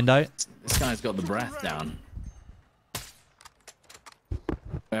 That window. This guy's got the breath down.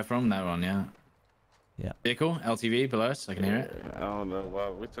 Where from? That one, yeah. Yeah. Vehicle, LTV below us. I can hear it. I don't know why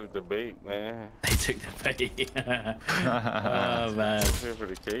we took the bait, man. They took the bait. Oh man. Here for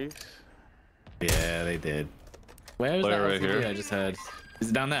the case. Yeah, they did. Where is that Player right LTV? here. I just heard. Is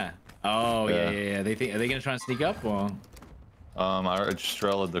it down there? Oh yeah. Are they gonna try and sneak up or? I just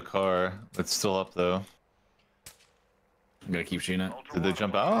strelled the car. It's still up though. I'm gonna keep shooting it. Did they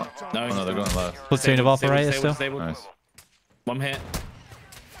jump out? No, Oh no, they're going left. Platoon of operators still. Nice. One hit.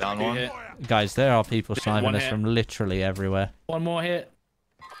 Down Two one. hit. Guys, there are people One sniping us hit. from literally everywhere. One more hit.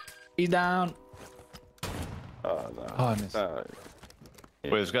 He's down. Oh, no. Oh, I missed. Wait,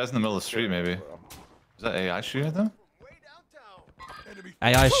 there's guys in the middle of the street maybe. Is that AI shooting at them?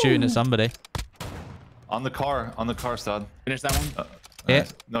 AI is shooting at somebody. On the car, Stad. Finish that one. Yeah.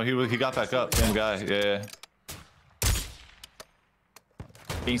 Nice. No, he got back up. Some guy. Yeah.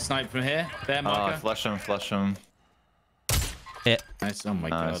 Being sniped from here. There, marker. Flush him. Hit. Nice. Oh my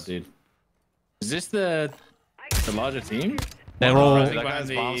Nice. god, dude. Is this the larger team? They're all... That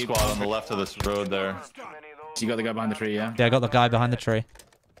guy's bomb squad on the left of this road there. So you got the guy behind the tree, yeah? Yeah, I got the guy behind the tree.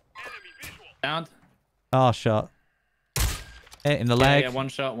 Down. Oh, shot. Hit in the Yeah, leg. yeah, one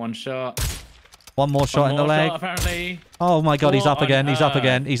shot. One more shot in the leg. Shot, apparently. Oh my god, he's Four up again. on He's up Earth.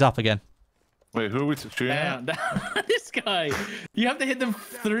 again. He's up again. Wait, who are we shooting at? Down. This guy. You have to hit them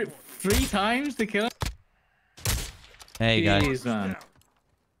three times to kill him. There you go. Jeez, man.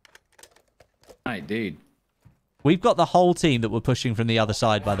 Alright, dude. We've got the whole team that we're pushing from the other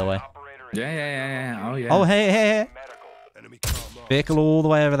side, by the way. Yeah. Oh, yeah. Oh, hey. Vehicle all the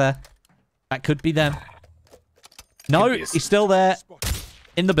way over there. That could be them. No, he's still there.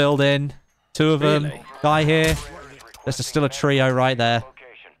 In the building. Two of them. Really? Guy here. There's still a trio right there.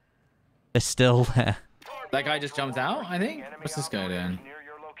 They're still there. That guy just jumped out, I think. What's this guy doing?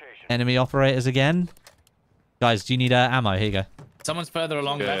 Enemy operators again. Guys, do you need ammo? Here you go. Someone's further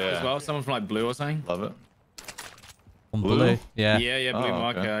along left as well. Someone from like blue or something. Love it. On blue? Yeah. Yeah, blue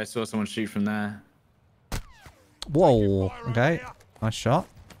marker. Okay. I saw someone shoot from there. Whoa. Okay. Nice shot.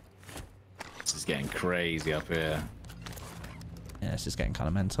 This is getting crazy up here. Yeah, this is getting kind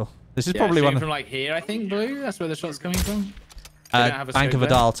of mental. This is Yeah, probably one from like here, I think, blue. That's where the shot's coming from. Bank of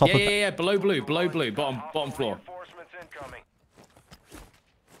Adal, top of... Yeah, below blue, bottom floor.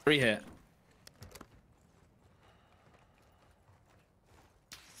 3 hit.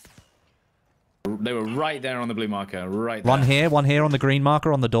 They were right there on the blue marker, right there. One here on the green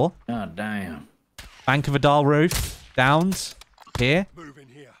marker on the door. Oh, damn. Bank of Adal roof. Downs. Here.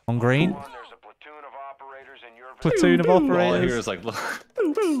 On green. Platoon of All I operators. hear is like, look.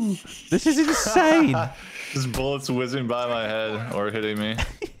 This is insane. Just bullets whizzing by my head or hitting me.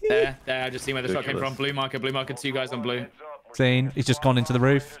 There, I just seen where the shot came from. Blue marker, 2 guys on blue. Seen. He's just gone into the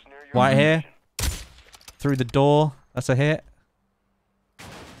roof. Right here. Through the door. That's a hit.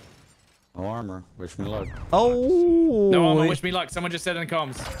 No armor. Wish me luck. Oh. No armor, wish me luck. Someone just said in the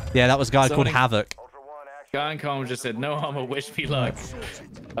comms. Yeah, that was a guy called Havoc. Guy in comms just said, no armor, wish me luck.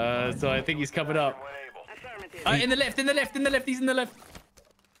 So I think he's covered up. In the left, he's in the left.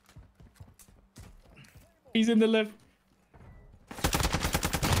 He's in the left.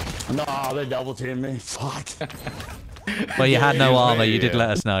 No, they double teamed me. Fuck. Well, you had no armor. You did let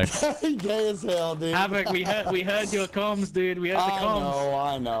us know. Gay as hell, dude. Havoc, we heard your comms, dude. We heard the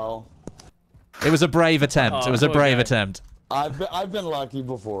comms. I know. It was a brave attempt. It was a brave attempt. I've been lucky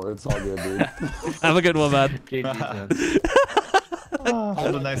before. It's all good, dude. Have a good one, man.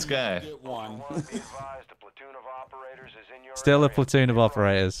 I'm a nice guy. Get one. Still a platoon of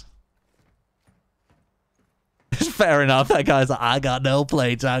operators. Fair enough. That guy's like, I got no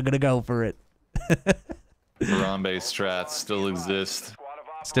plates. I'm gonna go for it. Harambe strats still exist.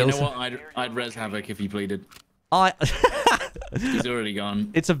 Still. You know what? I'd res Havoc if he pleaded. He's already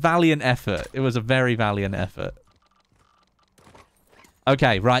gone. It's a valiant effort. It was a very valiant effort.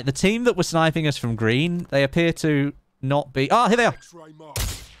 Okay, right. The team that were sniping us from green, they appear to not be... Oh, here they are.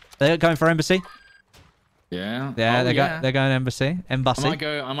 They're going for embassy. Yeah. Yeah, they're going embassy. Embassy.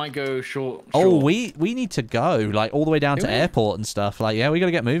 I might go short. Oh, we need to go like all the way down to airport and stuff. Like, yeah, we got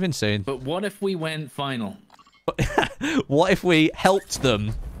to get moving soon. But what if we went final? What if we helped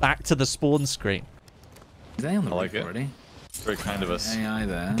them back to the spawn screen? Is they on the roof already? Very kind of us. AI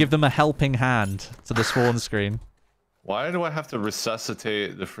there. Give them a helping hand to the spawn screen. Why do I have to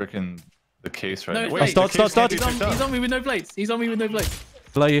resuscitate the case right now? No, Wait, stop. He's on me with no plates. He's on me with no plates.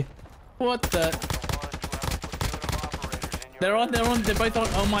 Below you. What the? They're both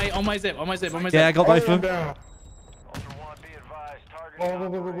on my zip. Yeah, I got both of them.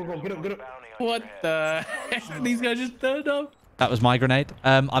 Get up. What the? These guys just turned up. That was my grenade.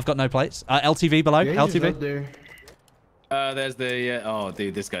 I've got no plates. LTV below. Yeah, LTV. There's the oh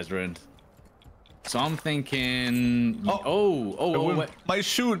dude, this guy's ruined. So I'm thinking wait. My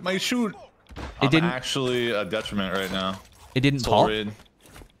shoot. It didn't actually a detriment right now. It didn't pop.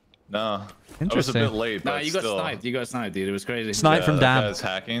 No. Interesting. I was a bit late, but you got sniped, dude. It was crazy. Sniped from Dam. Dam. That guy's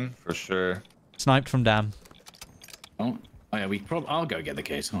hacking for sure. Sniped from Dam. Oh yeah, I'll go get the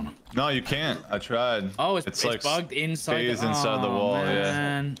case. Hold on. No, you can't. I tried. Oh, it's like bugged inside. Stays inside the wall.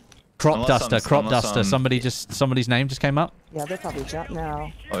 Man. Yeah. Crop duster. Somebody's name just came up. Yeah, they'll probably jump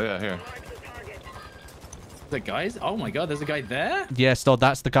now. Oh yeah, here. The guys? Oh my god, there's a guy there? Yeah, Stod,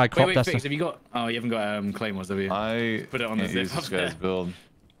 that's the guy crop duster. Fix, have you got... Oh, you haven't got claymores, have you? I put it on the zip use up this guy's build.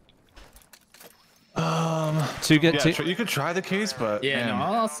 You could try the case, but yeah, man. no,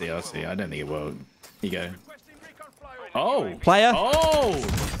 I'll see. I don't think it will. Here you go. Oh, player. Oh,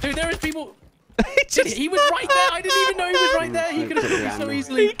 dude, there is people. He was right there. I didn't even know he was right there. He could have killed you so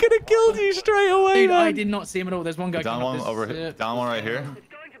easily. He could have killed you straight away. Dude, man. I did not see him at all. There's one guy. Down one over here. Down one right here.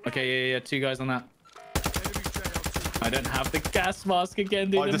 Okay, yeah, 2 guys on that. I don't have the gas mask again,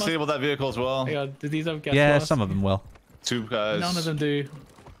 dude. Oh, I disabled that vehicle as well. Hang on, did these have gas Yeah, masks? some of them will. 2 guys. None of them do.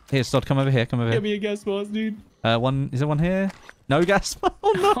 Here, Stod, come over here. Come over Give here. me a gas mask, dude. Is there one here? No gas mask.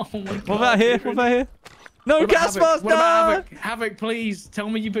 Oh no. Oh my god. What about here? Dude. What about here? No gas mask. What about Havoc? Havoc, please tell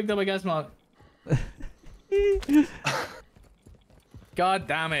me you picked up a gas mask. God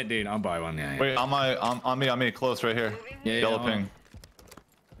damn it, dude. I'll buy one. Yeah. Wait, on me, close right here. Yeah, Yellow ping.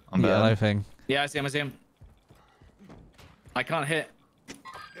 I'm bad. Yellow thing. Yeah, I see him. I can't hit.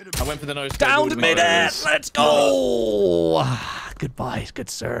 I went for the nose. Down to mid-air. Let's go. Goodbye, good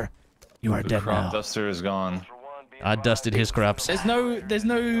sir. You are dead Crop now. duster is gone. I dusted his crops. There's no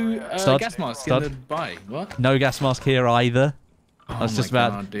Stod, gas mask Stod. in the buy. What? No gas mask here either. Oh I was just my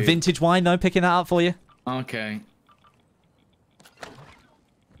about God, dude. vintage wine. No, picking that up for you. Okay.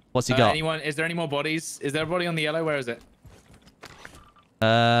 What's he got? Anyone? Is there any more bodies? Is there a body on the yellow? Where is it?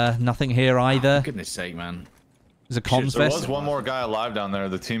 Nothing here either. For goodness sake, man. There's a comms There vest. was one more guy alive down there,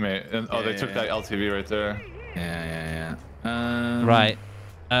 the teammate. And, oh, they took that LTV right there. Yeah. Right.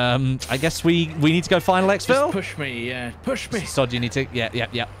 I guess we need to go final exfil. Just push me, yeah. Push me. Sod, you need to. Yeah. I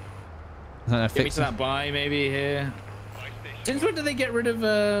don't know, Get me fix to that buy, maybe here. Since when did they get rid of?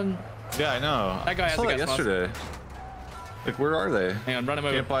 Yeah, I know. That guy I has saw a that gas mask. yesterday. Like, where are they? Hang on, run him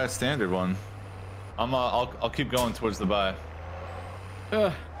over. Can't buy a standard one. I'll keep going towards the buy.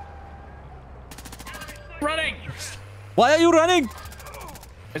 Running. Why are you running?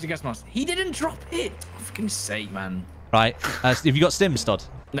 Where's the gas mask? He didn't drop it. For fucking sake, man. Right. Have you got stims, Stod?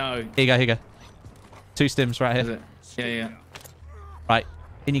 No. Here you go. 2 stims right here. Yeah. Right.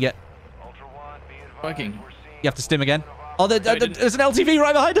 In you get. Working. You have to stim again. Oh, there's an LTV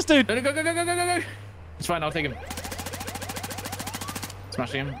right behind us, dude. Go. It's fine. I'll take him.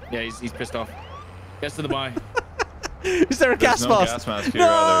 Smashing him. Yeah, he's pissed off. Gets to the buy. Is there a gas mask? Gas mask here No!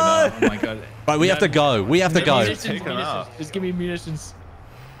 either, Oh my God. Right, we have to go. We have to go. Munitions. Just give me munitions.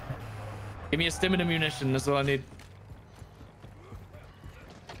 Give me a stim and a munition. That's all I need.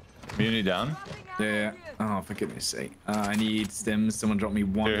 Muni down? Yeah. Oh, for goodness sake. I need stims. Someone drop me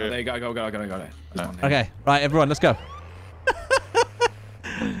one. Here. There you go. I got it. There's one here. Okay. Right, everyone, let's go.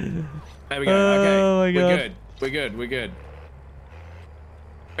 There we go. Okay. Oh my God. We're good.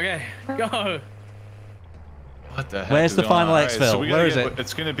 Okay. Go. What the heck? Where's is the going final on? exfil? Alright, so we gotta Where is get- it?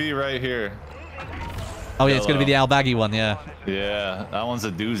 It's gonna be right here. Oh, yeah, it's going to be the Al-Baggy one, yeah. Yeah, that one's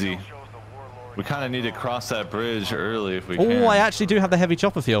a doozy. We kind of need to cross that bridge early if we can. Oh, I actually do have the heavy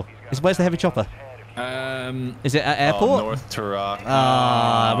chopper fuel. Where's the heavy chopper? Is it at airport? North Turok.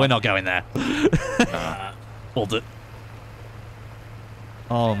 We're not going there. Hold it.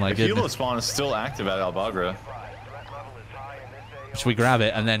 Oh my The Hilo goodness. spawn is still active at Al-Bagra. Should we grab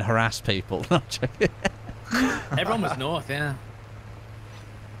it and then harass people? No, I'm joking. Everyone was north, yeah.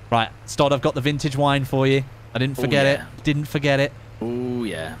 Right, Stod, I've got the vintage wine for you. I didn't forget it. Didn't forget it. Oh,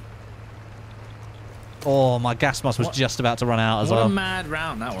 yeah. Oh, my gas mask was just about to run out as What well. a mad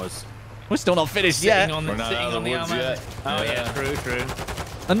round that was. We're still not finished Sitting yet. on the, We're not sitting out of on the the woods armor. yet. Oh, yeah, Yeah. true.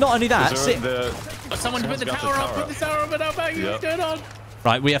 And not only that, Someone put the tower up. Put the tower up and back. What's going on?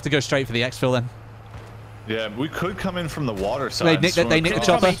 Right, we have to go straight for the exfil then. Yeah, we could come in from the water side. They nicked the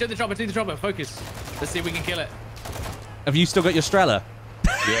chopper. He took the chopper. Focus. Let's see if we can kill it. Have you still got your Strela?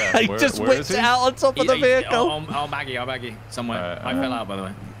 Yeah, He just whipped it out on top of the vehicle. I'll baggy somewhere. I fell out, by the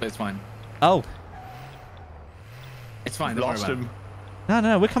way, but it's fine. Oh. It's fine. Don't worry Lost about him.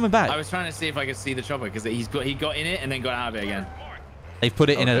 No, we're coming back. I was trying to see if I could see the chopper because he got in it and then got out of it again. They've put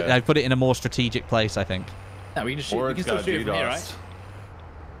it in a more strategic place, I think. No, we can shoot. We can still shoot it from here, right?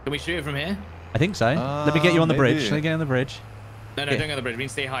 Can we shoot it from here? I think so. Let me get you on the maybe. bridge. Let me get on the bridge. No, don't go on the bridge. We can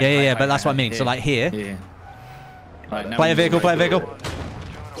stay high. Yeah, but that's what I mean. So like here. Yeah. Right, now Play a vehicle.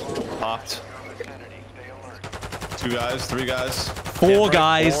 Popped. 2 guys, 3 guys. 4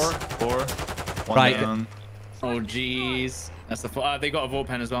 guys. 4. One Right. down. Oh jeez. That's the. They got a vault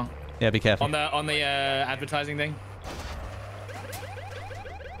pen as well. Yeah, be careful. On the advertising thing.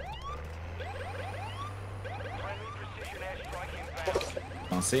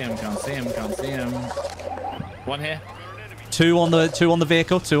 Can't see him. One here. 2 on the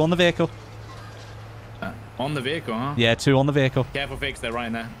vehicle. 2 on the vehicle. On the vehicle, huh? Yeah, 2 on the vehicle. Careful, Fix. They're right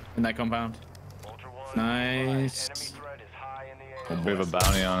in there, in that compound. Nice. We have a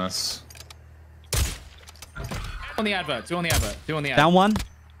bounty on us. On the advert. 2 on the advert. Down 1.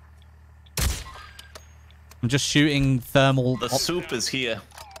 I'm just shooting thermal. The soup is here.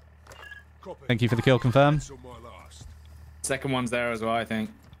 Thank you for the kill. Confirm. Second one's there as well, I think.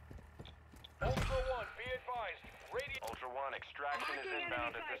 Ultra One, extraction is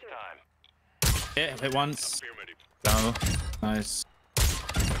inbound at this time. Hit once. Down. Nice.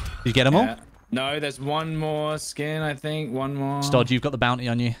 Did you get them all? No, there's one more skin, I think. One more. Stod, you've got the bounty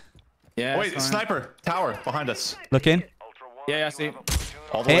on you. Yeah. Wait, sniper. Tower behind us. Look in. Yeah, I see.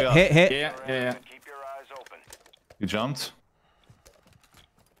 All the way up. Hit. Yeah. He jumped.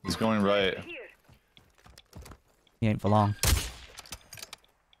 He's going right. He ain't for long.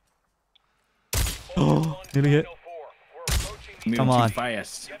 Oh, nearly hit. Come on.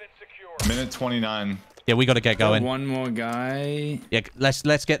 Fast. Minute 29. Yeah, we got to get going. One more guy. Yeah, let's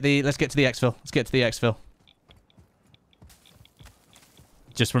get to the exfil. Let's get to the exfil.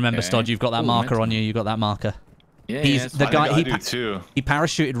 Just remember, Okay. Stod, you've got that Ooh, marker mental. on you. You got that marker. Yeah, He's yeah, the I guy. think I do too. He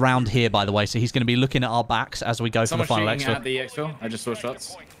parachuted round here, by the way, so he's going to be looking at our backs as we go Someone for the final shooting exfil. at the exfil. I just saw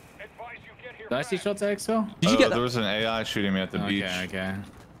shots. Did I see shots at exfil? Did you get that? There was an AI shooting me at the beach. Okay.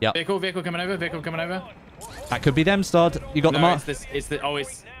 Yep. Vehicle coming over. Vehicle coming over. That could be them, Stod. You got the No, mark? it's this. It's the. Oh,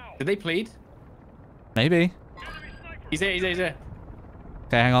 it's. Did they plead? Maybe. He's here. He's here. He's here.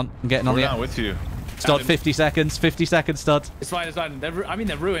 Okay, hang on. I'm getting on We're the. not with you. Stod, 50 seconds. 50 seconds, Stod. It's fine. It's fine. I mean,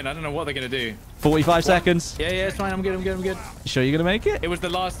 they're ruined. I don't know what they're gonna do. 45 seconds. Yeah, it's fine. I'm good. I'm good. I'm good. You sure you're going to make it? It was the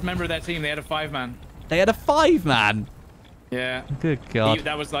last member of their team. They had a 5-man. They had a 5-man. Yeah. Good God.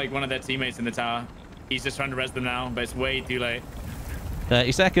 That was like one of their teammates in the tower. He's just trying to res them now, but it's way too late.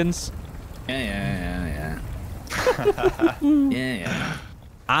 30 seconds. Yeah. Yeah.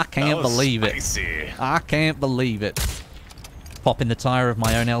 I can't believe it. Spicy. I can't believe it. Pop in the tire of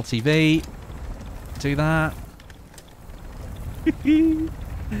my own LTV. Do that.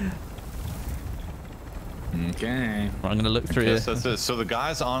 Okay. I'm going to look through Yes, this. that's it. So the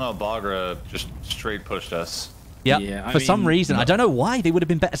guys on Albagra just straight pushed us. Yep. Yeah, I For some mean, reason. I don't know why. They would have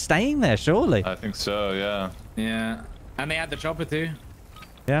been better staying there, surely. I think so, yeah. Yeah. And they had the chopper too.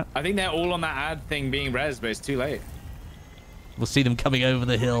 Yeah. I think they're all on that ad thing being res, but it's too late. We'll see them coming over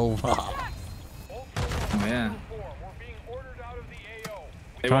the hill. Yeah.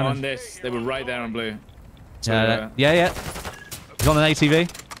 They were on this. They were right there on blue. So, yeah. He's on an ATV.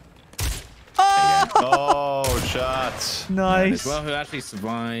 Oh, shots. Nice. Well, who actually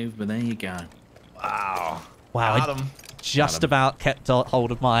survived, but there you go. Wow. Wow. Got I him. just about kept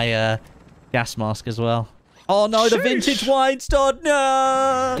hold of my gas mask as well. Oh, no. The vintage wine, Stod.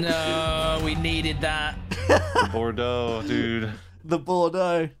 No. No, we needed that. The Bordeaux, dude. The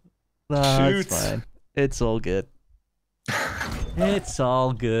Bordeaux. No, Shoot. it's fine. It's all good. It's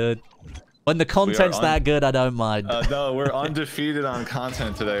all good. When the content's that good, I don't mind. No, we're undefeated on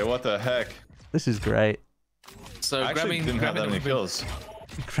content today. What the heck? This is great. So I actually didn't have that many kills.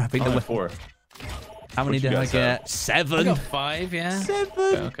 Grabbing Only the 4. How many What'd you did I guys get? have? 7. I got 5, yeah.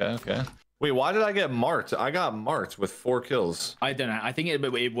 7. Okay. Wait, why did I get marked? I got marked with 4 kills. I don't know. I think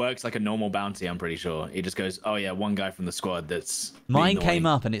it works like a normal bounty, I'm pretty sure. It just goes, oh yeah, one guy from the squad that's Mine being came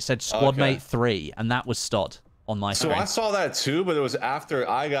naughty. up and it said squad mate 3, and that was Stod on my So screen. I saw that too, but it was after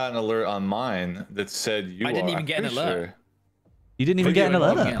I got an alert on mine that said you I didn't are. even get an Pretty alert. sure. You didn't even Maybe get an I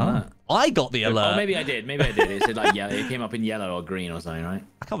didn't alert. get an alert. Oh. I got the alert. Oh, maybe I did. Maybe I did. It said like yellow. It came up in yellow or green or something, right?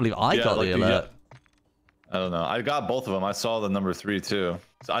 I can't believe I Yeah, got like the alert. I don't know. I got both of them. I saw the number 3 too.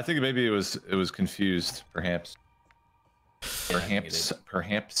 So I think maybe it was confused, perhaps. Perhaps.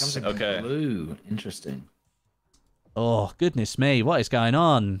 Comes in Okay. blue. Interesting. Oh, goodness me. What is going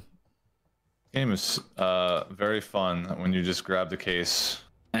on? Game is very fun when you just grab the case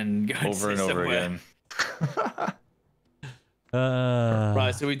And go over and over somewhere. again.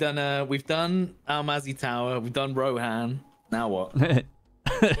 Right, so we've done Almazi Tower, we've done Rohan. Now what?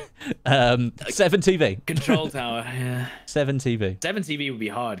 7 TV. Control Tower, yeah. 7 TV. 7 TV would be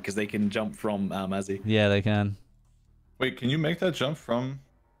hard because they can jump from Almazi. Yeah, they can. Wait, can you make that jump from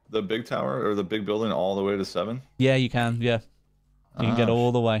the big tower or the big building all the way to 7? Yeah, you can. Yeah. You can get Ah.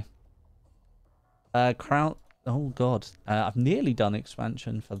 all the way. Crown. Oh, God. I've nearly done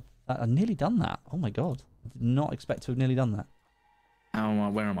expansion for that. I've nearly done that. Oh, my God. I did not expect to have nearly done that.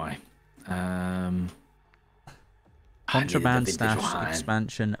 Where am I? Contraband the vintage stash wine.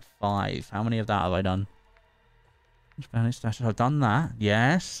 expansion 5. How many of that have I done? Contraband stash. I've done that.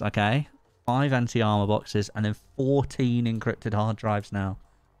 Yes. Okay. 5 anti-armor boxes and then 14 encrypted hard drives now.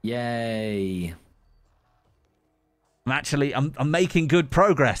 Yay. I'm making good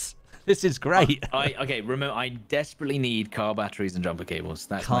progress. This is great. Remember, I desperately need car batteries and jumper cables.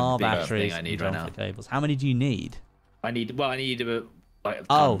 That's Car my biggest batteries thing I and need right jumper now. cables. How many do you need? I need like,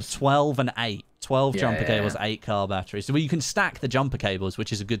 Oh, tons. 12 and 8. 12 jumper Yeah. cables, 8 car batteries. So you can stack the jumper cables,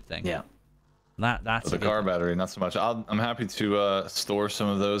 which is a good thing. Yeah. That's The a good car thing. battery, not so much. I'm happy to store some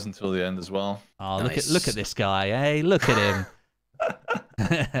of those until the end as well. Oh, Nice. look at this guy. Hey, look at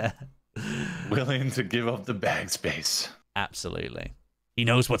him. Willing to give up the bag space. Absolutely. He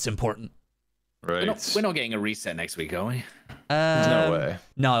knows what's important. Right. We're not getting a reset next week, are we? There's no way.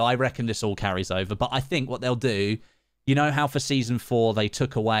 No, I reckon this all carries over. But I think what they'll do, you know how for season 4 they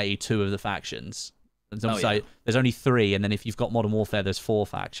took away 2 of the factions? So yeah. there's only 3, and then if you've got Modern Warfare, there's 4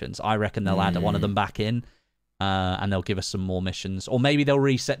 factions. I reckon they'll add one of them back in, and they'll give us some more missions. Or maybe they'll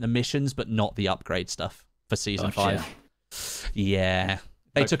reset the missions, but not the upgrade stuff for season 5. Yeah. If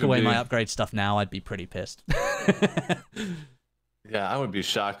they That took could away my be. upgrade stuff now, I'd be pretty pissed. Yeah, I would be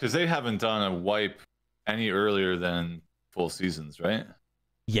shocked because they haven't done a wipe any earlier than full seasons, right?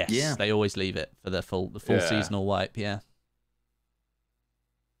 Yes, Yeah. they always leave it for the full Yeah. seasonal wipe, yeah.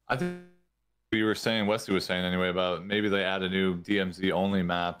 I think you were saying, Westie was saying anyway, about maybe they add a new DMZ only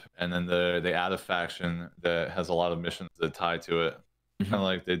map, and then they add a faction that has a lot of missions that tie to it, kind of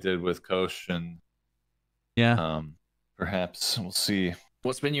like they did with Kosh, and perhaps we'll see.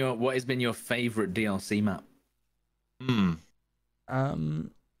 What has been your favorite DLC map?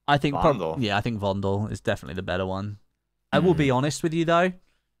 I think Vondel. I think Vondel is definitely the better one. I will be honest with you though,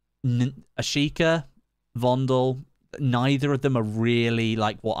 Ashika, Vondel, neither of them are really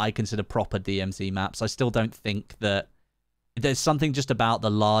like what I consider proper DMZ maps. I still don't think that there's something just about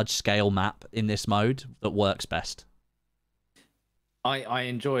the large scale map in this mode that works best. I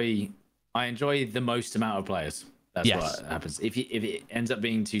enjoy the most amount of players. That's what happens. If it ends up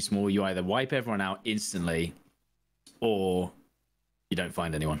being too small, you either wipe everyone out instantly, or you don't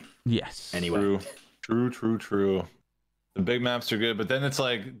find anyone. Yes. Anyway. True. The big maps are good, but then it's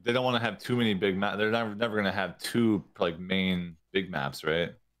like they don't want to have too many big maps. They're never going to have two like main big maps,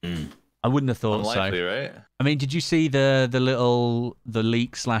 right? I wouldn't have thought Unlikely, so. Right? I mean, did you see the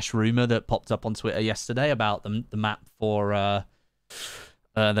leak / rumor that popped up on Twitter yesterday about the map for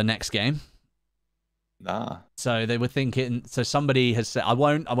the next game? Nah. So they were thinking. So somebody has said, I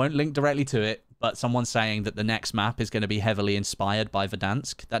won't link directly to it, but someone's saying that the next map is going to be heavily inspired by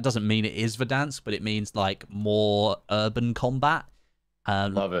Verdansk. That doesn't mean it is Verdansk, but it means like more urban combat.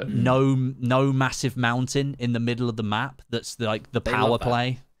 Love it. No massive mountain in the middle of the map. That's like the power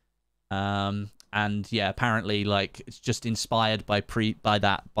play. And yeah, apparently like it's just inspired by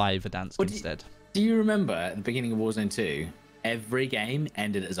Verdansk instead. Do you remember at the beginning of Warzone 2, every game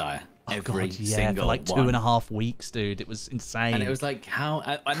ended at Zaya? Single for like one. 2.5 weeks, dude. It was insane. And it was like how,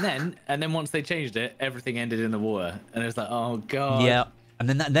 and then once they changed it, everything ended in the water, and it was like, oh god. Yeah, and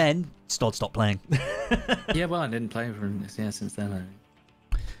then Stod stopped playing. Yeah, well, I didn't play since then.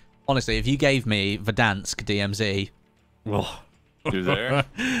 Honestly, if you gave me Verdansk DMZ, you there?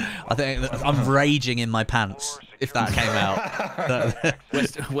 I think I'm raging in my pants if that came out.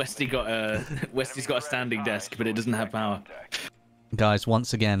 Westie's got a standing desk, but it doesn't have power. Guys,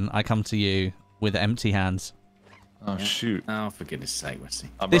 once again, I come to you with empty hands. Oh shoot! Oh, for goodness sake, Westie.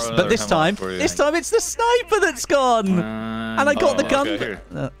 This time it's the sniper that's gone, and I got the gun. Okay,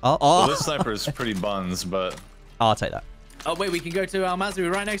 well, this sniper is pretty buns, but I'll take that. Oh wait, we can go to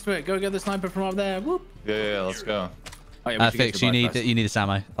Almazu right next to it. Go get the sniper from up there. Whoop. Yeah, let's go. Oh, yeah, Fix, you need this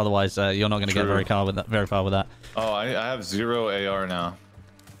ammo, otherwise you're not going to get very far with that. Oh, I have 0 AR now.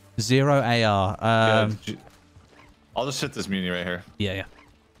 0 AR. I'll just hit this muni right here. Yeah.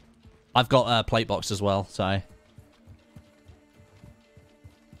 I've got a plate box as well, so.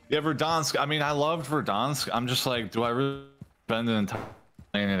 Yeah, Verdansk. I mean, I loved Verdansk. I'm just like, do I really spend an entire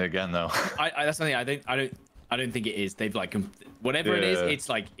playing it again though? That's something I don't think it is. They've like whatever it is. It's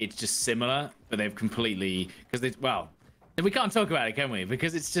like it's just similar, but they've completely we can't talk about it, can we?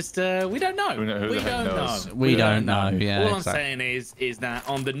 Because it's just we don't know. We don't know. Yeah. All I'm saying is that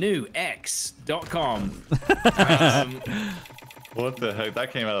on the new X.com. What the heck?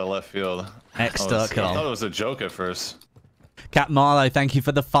 That came out of left field. X.com. I thought it was a joke at first. Cap Marlow, thank you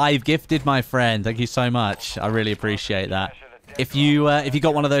for the 5 gifted, my friend. Thank you so much. I really appreciate that. If you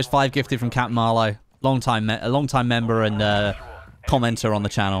got one of those 5 gifted from Cap Marlow, a long time member and commenter on the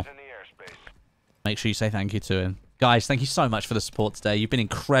channel, make sure you say thank you to him. Guys, thank you so much for the support today. You've been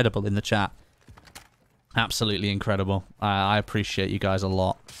incredible in the chat. Absolutely incredible. I appreciate you guys a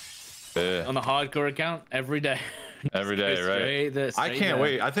lot. Yeah. On the hardcore account, every day. Every day, right? I can't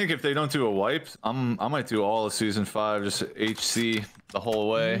wait. I think if they don't do a wipe, I might do all of season 5, just HC the whole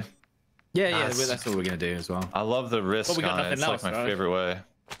way. Yeah, that's what we're gonna do as well. I love the risk on it. It's like my favorite way.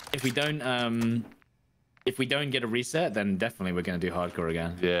 If we don't get a reset, then definitely we're gonna do hardcore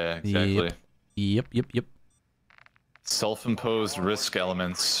again. Yeah, exactly. Yep. Self-imposed risk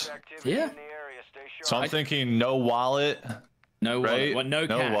elements. Yeah. So I'm thinking no wallet. No right? wallet. No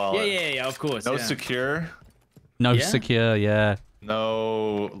cash. Wallet. Yeah, of course. No secure. No secure, yeah.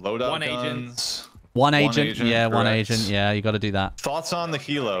 No loadout One guns. One agent, yeah, correct. One agent, yeah, you got to do that. Thoughts on the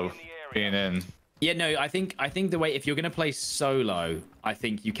helo being in? Yeah, no, I think the way, if you're gonna play solo, I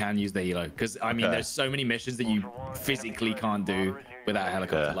think you can use the helo, because I mean, there's so many missions that you physically can't do without a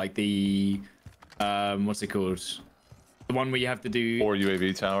helicopter, like the what's it called? The one where you have to do 4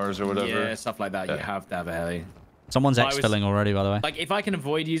 UAV towers or whatever. Yeah, stuff like that. You have to have a heli. Someone's exfilling already, by the way. Like, if I can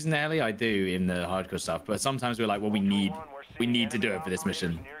avoid using the heli, I do in the hardcore stuff. But sometimes we're like, well, we need to do it for this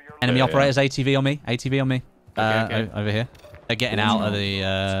mission. Enemy operators, ATV on me. ATV on me. Okay. Over here. They're getting out of the.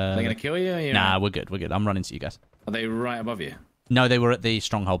 Are they gonna kill you? Nah, we're good. We're good. I'm running to you guys. Are they right above you? No, they were at the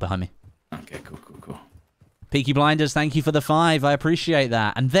stronghold behind me. Okay, cool. Peaky Blinders, thank you for the 5. I appreciate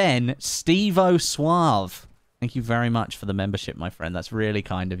that. And then Steve-O Suave Thank you very much for the membership, my friend. That's really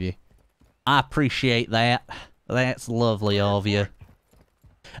kind of you. I appreciate that. That's lovely of you.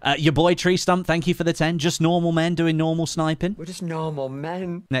 Your boy Tree Stump, thank you for the 10. Just normal men doing normal sniping. We're just normal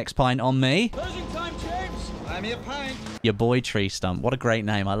men. Next pint on me. Closing time, James. I'm your pint. Your boy Tree Stump. What a great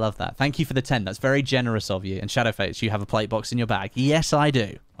name. I love that. Thank you for the 10. That's very generous of you. And Shadowface, you have a plate box in your bag. Yes, I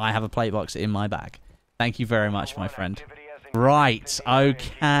do. I have a plate box in my bag. Thank you very much, my friend. Right.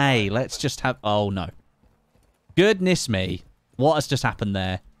 Okay. Let's just have... Oh, no. Goodness me. What has just happened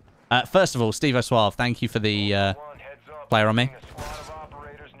there? First of all, Steve O'Suave, thank you for the player on me.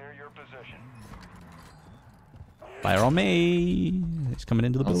 Player on me. It's coming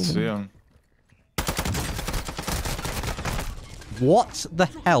into the building. See him. What the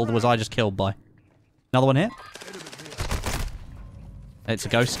hell was I just killed by? Another one here. It's a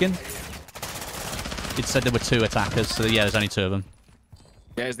ghost skin. It said there were 2 attackers, so yeah, there's only 2 of them.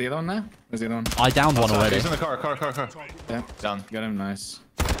 Yeah, is the other one there? Is the other one? I downed one already. He's in the car. Yeah, Down. got him. Nice.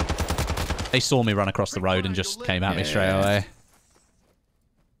 They saw me run across the road and just came at me straight away.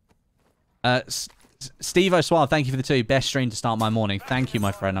 Steve O'Suave, thank you for the 2. Best stream to start my morning. Thank you,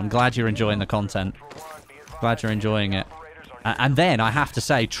 my friend. I'm glad you're enjoying the content. Glad you're enjoying it. And then, I have to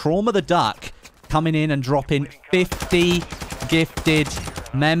say, Trauma the Duck coming in and dropping 50 gifted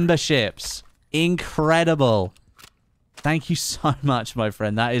memberships. Incredible. Thank you so much, my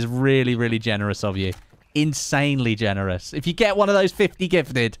friend. That is really, really generous of you. Insanely generous. If you get one of those 50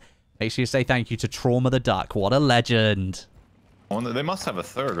 gifted, make sure you say thank you to Trauma the Duck. What a legend. They must have a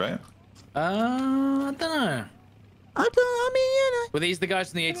third, right? I don't know. I mean, you know. Were these the guys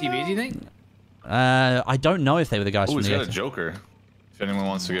from the ATV, do you think? I don't know if they were the guys Oh, from he's the got a Joker. If anyone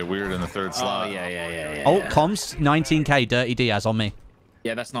wants to get weird in the third slot. Oh, yeah. Oh, comms, 19k, Dirty Diaz on me.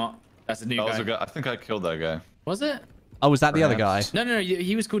 Yeah, that's not... That's a new That was guy. a guy. I think I killed that guy. Was it? Oh, was that the other guy? No,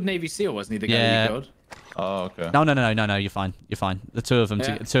 he was called Navy SEAL, wasn't he? The guy that you killed? Oh, okay. No, you're fine. You're fine. The two of them,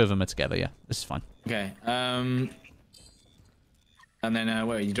 Yeah. two of them are together, yeah. This is fine. Okay, and then,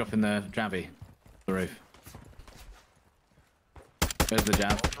 where are you dropping the Javi? The roof. There's the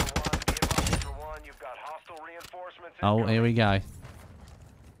jab. Oh, here we go.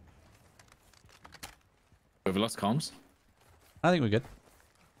 We've lost comms. I think we're good.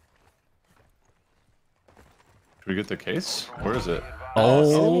 Should we get the case? Where is it?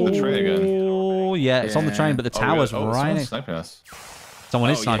 Oh, the train again. Oh, yeah, it's on the train, but the tower's right Someone's next. sniping us.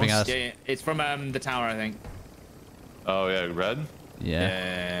 Someone is sniping us. Yeah, it's from the tower, I think. Oh yeah, red.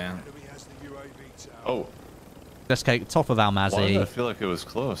 Yeah. Oh. Let's take top of Why did I Almazy. feel like it was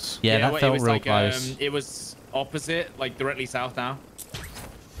close? Yeah, that felt it was real like, close. it was opposite, like directly south now.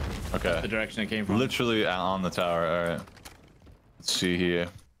 Okay. The direction it came from. Literally on the tower. All right. Let's see here.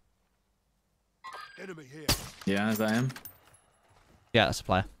 Enemy here. Yeah, is that him? Yeah, that's a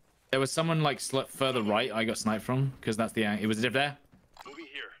player. There was someone like further right I got sniped from, because that's the it was a diff there. Moving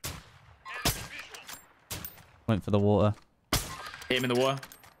here. Went for the water. Hit him in the water.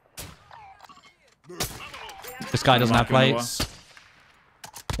 This guy doesn't have Mark him in the plates.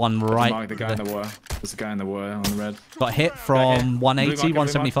 One right. Mark the guy in the water. There's a guy in the water on the red. Got hit from 180, Blue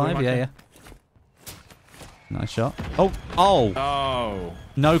marker, 175. blue Yeah, marker. yeah. Nice shot. Oh. Oh.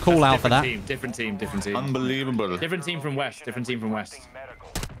 No call out for that. Different team. Unbelievable. Different team from West.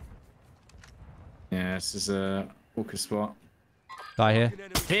 Yeah, this is a Walker spot. Guy here.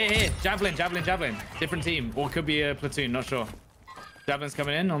 Here. Javelin. Different team. Or could be a platoon, not sure. Javelin's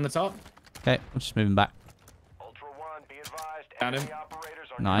coming in on the top. Okay, I'm just moving back. Found him.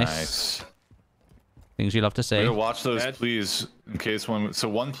 Nice. Things you love to see. Way to watch those pleas in case one. So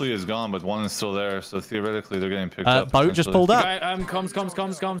one plea is gone, but one is still there. So theoretically, they're getting picked up. Boat just pulled up.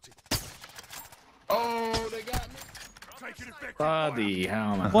 Comms. Oh, they got me. Bloody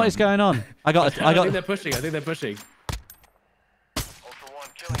hell, man. What is going on? I think they're pushing.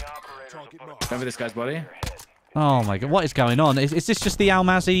 Remember this guy's body? Oh my god, what is going on? Is this just the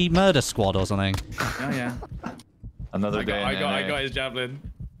Almazy murder squad or something? Oh yeah. Another day. I got his javelin.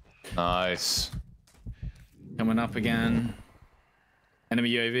 Nice. Coming up again.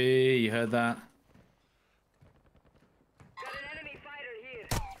 Enemy UAV, you heard that.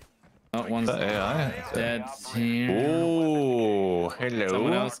 Oh, one's AI. dead here. Oh, hello.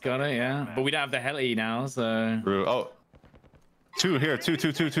 Someone else got it, yeah. But we don't have the heli now, so. Oh. Two here.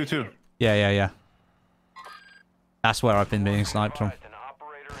 Two. Yeah. That's where I've been being sniped from.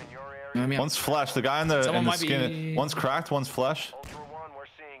 One's flash. The guy in the skin. Be... One's cracked. One's flash.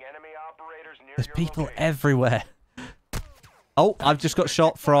 There's people everywhere. Oh, I've just got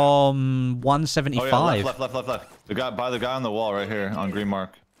shot from 175. Oh, yeah, left. The guy by the guy on the wall right here on green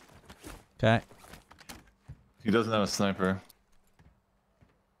mark. Okay. He doesn't have a sniper.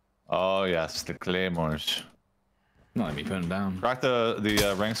 Oh yes, the claymores. Not let me put him down. Crack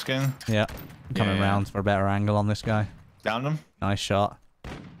the rank skin. Yeah. I'm coming round for a better angle on this guy. Downed him. Nice shot.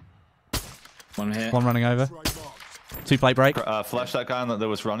 One hit. One running over. 2 plate break. Flash that guy that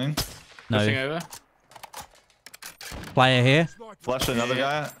was running. No. Pushing over. Player here. Flash another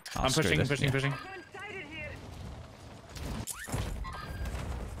guy. Oh, I'm pushing.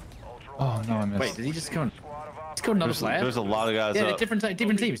 Oh no, I missed. Wait, did he just go on? He's got another player. There's a lot of guys up. Different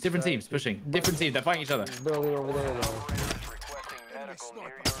teams pushing. Different teams. They're fighting each other. Building over there now.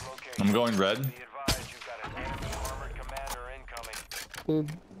 I'm going red.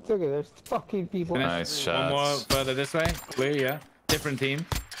 Dude, look at there's fucking people. Nice shots. One more further this way. Blue, yeah. Different team.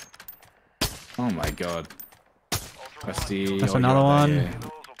 Oh my god. Westie. That's another one.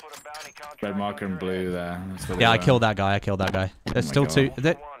 Red marker and blue there. Yeah, I killed that guy. There's still 2.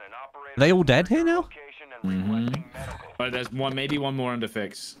 Are they all dead here now? Oh, there's maybe one more under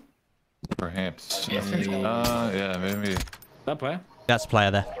fix. Perhaps. Yeah, maybe. That player? That's a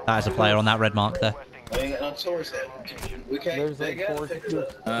player there. That is a player on that red mark there. There's like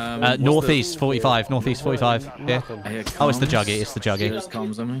 4. Northeast 45. Northeast 45. Yeah. Oh, it's the juggy. It's the juggy. There's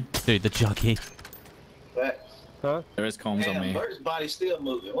comms on me. Dude, the juggy. Huh? There is comms on me. Body still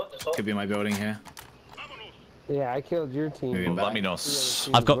moving. What the fuck? Could be my building here. Yeah, I killed your team. Let me know.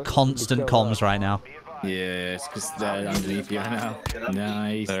 I've got constant comms right now. Yeah, it's because they're underneath you now.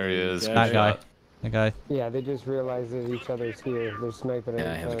 Nice. There he is. That guy. That guy. Yeah, they just realized that each other's here. They're sniping at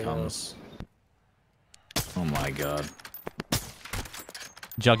Yeah, each here other. it comes. Oh my god.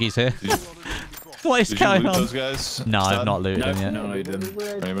 Juggy's here. What is Did you going loot on? those guys? No, I've Todd? not looted them yet. No, I didn't.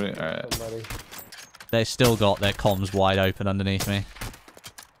 Anybody? Alright. They've still got their comms wide open underneath me.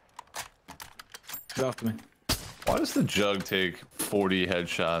 Get after me. Why does the jug take 40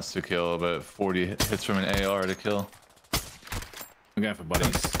 headshots to kill, but 40 hits from an AR to kill? I'm going for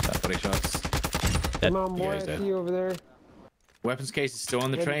buddies. Buddy shots. Come on, boy, I see you over there. Weapons case is still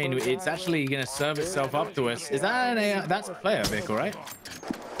on the train. It's actually going to serve itself up to us. Is that an AR? That's a player vehicle, right?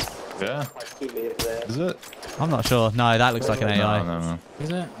 Yeah. Is it? I'm not sure. No, that looks like an AI. No. Is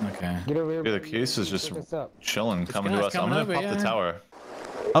it? Okay. Get over here. Yeah, the case is just chilling, coming to guy's us. I'm coming gonna over, pop the tower.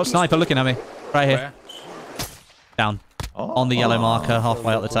 Oh, sniper looking at me. Right here. Where? Down. On the yellow marker,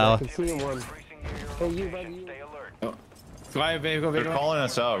 halfway up the I tower. can see one. Hey, you, buddy, you. Oh. Fly vehicle. They're calling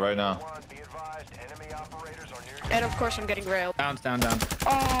us out right now. And of course I'm getting railed. Down.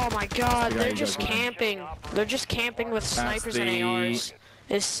 Oh my god, Yeah, they're you just go. camping. They're just camping with snipers the and ARs.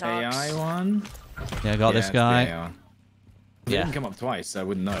 It sucks. AI one? Yeah, got this it's guy. the AR. It Yeah. didn't come up twice, so I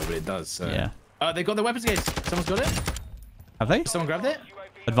wouldn't know, but it does. So. Yeah. Oh, they got the weapons case. Someone's got it? Have they? Someone grabbed it?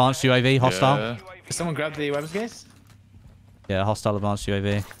 Advanced UAV, hostile. Yeah. Someone grabbed the weapons case? Yeah, hostile advanced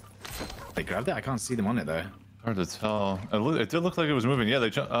UAV. They grabbed it? I can't see them on it, though. Hard to tell. It did look like it was moving. Yeah,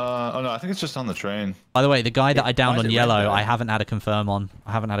 they jumped. Oh no, I think it's just on the train. By the way, the guy that I downed why is on it red, yellow, though? I haven't had a confirm on.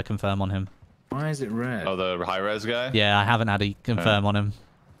 I haven't had a confirm on him. Why is it red? Oh, the high res guy. Yeah, I haven't had a confirm on him.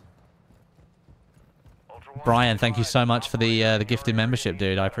 Brian, thank you so much for the gifted membership,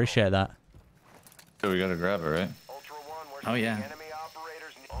 dude. I appreciate that. So we gotta grab it, right? Oh, yeah.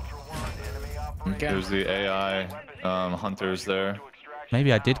 Okay. There's the AI hunters there.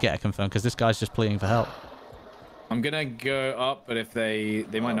 Maybe I did get a confirm because this guy's just pleading for help. I'm gonna go up, but if they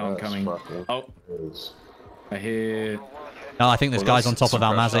might know I'm coming. Oh. I hear... No, I think this guy's on top of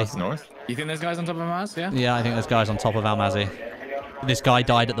Almazy. North? You think there's guys on top of Maz? Yeah? Yeah, I think this guy's on top of Almazy. This guy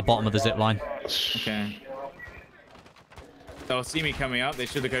died at the bottom of the zip line. Okay. They'll see me coming up. They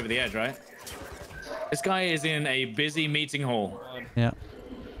should look over the edge, right? This guy is in a busy meeting hall. Yeah.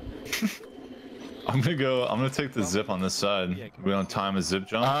 I'm gonna take the zip on this side. We don't time a zip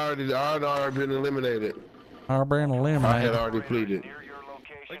jump. I already been eliminated. I've been I had eliminated. already pleaded.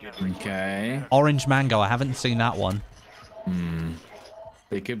 Okay. Orange mango. I haven't seen that one.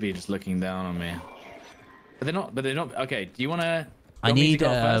 They could be just looking down on me. But they're not. Okay. Do you want to? I need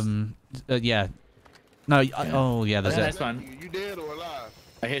yeah. No. Oh yeah. There's That's it. fine. You dead or alive?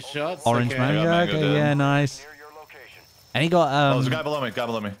 I hit shots. Orange okay. mango. mango Okay, down. yeah, nice. And he got Oh, there's a guy below me. Guy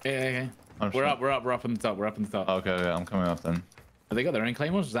below me. Yeah, okay. We're up on the top. We're up on the top. Okay, yeah, I'm coming up then. Have they got their own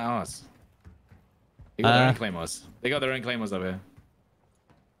claymores? Is that ours? They got their own claymores. They got their own claymores up here.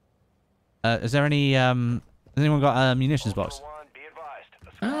 Is there any has anyone got a munitions box?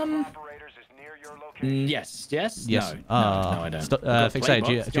 Yes. Yes. No, I don't. Fixate,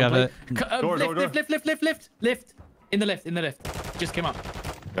 do you have a Door. Lift. In the lift. Just came up.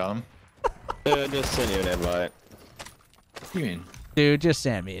 Got him. Just send you an invite. What do you mean? dude? Just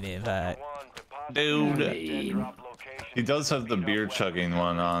send me an invite. Dude. He does have the beer chugging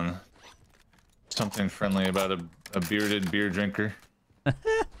one on. Something friendly about a bearded beer drinker.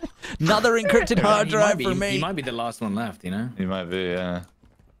 Another encrypted hard drive for He me. might be the last one left, you know? He might be, yeah.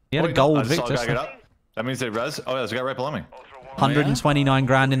 He had a Wait, gold I just saw a Victor. guy get up. That means they res. Oh, yeah, there's a guy right below me. 129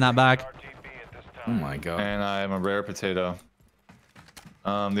 grand in that bag. Oh my god. And I am a rare potato.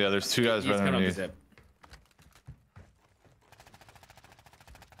 Yeah, there's two guys He's running coming up underneath. his hip.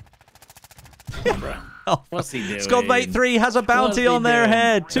 Oh, What's he doing? Scottmate 3 has a bounty on their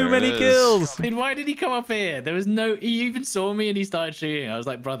head. Too There it many is. kills. Dude, why did he come up here? There was no... He even saw me and he started shooting. I was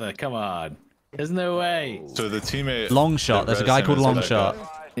like, brother, come on. There's no way. So the teammate. Long shot. There's a guy called Long shot.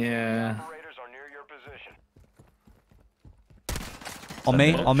 Yeah. On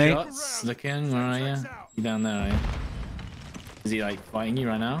me, on me. Shots. Looking, where are you? You down there, are you? Is he like fighting you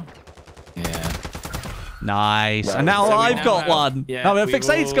right now? Yeah. Nice. And now So we I've now got have- one. yeah, No, we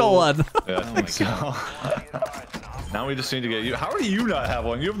Fixate's got will- one. Yeah, I think so. Now we just need to get you. How do you not have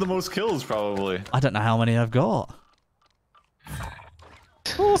one? You have the most kills, probably. I don't know how many I've got.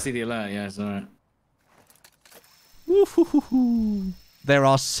 See the alert, yeah, it's alright. Woo-hoo-hoo-hoo. There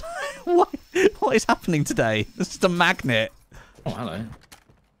are so... what is happening today? It's just a magnet. Oh, hello.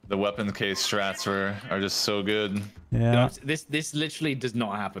 The weapon case strats are just so good. Yeah. This literally does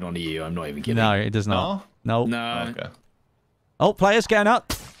not happen on EU. I'm not even kidding. No, it does not. No. No. Okay. Oh, players getting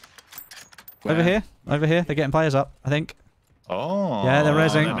up. Where? Over here. Over here. They're getting players up, I think. Oh. Yeah, they're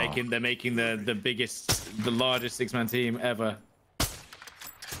rezzing. They're making the biggest, the largest six-man team ever.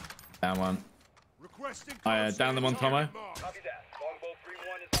 Down one. Down them on Tomo.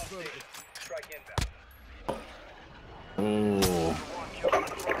 Oh.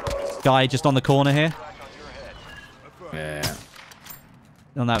 Guy just on the corner here. Yeah.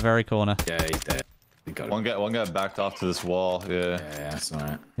 On that very corner. Yeah, he's dead. One guy backed off to this wall. Yeah. Yeah, that's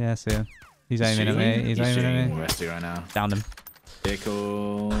alright. Yeah, see him. He's aiming at me. He's aiming at me. Westie right now. Downed him.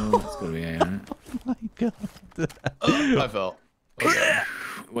 Vehicle. That's gonna be right? Oh my god. I fell.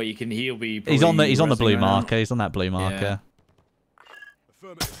 Well, you can. He'll be. He's on the resting blue right now. marker. He's on that blue marker.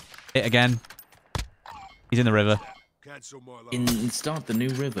 Hit again. He's in the river. Start the new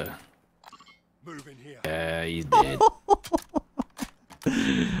river. Yeah, he's dead.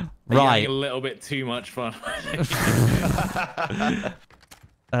 Right. A little bit too much fun.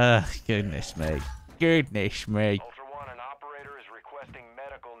 Goodness me. Goodness me. Ultra One, an operator is requesting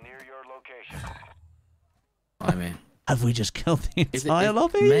medical near your location. I mean, have we just killed the entire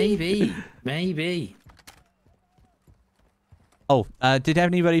lobby? Maybe. Oh, did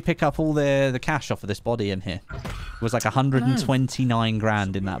anybody pick up all the cash off of this body in here? It was like 129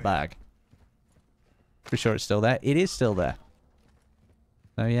 grand in that bag. Pretty sure it's still there. It is still there.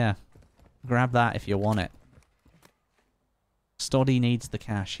 So yeah, grab that if you want it. Stoddy needs the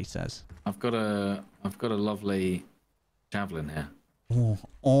cash, he says. I've got a lovely javelin here.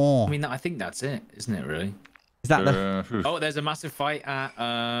 Oh. I mean, I think that's it, isn't it? Really? Is that the? Oh, there's a massive fight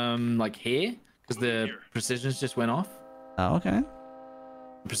at like here because the precisions just went off. Oh, okay.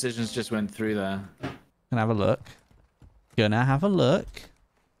 The precisions just went through there. Gonna have a look. Gonna have a look.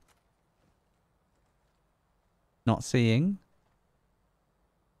 Not seeing.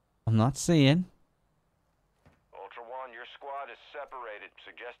 I'm not seeing. Ultra One, your squad is separated.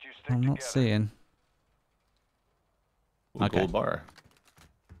 Suggest you stick I'm not together. seeing. Okay. Gold bar.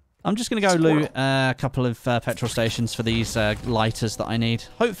 I'm just going to go loot a couple of petrol stations for these lighters that I need.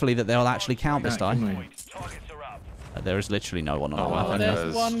 Hopefully that they'll actually count this time. There is literally no one on the map.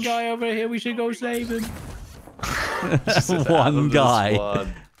 There's one guy over here. We should go save him. One guy.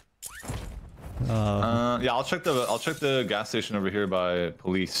 Yeah, I'll check the gas station over here by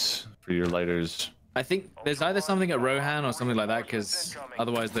police for your lighters. I think there's either something at Rohan or something like that, because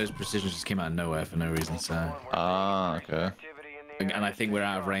otherwise those precisions just came out of nowhere for no reason. So. Ah, okay. And I think we're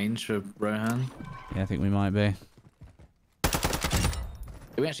out of range for Rohan. Yeah, I think we might be. Do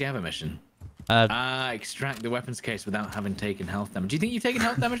we actually have a mission? Extract the weapons case without having taken health damage. Do you think you've taken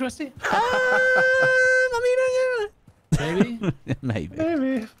health damage, Westie? Maybe. Maybe.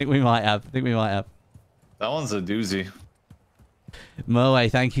 I think we might have. That one's a doozy. Moe,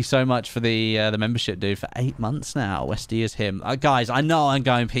 thank you so much for the membership, dude. For 8 months now. Westie is him. Guys, I know I'm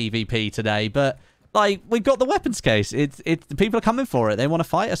going PvP today, but like we've got the weapons case. It's people are coming for it. They want to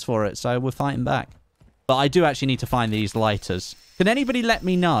fight us for it, so we're fighting back. But I do actually need to find these lighters. Can anybody let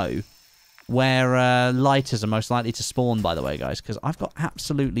me know where lighters are most likely to spawn, by the way, guys? Because I've got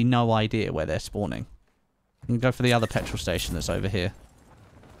absolutely no idea where they're spawning. You can go for the other petrol station that's over here.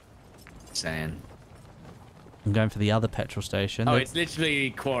 Saying. I'm going for the other petrol station. Oh, it's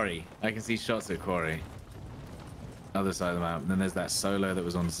literally Quarry. I can see shots at Quarry. Other side of the map. And then there's that solo that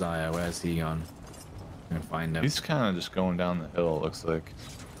was on Zaya. Where's he gone? I'm gonna find him. He's kind of just going down the hill, it looks like.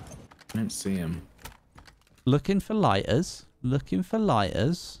 I don't see him. Looking for lighters. Looking for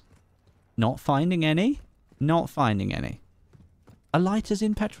lighters. Not finding any. Not finding any. Are lighters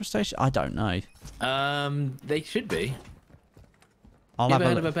in petrol station? I don't know. They should be. I'll You have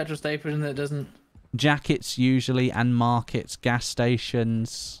ever heard a of a petrol station that doesn't? jackets usually, and markets, gas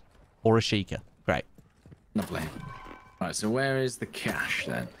stations, or a Sheikah. Great. Lovely. Right, so where is the cash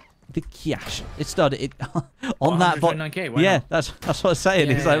then? The cash. It started on that. 129K, why yeah, not? that's what I'm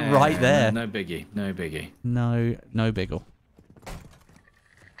saying. It's like right there. No biggie. No biggie. No biggle.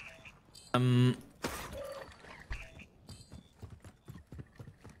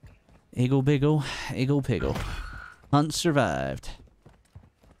 Eagle biggle, eagle piggle. Hunt survived.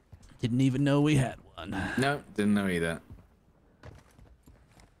 Didn't even know we had one. No, didn't know either.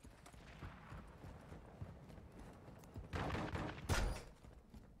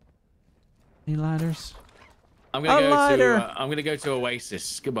 Any ladders? I'm gonna go to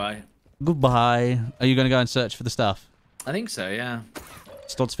Oasis. Goodbye. Goodbye. Are you gonna go and search for the stuff? I think so. Yeah.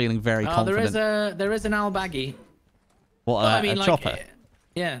 Stod's feeling very Oh, confident. there is an Al Baggy. What? Well, A chopper?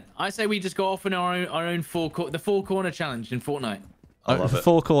 Yeah, I say we just go off on our own the four corner challenge in Fortnite. I love it.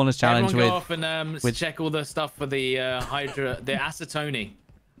 Four corners challenge Everyone with. go off and check all the stuff for the the acetone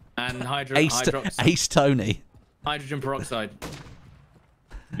and Ace Tony. hydrogen peroxide.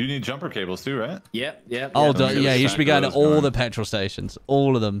 You need jumper cables too, right? Yep. Oh, Yeah, yeah, you should be going to those all going. the petrol stations.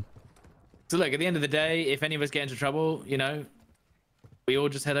 All of them. So look, at the end of the day, if any of us get into trouble, you know, we all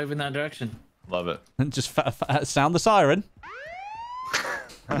just head over in that direction. Love it. And just sound the siren.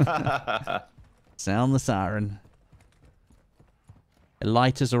 Sound the siren. The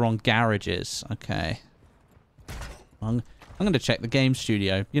lighters are on garages. Okay. I'm going to check the game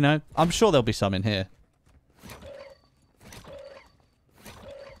studio. You know, I'm sure there'll be some in here.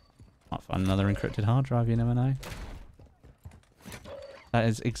 Might find another encrypted hard drive, you never know. That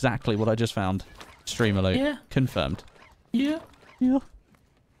is exactly what I just found. Streamer loot. Yeah. Confirmed. Yeah. Yeah.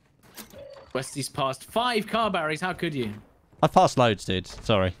 Westie's passed 5 car batteries. How could you? I've passed loads, dude.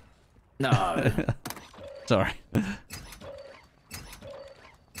 Sorry. No. Sorry.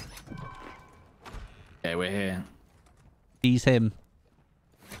 Yeah, we're here. He's him.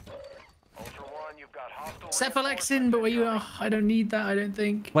 Cephalexin, but where you are, I don't need that, I don't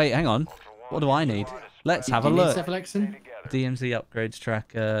think. Wait, hang on. What do I need? Let's have a Do you need look. Cephalexin? DMZ upgrades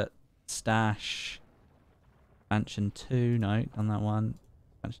tracker. Stash. Mansion 2. No, done that one.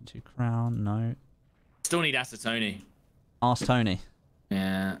 Mansion 2 crown. No. Still need acetone. Ask Tony.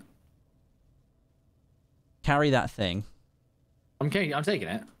 Yeah. Carry that thing. I'm taking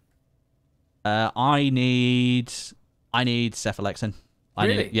it. I need cephalexin.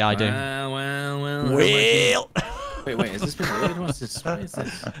 Really? Yeah, I do. Well. Wait, has this been loaded? What is this?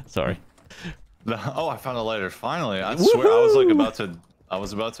 Sorry. Oh, I found a lighter. Finally. I swear I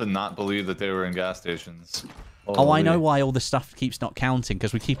was about to not believe that they were in gas stations. Oh, I know why all this stuff keeps not counting,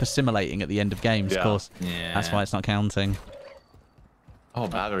 because we keep assimilating at the end of games, Yeah. of course. Yeah. That's why it's not counting. Oh,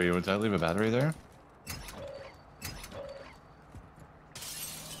 battery. Did I leave a battery there?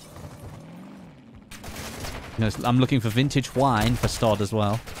 You know, I'm looking for vintage wine for Stod as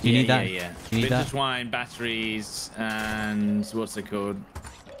well. Do you need that? Yeah. You need Vintage that? wine, batteries, and what's it called?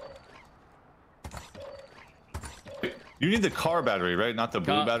 You need the car battery, right? Not the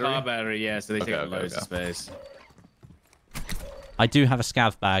blue battery? Car battery, yeah, so they take up loads of okay. space. I do have a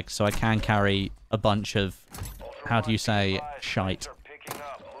scav bag, so I can carry a bunch of, how do you say, shite.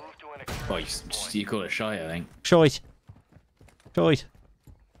 Well, you call it shy, I think. Shite. Shite.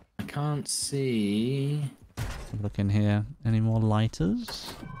 I can't see. Look in here. Any more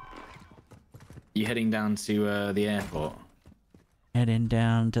lighters? You heading down to the airport? Heading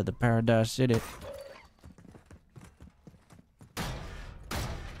down to the Paradise City.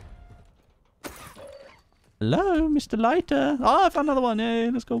 Hello, Mr. Lighter. Oh, I found another one. Yeah,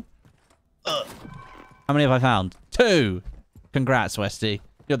 let's go. How many have I found? 2. Congrats, Westie.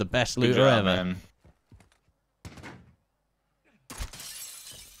 You're the best Good looter job, ever. man.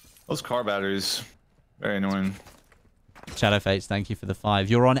 Those car batteries. Very annoying. Shadow Fates, thank you for the 5.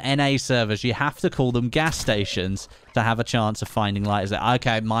 You're on NA servers. You have to call them gas stations to have a chance of finding lighters there.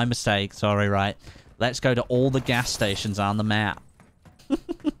 Okay, my mistake. Sorry, right. Let's go to all the gas stations on the map.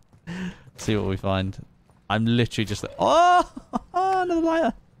 See what we find. I'm literally just like, oh, another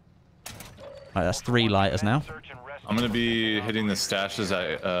lighter. Right, that's 3 lighters now. I'm going to be hitting the stashes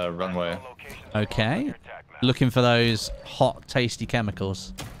at runway. Okay. Looking for those hot, tasty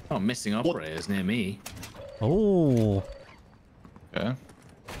chemicals. Oh, missing operators near me. Oh. Okay.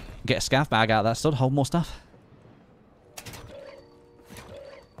 Get a scav bag out of that stud. Hold more stuff.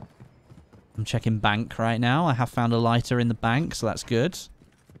 I'm checking bank right now. I have found a lighter in the bank, so that's good.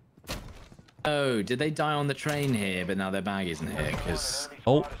 Oh, did they die on the train here, but now their bag isn't here? Because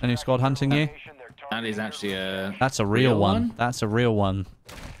Oh, enemy squad hunting you. that is actually a... That's a real one. That's a real one.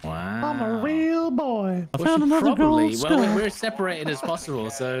 Wow. I'm a real boy. I found another gold skull. Well, we're separated as possible,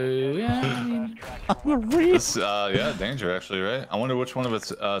 so yeah. I mean... I'm a real... This, yeah, danger actually, right? I wonder which one of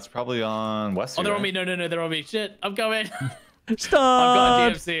it's probably on Westie. Oh, they're on right? me. No, they're on me. Shit, I'm coming. Stop. I've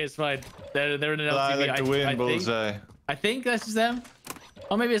got a DMC. It's fine. They're in an LTV. I like to win, bullseye. I think that's just them.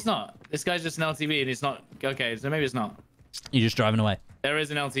 Oh, maybe it's not. This guy's just an LTV and it's not. Okay, so maybe it's not. You're just driving away. There is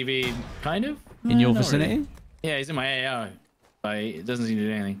an LTV, kind of. In your Not vicinity? really. Yeah, he's in my AO. But it doesn't seem to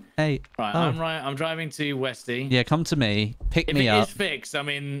do anything. Hey. Right, I'm driving to Westie. Yeah, come to me. Pick If me it up. is fixed, I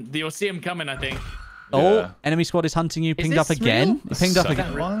mean, you'll see him coming, I think. Oh, Yeah. enemy squad is hunting you. Pinged this up again. real? Pinged up Second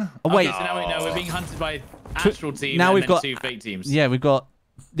again. one? Oh, wait. Okay, so now we're being hunted by actual team now and we've then got 2 fake teams. Yeah, we've got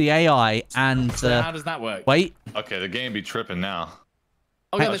the AI and So how does that work? wait. Okay, the game be tripping now.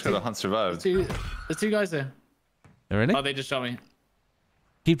 Okay, That's because the hunt survived. there's 2 guys there. Really? Oh, they just shot me.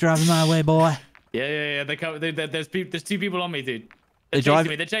 Keep driving my way, boy. Yeah. There's 2 people on me, dude. They're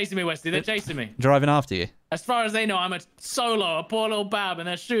They're chasing me, Westie. They're chasing me. Driving after you. As far as they know, I'm a solo, a poor little bab, and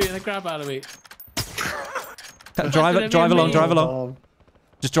they're shooting the crap out of me. Drive along.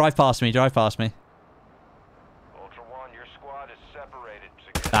 Just drive past me. Ultra One, your squad is separated.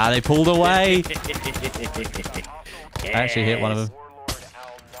 Ah, they pulled away. I actually hit one of them.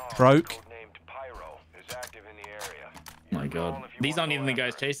 Broke. My God. These aren't even the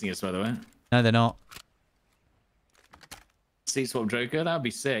guys chasing us, by the way. No, they're not. Seat swap Joker, that would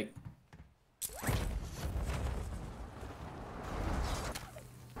be sick.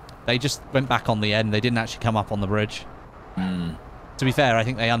 They just went back on the end. They didn't actually come up on the bridge. To be fair, I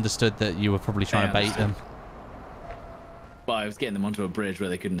think they understood that you were probably trying to bait them. Well, I was getting them onto a bridge where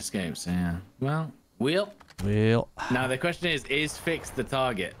they couldn't escape, so yeah. Well. Now the question is Fix the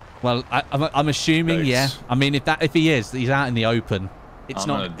target? Well, I'm assuming, Fix. yeah. I mean, if he is, he's out in the open. It's I'm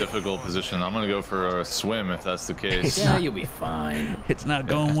not in a difficult position. I'm gonna go for a swim if that's the case. Yeah, you'll be fine. It's not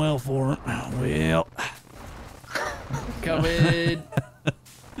going well for him. Well, Covered.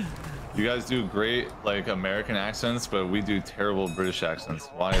 You guys do great, like, American accents, but we do terrible British accents.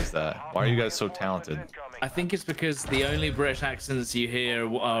 Why is that? Why are you guys so talented? I think it's because the only British accents you hear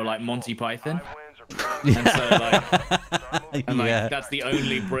are like Monty Python. And so like, that's the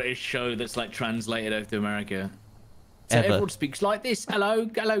only British show that's like translated over to America. So everyone speaks like this. Hello,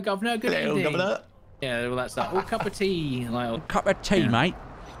 governor. Good evening. Governor. Yeah, well, that's that. Oh, cup of tea. Like, cup of tea, mate.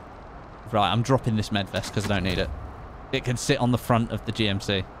 Right, I'm dropping this med vest because I don't need it. It can sit on the front of the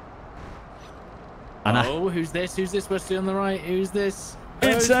GMC. And who's this? Who's this? Westie on the right? Who's this?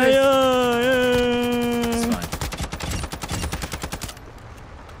 It's AI. It's fine.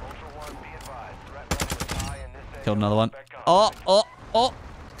 Killed another one. Oh!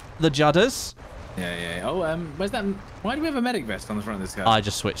 The Judders. Yeah. Oh, where's that? Why do we have a medic vest on the front of this car? I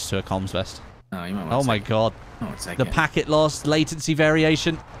just switched to a comms vest. Oh, you might want Oh to my take God. The packet loss, latency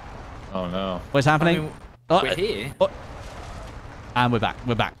variation. Oh no. What's happening? We're here. And we're back.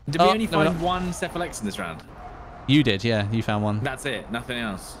 Did we only find one Cephalex in this round? You did, yeah. You found one. That's it. Nothing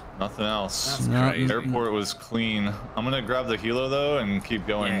else. Nothing else. That's crazy. Airport was clean. I'm gonna grab the helo though and keep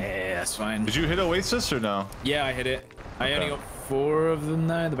going. Yeah, that's fine. Did you hit Oasis or no? Yeah, I hit it. I only got 4 of them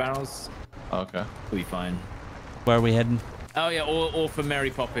though, the barrels. Okay. We'll be fine. Where are we heading? Oh yeah, or for Mary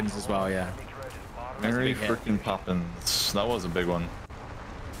Poppins as well, yeah. Mary freaking Poppins. That was a big one.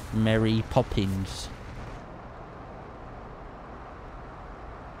 Mary Poppins.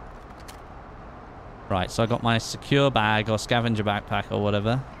 Right, so I got my secure bag or scavenger backpack or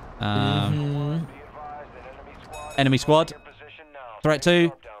whatever. Enemy squad. Threat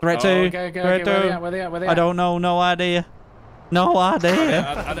 2. Threat 2. Okay. Threat 2. Where they at? I don't know. No idea. No idea.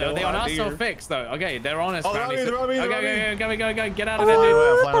 Are they on us or fixed though? Okay, they're on us. Oh, they're on me. Okay, go. Get out of there,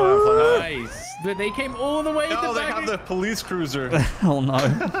 dude. Nice. But they came all the way to No, the they back. have the police cruiser. Oh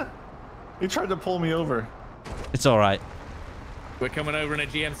no. He tried to pull me over. It's all right. We're coming over in a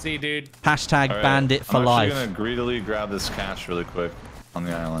GMC, dude. Hashtag All right, bandit for I'm life. actually gonna greedily grab this cash really quick on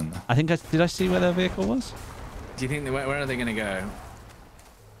the island. I think did I see where their vehicle was? Do you think where are they gonna go?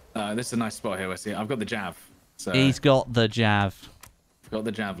 This is a nice spot here, Westie. I've got the jav. So He's got the jav. got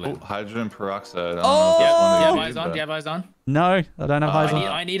the javelin. Oh, hydrogen peroxide. Do you have eyes on? Do you have eyes on? No, I don't have eyes on.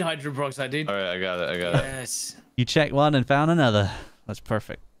 I need hydrogen peroxide, dude. All right, I got it. Yes. You checked one and found another. That's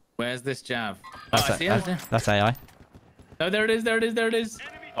perfect. Where's this jav? That's, I see it. that's AI. Oh, there it is.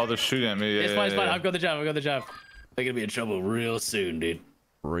 Oh, they're shooting at me. It's fine. I've got the jav. They're gonna be in trouble real soon, dude.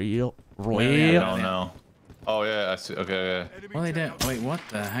 Real. I don't know. Oh yeah, I see. Okay. What are they doing? Wait, what?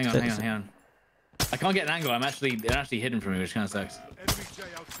 Hang on. I can't get an angle. They're actually hidden from me, which kind of sucks.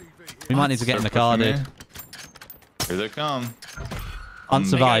 We might need to get in the car, dude. Here they come. Hunt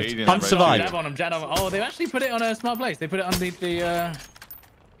survived. Hunt survived. Jab on them, jab on them. Oh, they actually put it on a smart place. They put it underneath the.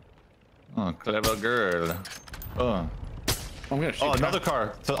 Oh, clever girl. Oh. I'm gonna shoot another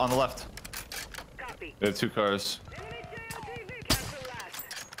car on the left. They have 2 cars.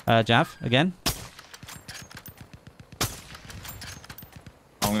 Jav again.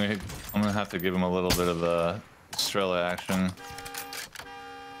 I'm gonna have to give him a little bit of a Strela action.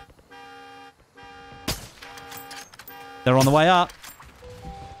 They're on the way up.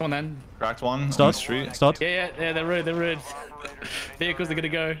 Come on then. Cracked one on the Stod. street. Stod. Yeah, they're rude. Vehicles are gonna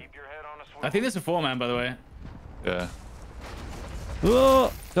go. I think there's a 4-man, by the way. Yeah.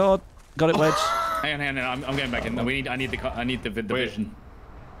 Oh God, got it, Wedge. Hang on. I'm going back in. I need the vision.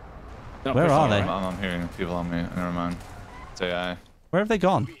 Where are they? I'm hearing people on me. Never mind. It's AI. Where have they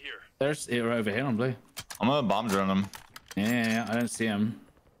gone? They're over here on blue. I'm gonna bomb drone them. Yeah, I don't see them.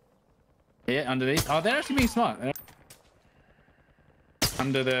 Yeah, underneath. Oh, they're actually being smart.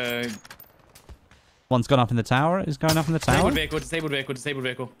 Under the... One's gone up in the tower. Is going up in the tower. Disabled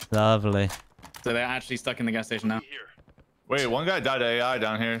vehicle. Lovely. So they're actually stuck in the gas station now. Wait, one guy died to AI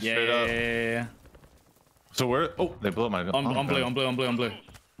down here. Straight up. Yeah. So where? Oh, they blew up my gun. On blue.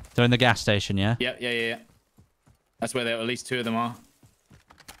 They're in the gas station, yeah? Yeah. That's where at least 2 of them are.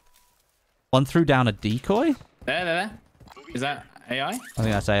 One threw down a decoy? There. Is that AI? I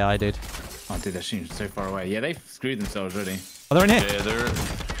think that's AI, dude. Oh, dude, they're shooting so far away. Yeah, they've screwed themselves already. Oh, they're in here.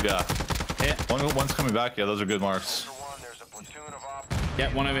 Yeah, One's coming back. Yeah, those are good marks.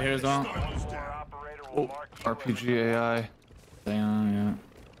 Yeah, one over here as well. Oh, RPG AI. They are, yeah.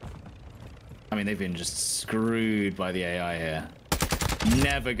 I mean, they've been just screwed by the AI here.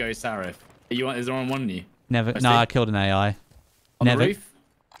 Never go Sarif. Is there one you? Never. No, I killed an AI. On Never. the roof?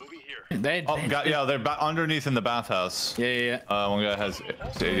 They're underneath in the bathhouse. Yeah. One guy has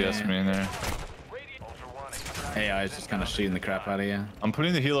ADS me in there. AI is just kind of shooting the crap out of you. I'm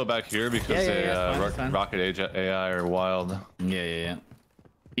putting the helo back here because rocket age AI are wild. Yeah.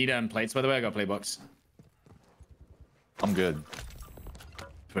 Need plates, by the way. I got a plate box. I'm good.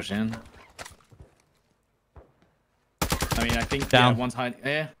 Push in. I mean, I think down. One's high.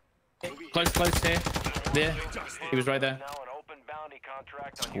 Yeah. Close here. There. He was right there.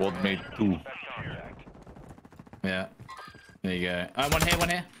 Squad mate 2. Yeah. There you go. One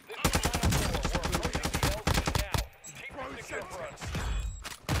here.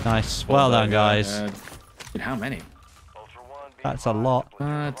 Nice. Well done, guys. Dude, how many? That's a lot.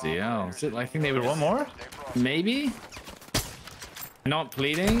 Bloody hell. I think they were one more? Maybe? Not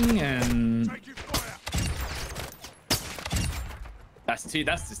pleading and... That's 2.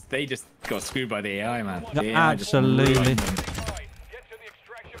 They just got screwed by the AI, man. Yeah, absolutely.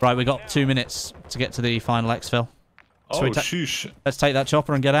 Right, we got 2 minutes to get to the final exfil. Sheesh. Let's take that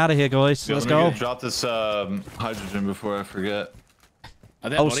chopper and get out of here, guys. Let's go. Drop this hydrogen before I forget.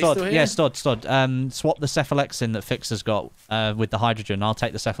 Stod. Yeah, Stod. Swap the cephalexin that Fixer's got with the hydrogen. I'll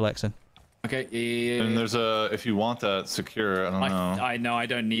take the cephalexin. Okay. Yeah. And there's if you want that secure, I don't know. I know. I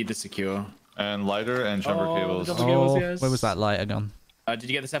don't need the secure. And lighter and jumper cables. Where was that lighter gone? Did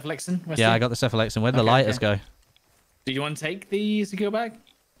you get the cephalexin? Westie? Yeah, I got the cephalexin. Where'd the lighters go? Do you want to take the secure bag?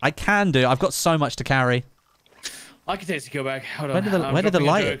 I can do. I've got so much to carry. I can take the secure bag. Hold on. Where did the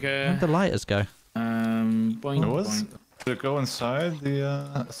lighters go? Boing. Did it go inside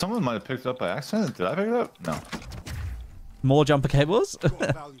the? Someone might have picked it up by accident. Did I pick it up? No. More jumper cables?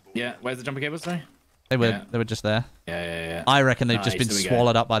 Yeah. Where's the jumper cables, sorry? They were just there. Yeah. I reckon they've just been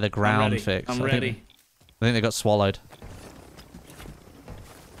swallowed up by the ground, Fix. I'm ready. I think they got swallowed.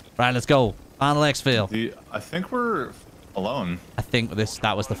 Right, let's go. Final exfil. I think we're alone. I think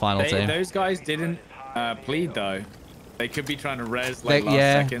that was the final team. Those guys didn't plead though. They could be trying to res last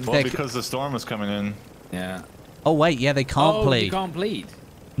second. Well, because the storm was coming in. Yeah. Oh wait, yeah, they can't plead. You can't plead.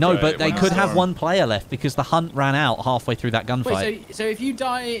 No, right, but they could have one player left because the hunt ran out halfway through that gunfight. Wait, so if you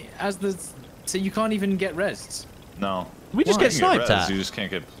die so you can't even get rests? No. We just get sniped at. You just can't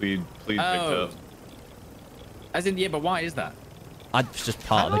get plead picked up. As in, yeah, but why is that? It's just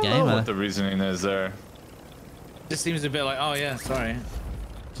part of the game. I don't know what the reasoning is there. Just seems a bit like, oh yeah, sorry.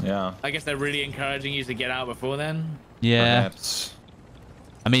 Yeah. I guess they're really encouraging you to get out before then. Yeah. Perhaps.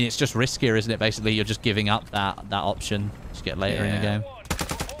 I mean, it's just riskier, isn't it? Basically, you're just giving up that option to get later in the game.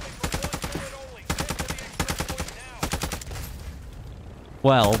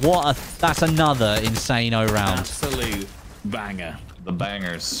 Well, that's another insane-o round. Absolute banger. The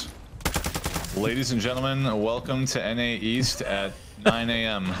bangers. Ladies and gentlemen, welcome to NA East at 9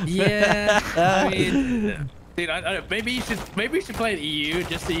 a.m. Yeah, I mean, Dude, I don't know. Maybe we should play the EU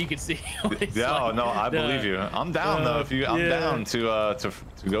just so you can see. Yeah, like, no, I believe you. I'm down though. If you, I'm down to go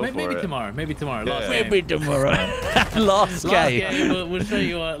for maybe it. Tomorrow. Maybe tomorrow. Yeah. Last Maybe tomorrow. Last game. We'll show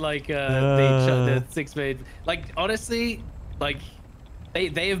you what the 6 made. Like honestly, like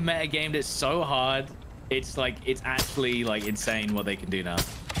they have metagamed it so hard. It's like it's actually like insane what they can do now.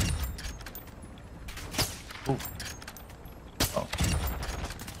 Ooh. Oh.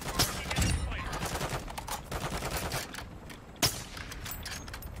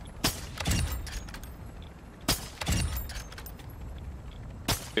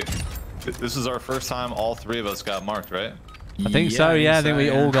 This is our first time all three of us got marked, right? I think so, yeah. I think we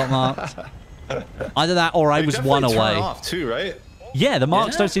all got marked. Either that or I was one away. Turn off too, right? Yeah, the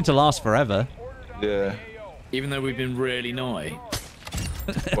marks don't seem to last forever. Yeah. Even though we've been really naughty.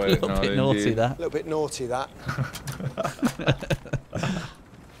 Wait, a little bit naughty, that. A little bit naughty, that.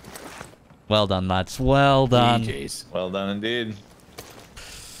 Well done, lads. Well done. GG's. Well done indeed.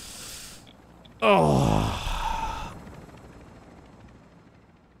 Oh.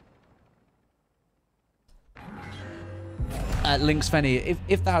 Lynx Fenny,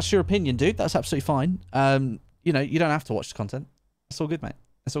 if that's your opinion, dude, that's absolutely fine. You know, you don't have to watch the content. It's all good, mate.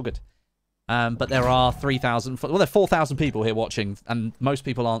 It's all good. But there are 3,000, well, there are 4,000 people here watching, and most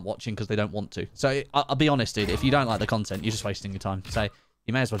people aren't watching because they don't want to. So I'll be honest, dude. If you don't like the content, you're just wasting your time. So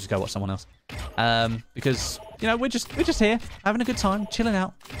you may as well just go watch someone else. Because you know we're just here having a good time, chilling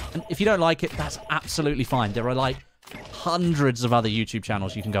out. And if you don't like it, that's absolutely fine. There are like hundreds of other YouTube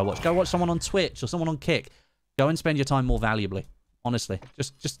channels you can go watch. Go watch someone on Twitch or someone on Kick. Go and spend your time more valuably. Honestly,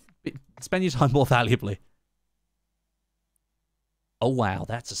 just spend your time more valuably. Oh wow,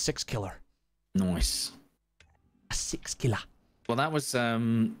 that's a 6 killer. Nice. A 6 killer. Well, that was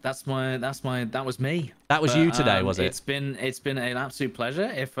that was me. That was you today, was it? It's been an absolute pleasure.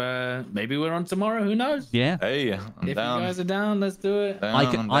 If maybe we're on tomorrow, who knows? Yeah. Hey, if down. you guys are down, let's do it.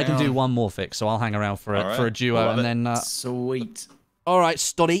 I can do one more fix, so I'll hang around for a duo, and then. Sweet. All right,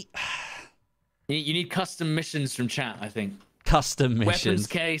 Stoddy. You need custom missions from chat, I think. Custom missions.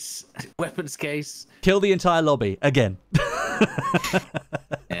 Weapons case. Kill the entire lobby again.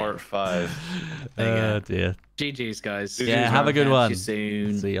 Part 5. Dear. GG's, guys. Yeah, have a good one. See you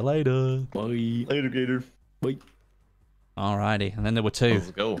soon. See you later. Bye. Later, Gator. Bye. Alrighty, and then there were 2.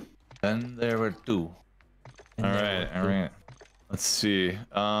 Let's go. Then there were 2. All right. Let's see.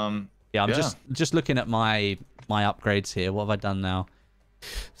 Yeah, I'm just looking at my upgrades here. What have I done now?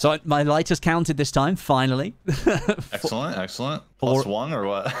 So my lighters counted this time, finally. Excellent. Plus 1 or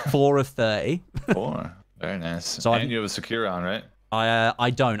what? 4 of 30. 4. Very nice. So and you have a secure on, right? I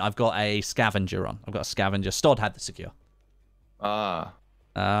don't. I've got a scavenger on. I've got a scavenger. Stod had the secure. Ah.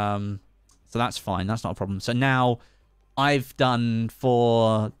 So that's fine. That's not a problem. So now I've done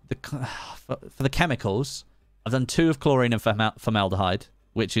for the chemicals, I've done 2 of chlorine and formaldehyde,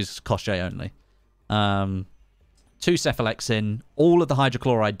 which is cost J only. 2 cephalexin, all of the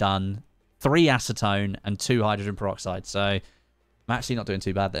hydrochloride done, 3 acetone, and 2 hydrogen peroxide. So I'm actually not doing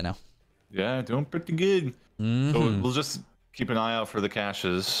too bad there now. Yeah, doing pretty good. Mm-hmm. So we'll just keep an eye out for the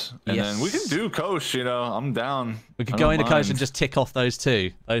caches, and then we can do Kosh. You know, I'm down. We could go into Kosh and just tick off those 2.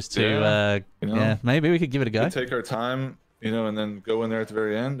 Those 2. Yeah, maybe we could give it a go. We could take our time, you know, and then go in there at the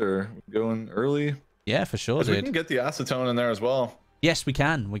very end, or go in early. Yeah, for sure, dude. We can get the acetone in there as well. Yes, we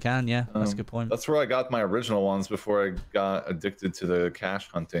can. We can. Yeah, that's a good point. That's where I got my original ones before I got addicted to the cache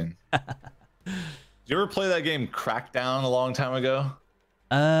hunting. Did you ever play that game Crackdown a long time ago?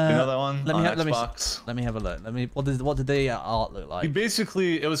 You know that one? Let me have a look. What did the art look like?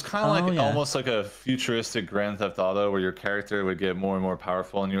 It was kind of like almost like a futuristic Grand Theft Auto, where your character would get more and more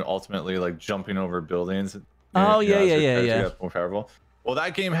powerful, and you're ultimately like jumping over buildings. Yeah. More powerful. Well,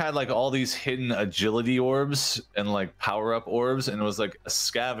 that game had like all these hidden agility orbs and like power-up orbs, and it was like a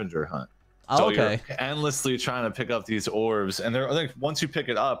scavenger hunt. So you're endlessly trying to pick up these orbs, and they're like once you pick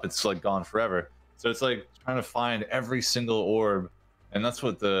it up, it's like gone forever. So it's like trying to find every single orb, and that's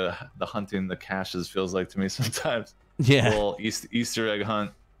what the hunting the caches feels like to me sometimes. Yeah. A little Easter egg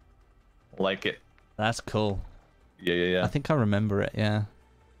hunt, like it. That's cool. Yeah. I think I remember it. Yeah.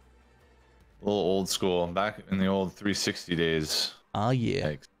 A little old school, back in the old 360 days. Oh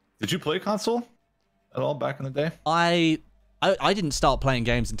yeah. Did you play console at all back in the day? I didn't start playing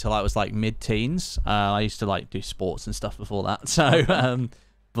games until I was like mid-teens. I used to like do sports and stuff before that. So,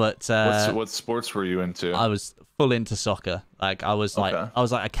 what sports were you into? I was full into soccer. Like I was like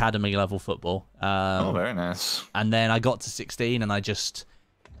academy level football. Oh, very nice. And then I got to 16, and I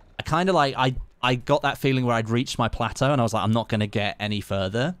kind of like I got that feeling where I'd reached my plateau, and I was like, I'm not gonna get any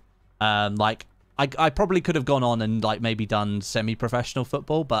further. Like I probably could have gone on and like maybe done semi-professional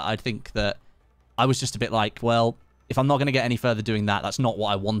football, but I think that I was just a bit like, well, if I'm not going to get any further doing that, that's not what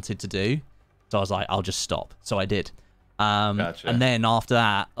I wanted to do. So I was like, I'll just stop. So I did. Gotcha. And then after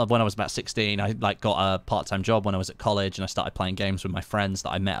that, when I was about 16, I like got a part-time job when I was at college, and I started playing games with my friends that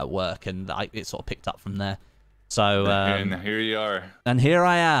I met at work, and it sort of picked up from there. So and here you are. And here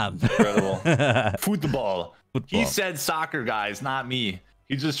I am. Incredible. Football. He said soccer, guys, not me.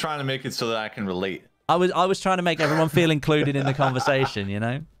 He's just trying to make it so that I can relate. I was trying to make everyone feel included in the conversation, you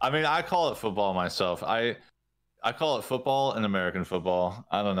know? I mean, I call it football myself. I call it football and American football.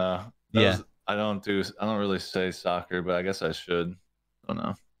 I don't know. I don't really say soccer, but I guess I should. I don't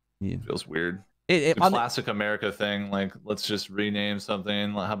know. Yeah. It feels weird. It's a classic America thing. Like, let's just rename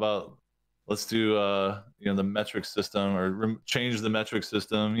something. How about let's do the metric system, or change the metric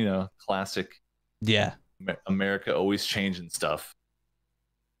system, classic. Yeah. America always changing stuff.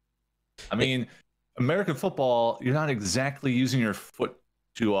 I mean, American football, you're not exactly using your foot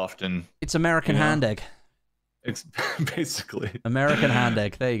too often. It's American hand egg. It's basically American hand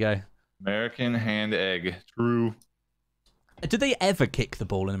egg. There you go. American hand egg. True. Do they ever kick the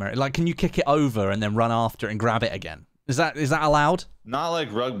ball in America? Like, can you kick it over and then run after it and grab it again? Is that allowed? Not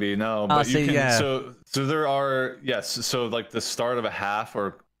like rugby, no. But you can. Yeah. So there are So like the start of a half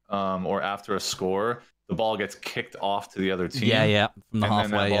or after a score, the ball gets kicked off to the other team. Yeah. From the halfway.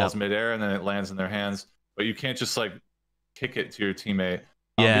 And then that ball's midair, and then it lands in their hands. But you can't just like kick it to your teammate.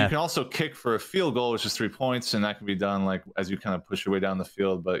 You can also kick for a field goal, which is 3 points, and that can be done like as you kind of push your way down the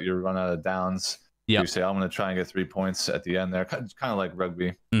field, but you run out of downs. You say, I'm going to try and get 3 points at the end there. Kind of like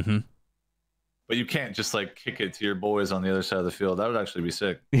rugby. Mm-hmm. But you can't just like kick it to your boys on the other side of the field. That would actually be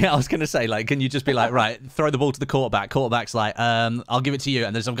sick. Yeah, I was going to say, like, can you just be like, right, throw the ball to the quarterback. Quarterback's like, I'll give it to you.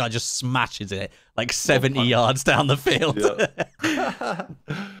 And then some guy just smashes it like 70 yards down the field. Yeah.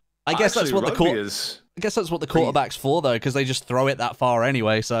 I guess that's what the quarterback's for, though, because they just throw it that far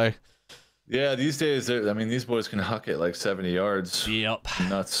anyway. So, yeah, these days, I mean, these boys can huck it like 70 yards. Yep,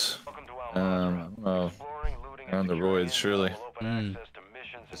 nuts. Around the roids, surely.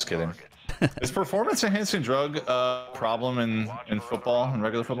 Just kidding. Is performance enhancing drug a problem in football, in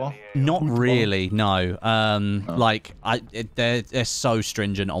regular football? Not really, no. Like they're so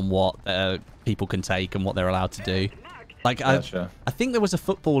stringent on what people can take and what they're allowed to do. Like gotcha. I think there was a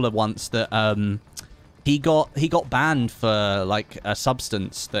footballer once that he got banned for like a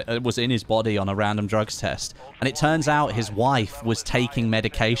substance that was in his body on a random drugs test, and it turns out his wife was taking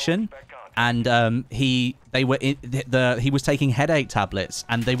medication, and he was taking headache tablets,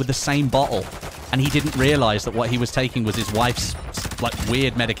 and they were the same bottle, and he didn't realize that what he was taking was his wife's like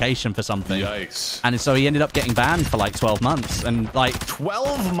weird medication for something. Yikes. And so he ended up getting banned for like 12 months, and like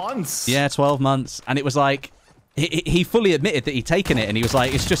 12 months. Yeah, 12 months, and it was like he fully admitted that he'd taken it, and he was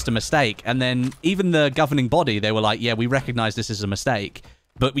like, it's just a mistake. And then even the governing body, they were like, yeah, we recognize this is a mistake,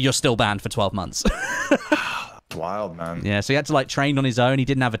 but you're still banned for 12 months. Wild, man. Yeah, so he had to like train on his own. He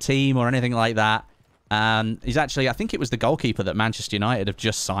didn't have a team or anything like that. He's actually, I think it was the goalkeeper that Manchester United have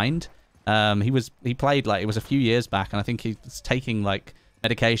just signed. He played like, it was a few years back, and I think he was taking like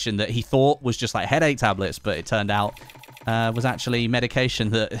medication that he thought was just like headache tablets, but it turned out was actually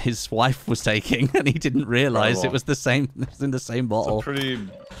medication that his wife was taking, and he didn't realize it was the same. It was in the same bottle. It's a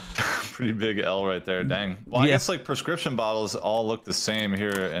pretty big L right there. Dang. Well, I guess like prescription bottles all look the same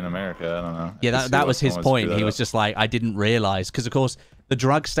here in America. I don't know. Yeah, that was his point. He was just like, I didn't realize, because of course the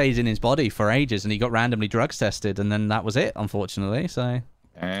drug stays in his body for ages, and he got randomly drugs tested, and then that was it, unfortunately. So.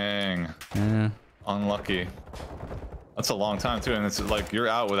 Dang. Yeah. Unlucky. That's a long time too, and it's like you're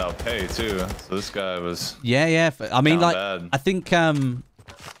out without pay too. So this guy was. Yeah. I mean, like, bad. I think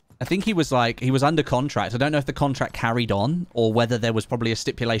he was under contract. I don't know if the contract carried on, or whether there was probably a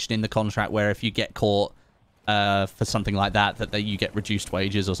stipulation in the contract where if you get caught for something like that you get reduced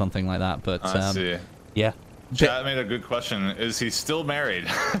wages or something like that. But I see. Yeah. Chat made a good question. Is he still married?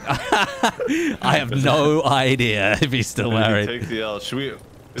 I have no idea if he's still married. Take the L. Should we?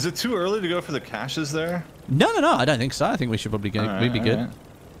 Is it too early to go for the caches there? No. I don't think so. I think we should probably go. We'd be good. Right.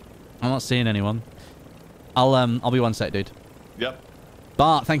 I'm not seeing anyone. I'll be one sec, dude. Yep.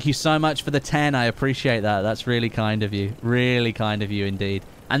 Bart, thank you so much for the 10. I appreciate that. That's really kind of you. Really kind of you indeed.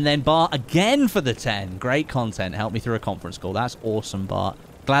 And then Bart again for the 10. Great content. Helped me through a conference call. That's awesome, Bart.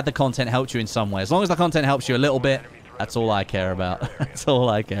 Glad the content helped you in some way. As long as the content helps you a little bit, that's all I care about. That's all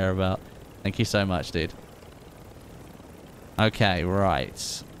I care about. Thank you so much, dude. Okay,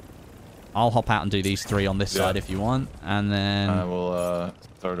 right. I'll hop out and do these 3 on this side if you want. And then... I will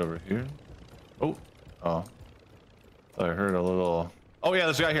start over here. Oh. Thought I heard a little... Oh, yeah,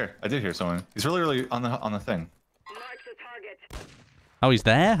 there's a guy here. I did hear someone. He's really on the thing. Oh, he's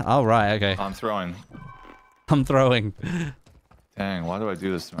there? Oh, right, okay. I'm throwing. I'm throwing. Dang, why do I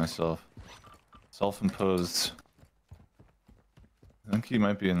do this to myself? Self-imposed. I think he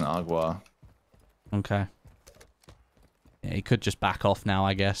might be in Agua. Okay. Yeah, he could just back off now,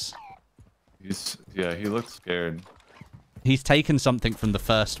 I guess. Yeah, he looks scared. He's taken something from the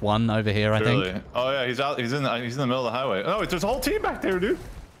first one over here, I think. Oh yeah, he's out. He's in the middle of the highway. Oh, there's a whole team back there, dude.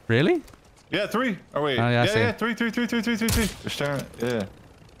 Really? Yeah, 3. Oh wait. Oh, yeah, yeah, 3. They're staring. Yeah.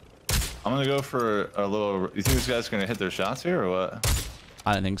 I'm gonna go for a little. You think this guy's gonna hit their shots here or what?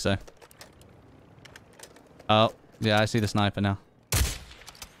 I don't think so. Oh, yeah, I see the sniper now.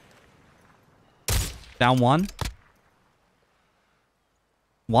 Down one.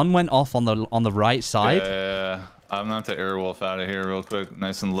 One went off on the right side. Yeah. I'm gonna have to airwolf out of here real quick,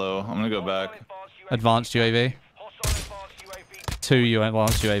 nice and low. I'm gonna go back. Advanced UAV. 2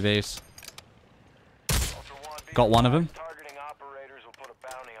 advanced UAVs. Got one of them.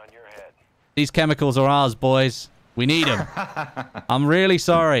 These chemicals are ours, boys. We need them. I'm really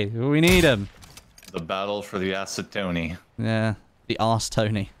sorry. We need them. The battle for the acetone. Yeah, the arse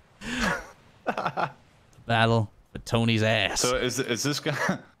Tony. Battle for Tony's ass. So is this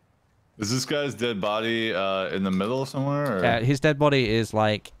guy? Is this guy's dead body in the middle somewhere? Or? Yeah, his dead body is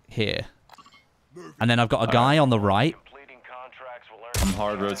like here. And then I've got a guy on the right. I'm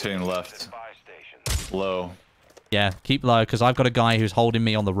hard rotating left. Low. Yeah, keep low, because I've got a guy who's holding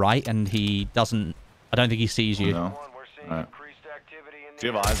me on the right, and he doesn't... I don't think he sees you. No. Right. Do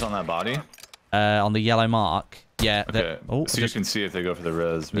you have eyes on that body? On the yellow mark. Yeah. Okay. Oh, so you can see if they go for the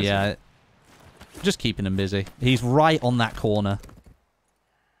res. Basically. Yeah. Just keeping him busy. He's right on that corner.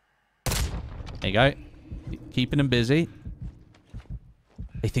 There you go. Keeping him busy.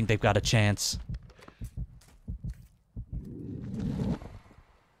 They think they've got a chance.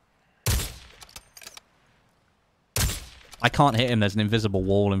 I can't hit him. There's an invisible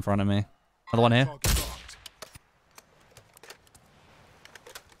wall in front of me. Another one here.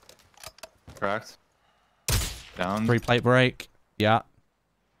 Cracked. Down. 3 plate break. Yeah.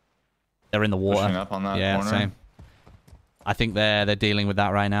 They're in the water. Pushing up on that corner. Same. I think they're dealing with that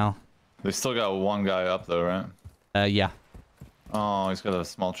right now. They still got one guy up though, right? Yeah. Oh, he's got a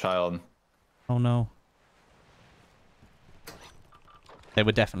small child. Oh no. They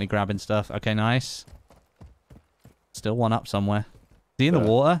were definitely grabbing stuff. Okay, nice. Still one up somewhere. Is he in the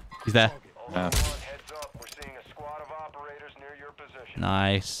water? He's there. Yeah.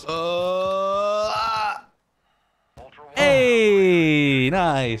 Nice. Hey,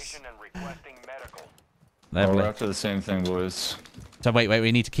 nice. Oh, we're after the same thing, boys. So wait,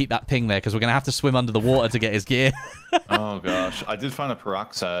 we need to keep that ping there because we're gonna have to swim under the water to get his gear. Oh gosh, I did find a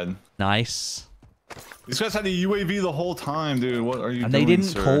peroxide. Nice. These guys had a UAV the whole time, dude. What are you doing, And they didn't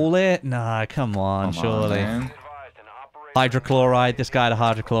sir? call it? Nah, come on, surely. Hydrochloride. This guy had a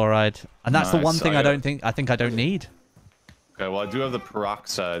hydrochloride, and that's the one thing I think I don't need. Okay, well I do have the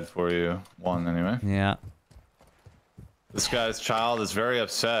peroxide for you. One anyway. Yeah. This guy's child is very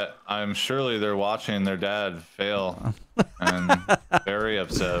upset. I'm surely they're watching their dad fail, and very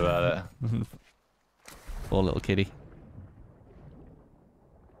upset about it. Poor little kitty.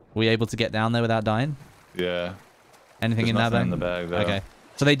 Were we able to get down there without dying? Yeah. Anything There's in that nothing bag? in the bag, though. Okay.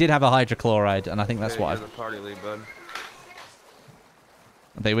 So they did have a hydrochloride, and I think that's what the party lead, bud.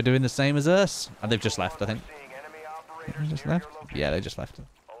 they were doing the same as us. And they've just left, I think. They just left? Yeah, they just left.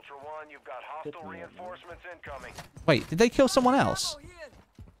 Wait, did they kill someone else?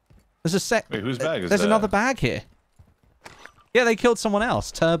 There's a sec. Wait, whose bag is There's that? another bag here. Yeah, they killed someone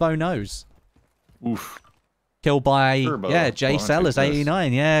else. Turbo Nose. Oof. Turbo. Killed by Jay Well, Sellers,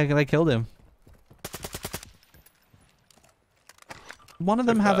 89. Yeah, they killed him. One of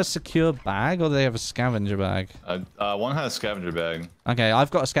them have a secure bag, or do they have a scavenger bag? One has a scavenger bag. Okay, I've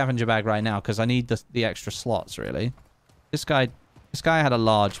got a scavenger bag right now because I need the extra slots, really. This guy had a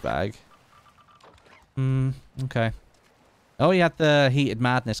large bag. Okay. Oh, he had the Heated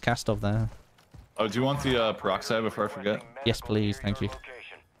Madness cast-off there. Oh, do you want the peroxide before I forget? Yes, please. Thank you.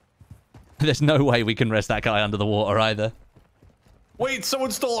 There's no way we can rest that guy under the water either. Wait,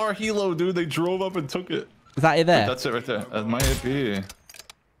 someone stole our helo, dude. They drove up and took it. Is that it there? That's it right there. That might be.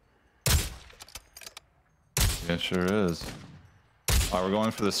 Yeah, it sure is. Alright, we're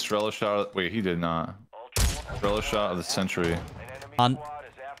going for the Strela shot. Wait, he did not. Strela shot of the century. Hunt.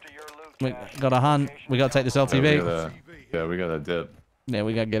 We got a hunt. We got to take this LTV. Yeah, we got a dip. Yeah,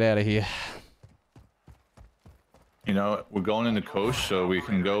 we got to get out of here. You know, we're going into Kosh, so we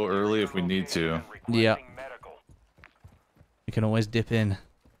can go early if we need to. Yeah. We can always dip in.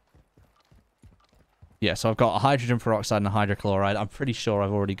 Yeah, so I've got a hydrogen peroxide and a hydrochloride. I'm pretty sure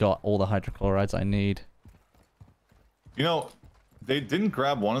I've already got all the hydrochlorides I need. You know, they didn't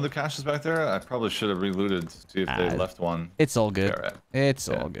grab one of the caches back there. I probably should have relooted to see if they left one. It's all good. Yeah, right. It's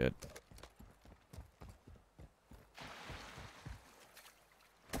all good.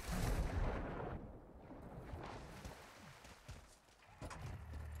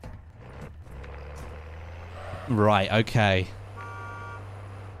 Right, okay.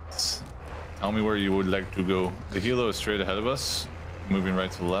 Tell me where you would like to go. The helo is straight ahead of us, moving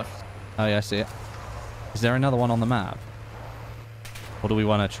right to the left. Oh, yeah, I see it. Is there another one on the map? Or do we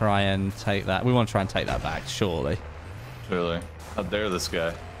want to try and take that? We want to try and take that back, surely. Surely. How dare this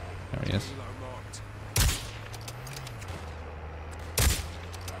guy? There he is.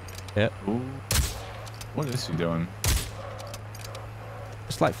 Yep. Ooh. What is he doing?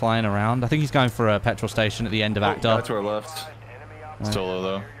 Just like flying around. I think he's going for a petrol station at the end of Act That's to our left. Right. Solo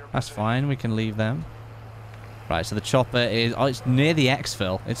though. That's fine. We can leave them. Right, so the chopper is... Oh, it's near the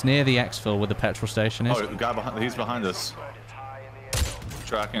exfil. It's near the exfil where the petrol station is. Oh, the guy behind, he's behind us.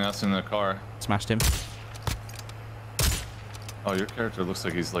 Tracking us in the car. Smashed him. Oh, your character looks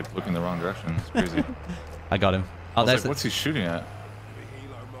like he's like looking the wrong direction. It's crazy. I got him. Oh, there's what's he shooting at?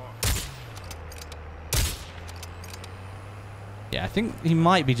 Yeah, I think he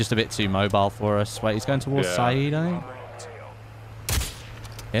might be just a bit too mobile for us. Wait, he's going towards Saeed, I think.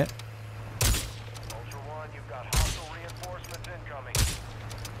 Yep.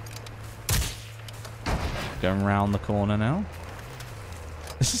 Going round the corner now.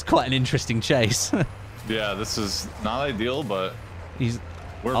 This is quite an interesting chase. Yeah, this is not ideal, but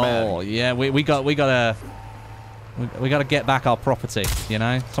we're mad. Oh yeah, we gotta get back our property. You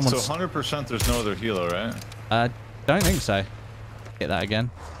know, So 100% there's no other helo, right? Don't think so. Get that again.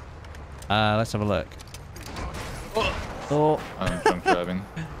 Let's have a look. Oh. I'm drunk driving.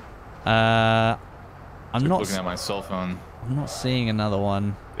 I'm not looking at my cell phone. I'm not seeing another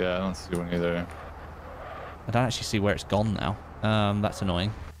one. Yeah, I don't see one either. I don't actually see where it's gone now. That's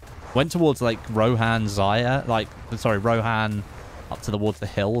annoying. Went towards like Rohan Zaya, Rohan up towards the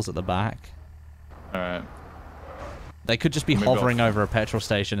hills at the back. Alright. They could just be hovering over a petrol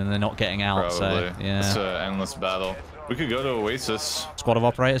station and they're not getting out. Probably. So yeah. It's an endless battle. We could go to Oasis. Squad of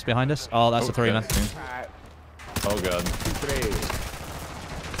operators behind us. Oh, that's a three-man. Oh god.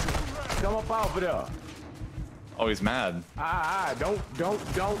 Come up over there. Oh, he's mad. Don't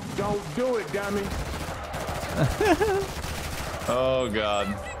do it, dummy. Oh god.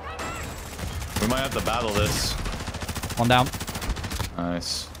 We might have to battle this. One down.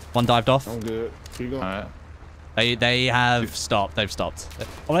 Nice. One dived off. I'm good. Keep going. Alright. They have stopped. They've stopped.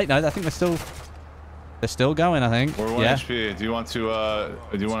 Oh wait, no, I think they're still going. I think. We're 1 HP. Do you want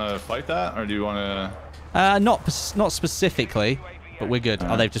to fight that, or do you want to? Not specifically, but we're good.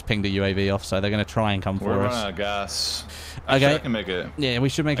 Oh, they've just pinged a UAV off, so they're going to try and come for us. We're running out of gas. Actually, Okay. I can make it. Yeah, we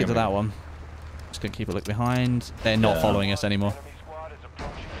should make it to that one. Just going to keep a look behind. They're not following us anymore.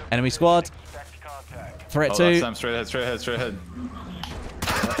 Enemy squad. Threat 2. That's them. Straight ahead.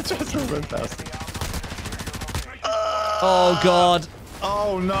 Just run past. Oh god.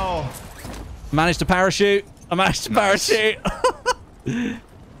 Oh no. Managed to parachute. I managed to parachute. I'm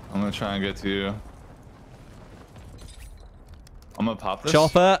gonna try and get to you. I'm gonna pop this.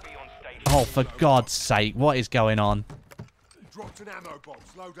 Chopper. Oh, for God's sake. What is going on?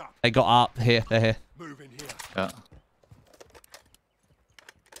 They got up. Here. They're here. Yeah.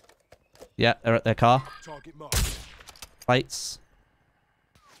 Yeah, they're at their car. Plates.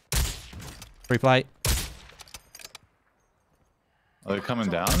 Free plate. Are they coming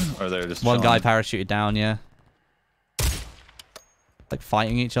down, or they're just One guy chilling? parachuted down, yeah. Like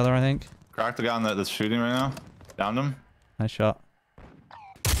fighting each other, I think. Crack the guy that's shooting right now. Downed him. Nice shot.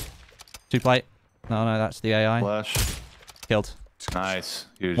 2 plate. No, that's the AI. Flash. Killed. Nice.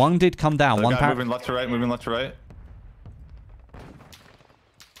 Huge. One did come down. Other One guy moving left to right.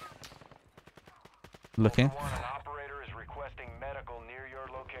 Looking.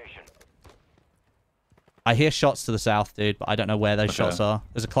 I hear shots to the south, dude, but I don't know where those shots are.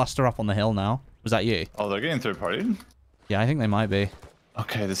 There's a cluster up on the hill now. Was that you? Oh, they're getting third party? Yeah, I think they might be.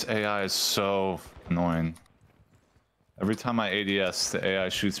 Okay, this AI is so annoying. Every time I ADS, the AI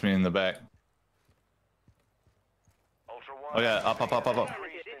shoots me in the back. Oh yeah, up.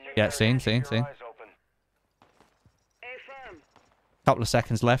 Yeah, seen. Couple of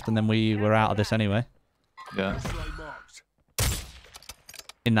seconds left, and then we were out of this anyway. Yeah.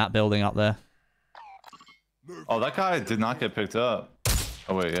 In that building up there. Oh, that guy did not get picked up.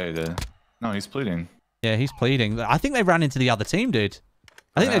 Oh wait, yeah, he did. No, he's pleading. Yeah, he's pleading. I think they ran into the other team, dude.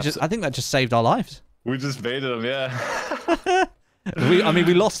 I think that just saved our lives. We just baited him, yeah. I mean,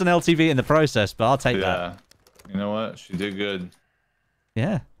 we lost an LTV in the process, but I'll take that. You know what? She did good.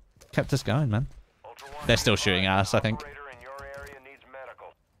 Yeah. Kept us going, man. They're still shooting at us, I think.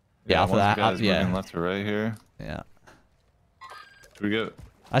 Yeah, after that, moving left to right here. Yeah. Should we get?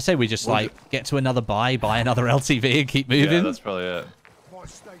 I say we just get to another buy another LTV and keep moving. Yeah, that's probably it.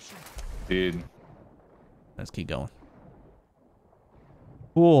 Dude. Let's keep going.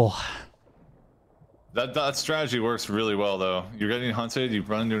 Oh. That strategy works really well though. You're getting hunted, you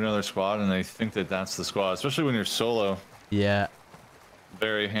run into another squad, and they think that that's the squad, especially when you're solo. Yeah.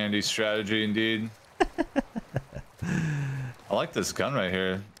 Very handy strategy indeed. I like this gun right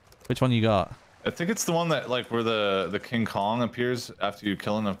here. Which one you got? I think it's the one that like where the King Kong appears after you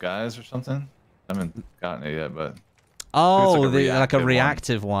kill enough guys or something. I haven't gotten it yet, but oh, like a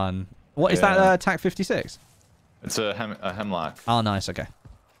reactive one. What is that? TAC 56. It's a hemlock. Oh, nice. Okay.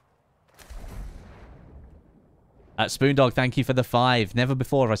 Spoondog, thank you for the 5. Never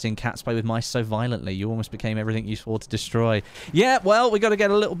before have I seen cats play with mice so violently. You almost became everything you swore to destroy. Yeah, well, we got to get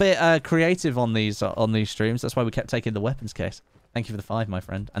a little bit creative on these streams. That's why we kept taking the weapons case. Thank you for the 5, my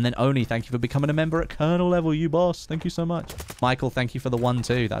friend. And then Oni, thank you for becoming a member at Colonel level, you boss. Thank you so much. Michael, thank you for the 1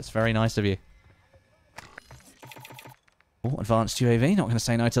 too. That's very nice of you. Oh, advanced UAV. Not going to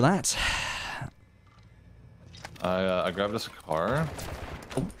say no to that. I grabbed us a car.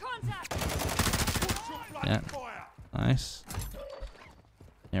 Oh. Yeah. Nice.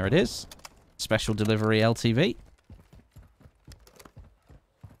 There it is. Special delivery LTV.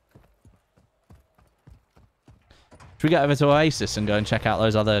 Should we get over to Oasis and go and check out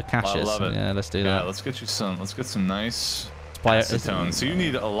those other caches? I love it. Yeah, let's do that. Yeah, let's get some nice acetone. So you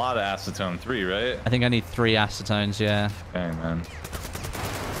need a lot of acetone. 3, right? I think I need 3 acetones, yeah. Okay, man.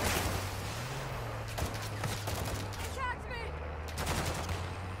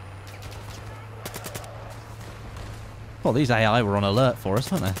 Well, these AI were on alert for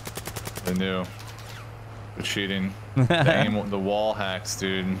us, weren't they? They knew. They're cheating. The wall hacks,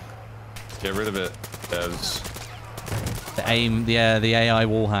 dude. Get rid of it, devs. The AI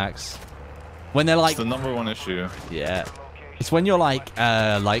wall hacks. When they're like... It's the #1 issue. Yeah. It's when you're like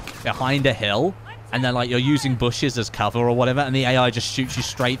behind a hill, and then like you're using bushes as cover or whatever, and the AI just shoots you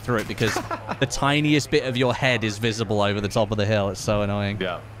straight through it because the tiniest bit of your head is visible over the top of the hill. It's so annoying.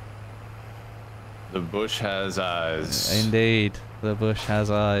 Yeah. The bush has eyes. Indeed. The bush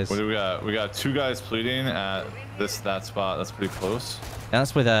has eyes. What do we got? We got 2 guys pleading at that spot. That's pretty close. Yeah,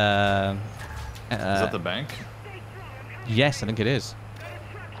 that's with is that the bank? Yes, I think it is.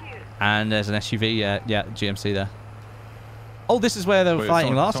 And there's an SUV. Yeah, GMC there. Oh, this is where they were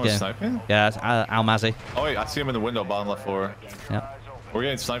fighting last game. Sniping? Yeah, it's Almazy. Oh wait, I see him in the window, bottom left floor. Yeah. We're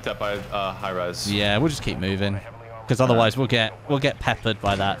getting sniped at by high rise. Yeah, we'll just keep moving, because otherwise we'll get peppered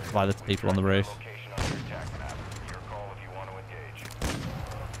by the people on the roof.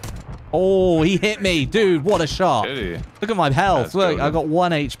 Oh, he hit me, dude! What a shot! Did he? Look at my health. Look, I got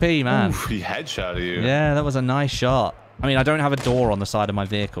 1 HP, man. Oof, he headshotted you. Yeah, that was a nice shot. I mean, I don't have a door on the side of my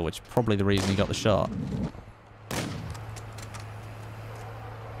vehicle, which is probably the reason he got the shot.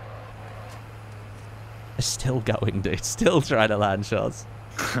 It's still going, dude. Still trying to land shots.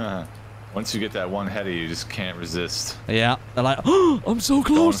 Once you get that one heady, you just can't resist. Yeah, they're like, oh, I'm so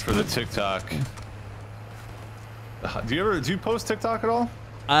close. Going for the TikTok. Do you post TikTok at all?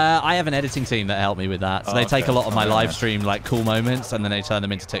 I have an editing team that help me with that. So they take a lot of my live stream, like, cool moments, and then they turn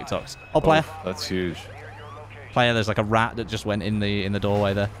them into TikToks. Oh, player. That's huge. Player, there's like a rat that just went in the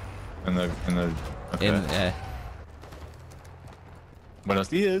doorway there. Okay. Yeah. Buenos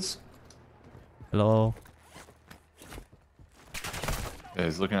dias. Hello. Yeah,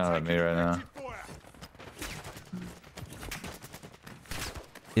 he's looking out at me right now.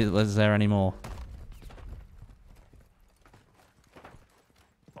 Was there any more?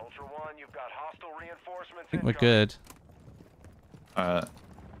 Ultra One, you've got hostile reinforcements. I think we're good. What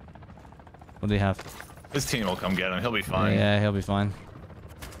do you have? His team will come get him. He'll be fine. Yeah, he'll be fine.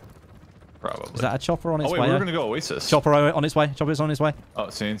 Probably. Is that a chopper on its way? Oh wait, we're gonna go Oasis. Chopper on its way. Chopper's on its way. Oh,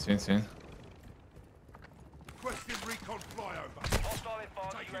 seen.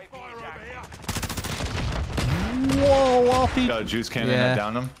 Whoa, RP. Got a juice cannon. I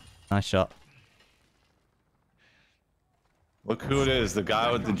downed him. Nice shot. Look who it is. The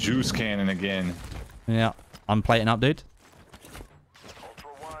guy with the juice cannon again. Yeah, I'm plating up, dude.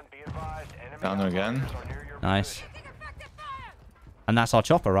 Down there again. Nice. And that's our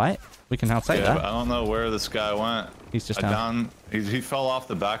chopper, right? We can now take that. But I don't know where this guy went. He's just down. He fell off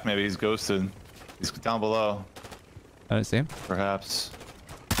the back. Maybe he's ghosted. He's down below. I don't see him. Perhaps.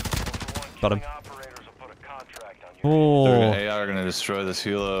 Got him. Oh. Oh. AI are gonna destroy this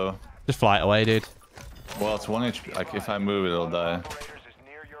helo. Just fly it away, dude. Well, it's 1 HP. Like if I move it, it'll die.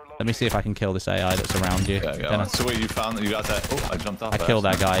 Let me see if I can kill this AI that's around you. Yeah, so wait, you got that? Oh, I jumped off. I killed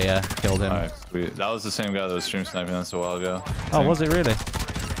that guy. Yeah, killed him. Alright, sweet. That was the same guy that was stream sniping us a while ago. Oh, was it really?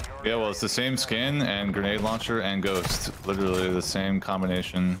 Yeah, well, it's the same skin and grenade launcher and ghost. Literally the same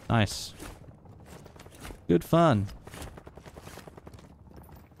combination. Nice. Good fun.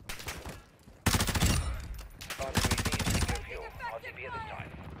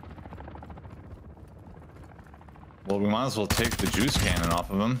 Well, we might as well take the juice cannon off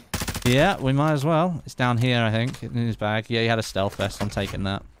of him. Yeah, we might as well. It's down here, I think, in his bag. Yeah, he had a stealth vest. I'm taking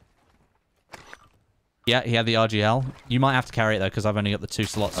that. Yeah, he had the RGL. You might have to carry it, though, because I've only got the 2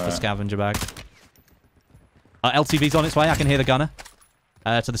 slots for scavenger bag. LTV's on its way. I can hear the gunner.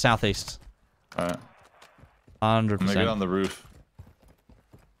 To the southeast. Alright. 100%. I'm gonna get on the roof.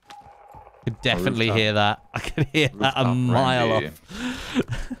 Could definitely hear that. I could hear that a mile off.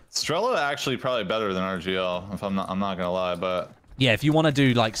 Strela actually probably better than RGL, if I'm not gonna lie, but yeah, if you want to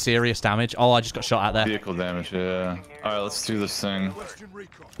do like serious damage. Oh, I just got shot out there. Vehicle damage, yeah. Alright, let's do this thing.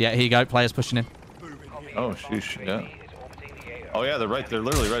 Yeah, here you go. Players pushing in. Oh, sheesh, yeah. Oh yeah, they're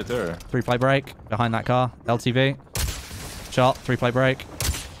literally right there. 3-play break behind that car. LTV. Shot. 3-play break.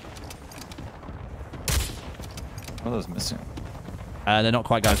 What are those missing? They're not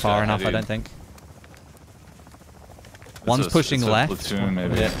quite going far enough, I don't think. One's pushing left. Platoon,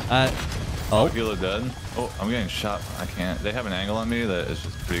 maybe. Yeah. Oh, Gila dead. Oh, I'm getting shot. I can't. They have an angle on me that is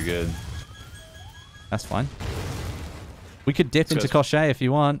just pretty good. That's fine. We could dip into Cochet if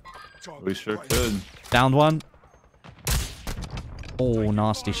you want. We sure could. Downed one. Oh,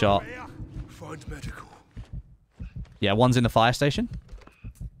 nasty shot. Yeah, one's in the fire station.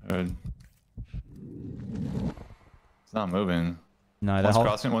 Good. It's not moving. No, one's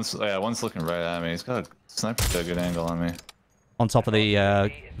crossing. One's looking right at me. He's got a sniper at a good angle on me. On top of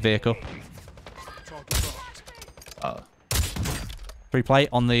the vehicle. 3-play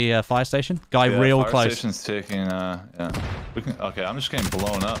on the fire station. Guy real fire close. Station's taking. Yeah. Okay, I'm just getting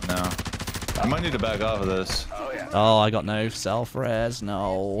blown up now. I might need to back off of this. Oh, I got no self-res.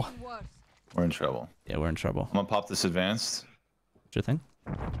 No. We're in trouble. Yeah, we're in trouble. I'm gonna pop this advanced. Sure thing.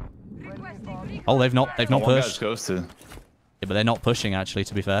 Oh, they've not pushed. One guy's ghosted. Yeah, but they're not pushing actually.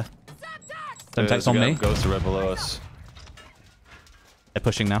 To be fair. Semtex on me. Ghosted right below us. They're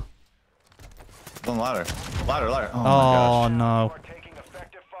pushing now. On ladder. Ladder. Oh, oh my gosh. no.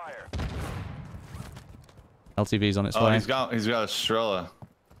 LTV's on its way. He's got a Strela.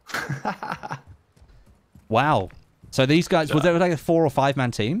 Wow. So these guys, was there like a 4 or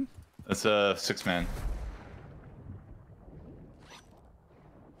 5-man team? It's a 6-man.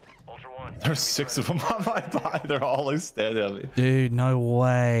 There's 6 of them on my body. They're all like standing at me. Dude, no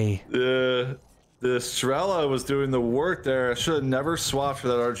way. The Strela was doing the work there. I should have never swapped for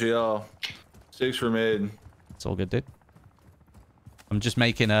that RGL. Mistakes were made. It's all good, dude. I'm just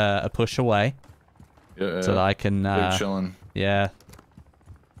making a push away. Yeah, so that I can... chilling. Yeah.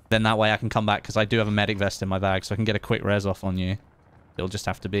 Then that way I can come back, because I do have a medic vest in my bag, so I can get a quick res off on you. It'll just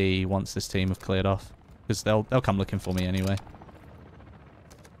have to be once this team have cleared off. Because they'll come looking for me anyway.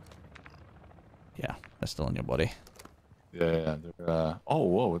 Yeah, they're still on your body. Yeah. Oh,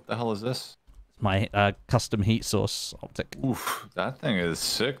 whoa, what the hell is this? My custom heat source optic. Oof, that thing is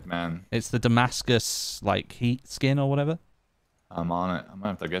sick, man. It's the Damascus, like, heat skin or whatever. I'm on it. I'm gonna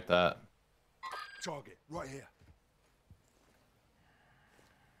have to get that. Target, right here.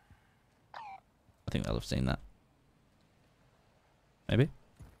 I think they'll have seen that. Maybe?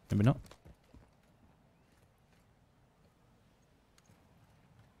 Maybe not.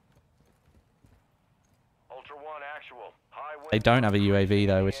 Ultra One actual. They don't have a UAV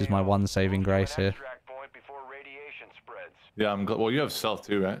though, which is my one saving grace here. Yeah, well, you have stealth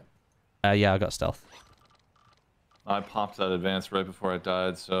too, right? Yeah, I got stealth. I popped that advance right before I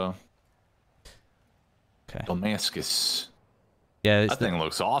died, so. Okay. Damascus. Yeah, that thing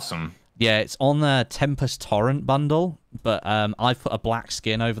looks awesome. Yeah, it's on the Tempest Torrent bundle, but I've put a black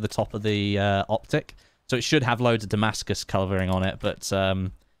skin over the top of the optic, so it should have loads of Damascus covering on it, but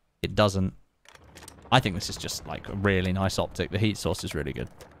it doesn't. I think this is just like a really nice optic. The heat source is really good.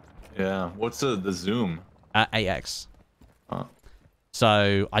 Yeah. What's the zoom? 8x. Huh.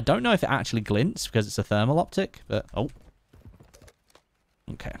 So I don't know if it actually glints because it's a thermal optic, but oh.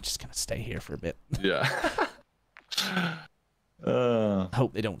 Okay, I'm just gonna stay here for a bit. Yeah.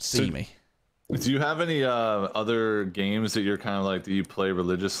 Hope they don't see me. Do you have any other games that you're kind of like that you play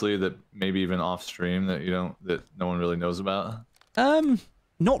religiously that maybe even off stream that that no one really knows about?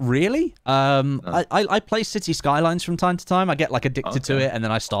 Not really. I play City Skylines from time to time. I get like addicted to it and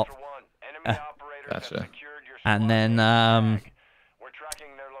then I stop. Gotcha. And then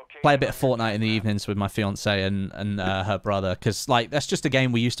play a bit of Fortnite in the evenings with my fiance and her brother, because like that's just a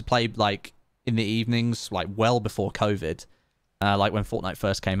game we used to play like in the evenings, like well before COVID, like when Fortnite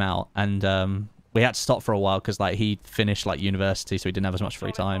first came out, and we had to stop for a while because like he finished like university, so he didn't have as much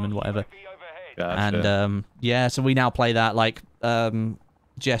free time and whatever. Gotcha. And yeah, so we now play that. Like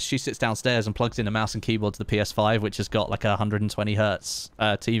Jess, she sits downstairs and plugs in a mouse and keyboard to the PS5, which has got like a 120 hertz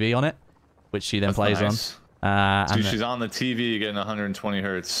TV on it, which she then plays on. And she's on the TV getting 120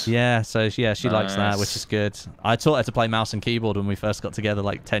 hertz. yeah, so yeah, she likes that, which is good. I taught her to play mouse and keyboard when we first got together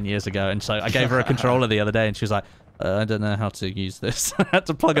like 10 years ago, and so I gave her a controller the other day, and she was like, I don't know how to use this. I had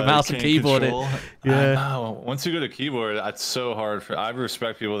to plug a mouse and keyboard in. Yeah. Once you go to keyboard, it's so hard. I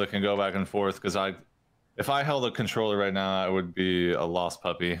respect people that can go back and forth, because if I held a controller right now, I would be a lost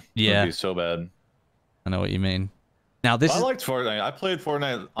puppy. Yeah. It would be so bad. I know what you mean. Now I liked Fortnite. I played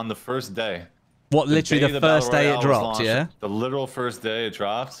Fortnite on the first day. What, literally the first day it dropped, yeah? The literal first day it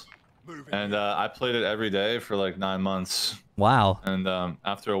dropped. And I played it every day for like 9 months. Wow. And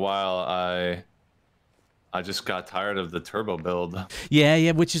after a while, I just got tired of the turbo build.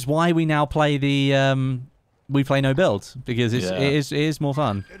 Yeah, which is why we now play we play no build, because it is more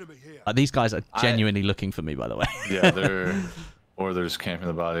fun. These guys are genuinely looking for me, by the way. Yeah, they're just camping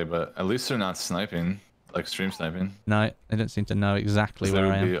the body, but at least they're not sniping. Like stream sniping. No, they don't seem to know exactly where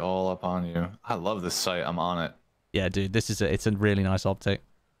I am. They would be all up on you. I love this site. I'm on it. Yeah, dude, it's a really nice optic.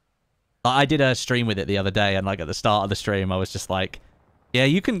 I did a stream with it the other day, and like at the start of the stream, I was just like, "Yeah,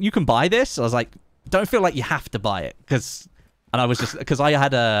 you can buy this." I was like, "Don't feel like you have to buy it," because I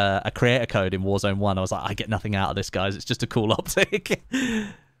had a creator code in Warzone 1. I was like, I get nothing out of this, guys. It's just a cool optic.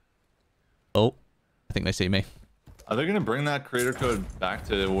 Oh, I think they see me. Are they gonna bring that creator code back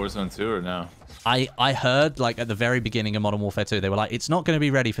to Warzone 2 or no? I heard like at the very beginning of Modern Warfare 2, they were like, it's not going to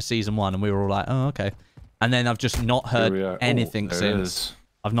be ready for Season 1, and we were all like, oh, okay. And then I've just not heard anything since.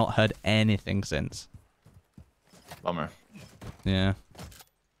 I've not heard anything since. Bummer. Yeah.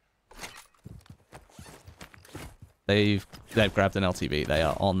 They've grabbed an LTV. They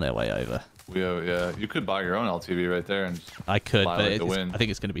are on their way over. Yeah, you could buy your own LTV right there and I could, but I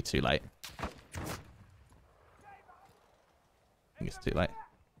think it's going to be too late. I think it's too late.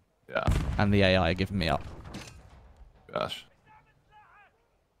 Yeah. And the AI are giving me up. Gosh.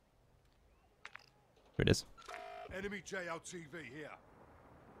 Here it is. Enemy JLTV here.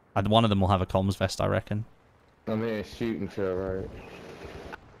 And one of them will have a comms vest, I reckon. I'm here shooting show, right?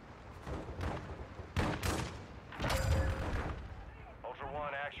 Ultra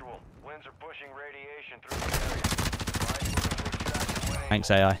One, actual. Winds are pushing radiation through the area.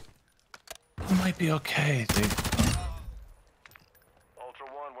 Thanks, AI. It might be okay, dude. Ultra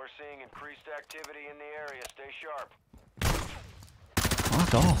One, we're seeing increased activity in the area. Stay sharp.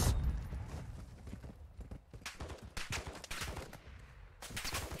 Fuck off.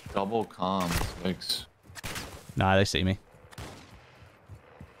 Double comms, thanks. Nah, they see me.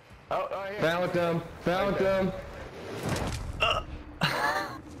 Oh, found them. Found them.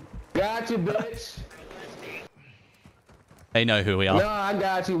 Got you, bitch. They know who we are. No, I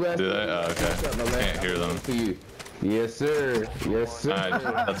got you, Westie. Do they? Oh, okay. Can't hear them. Yes, sir. Yes, sir.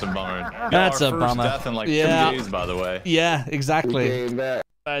 That's a bummer. That's a first bummer. Death in like 2 days, by the way. Yeah, exactly. We came back.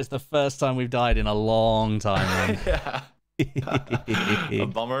 That is the first time we've died in a long time. Yeah. A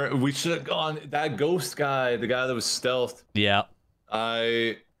bummer. We should have gone. That ghost guy, the guy that was stealthed. Yeah.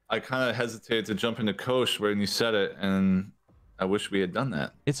 I kind of hesitated to jump into Kosh when you said it, and I wish we had done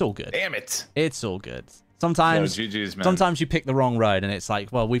that. It's all good. Damn it. It's all good. Sometimes, GG's, man. sometimes you pick the wrong road, and it's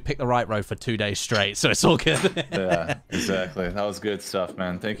like, well, we picked the right road for 2 days straight, so it's all good. Yeah, exactly. That was good stuff,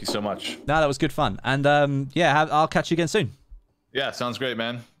 man. Thank you so much. No, that was good fun. And yeah, I'll catch you again soon. Yeah, sounds great,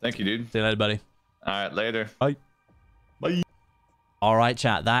 man. Thank you, dude. See you later, buddy. All right, later. Bye. Bye. All right,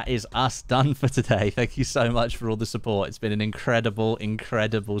 chat. That is us done for today. Thank you so much for all the support. It's been an incredible,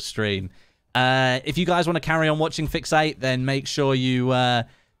 incredible stream. If you guys want to carry on watching Fix 8, then make sure you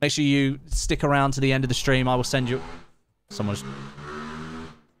stick around to the end of the stream. I will send you. It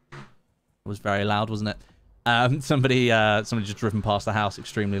was very loud, wasn't it? Somebody just driven past the house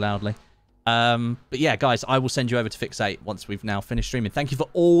extremely loudly. But yeah, guys, I will send you over to Fix 8 once we've now finished streaming. Thank you for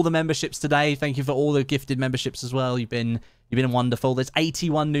all the memberships today. Thank you for all the gifted memberships as well. You've been wonderful. There's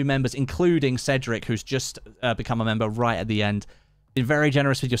 81 new members, including Cedric, who's just become a member right at the end. Been very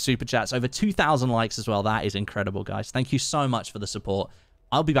generous with your super chats. Over 2,000 likes as well. That is incredible, guys. Thank you so much for the support.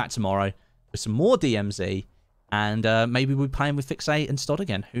 I'll be back tomorrow with some more DMZ, and maybe we'll be playing with Fix 8 and Stod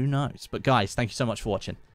again. Who knows? But guys, thank you so much for watching.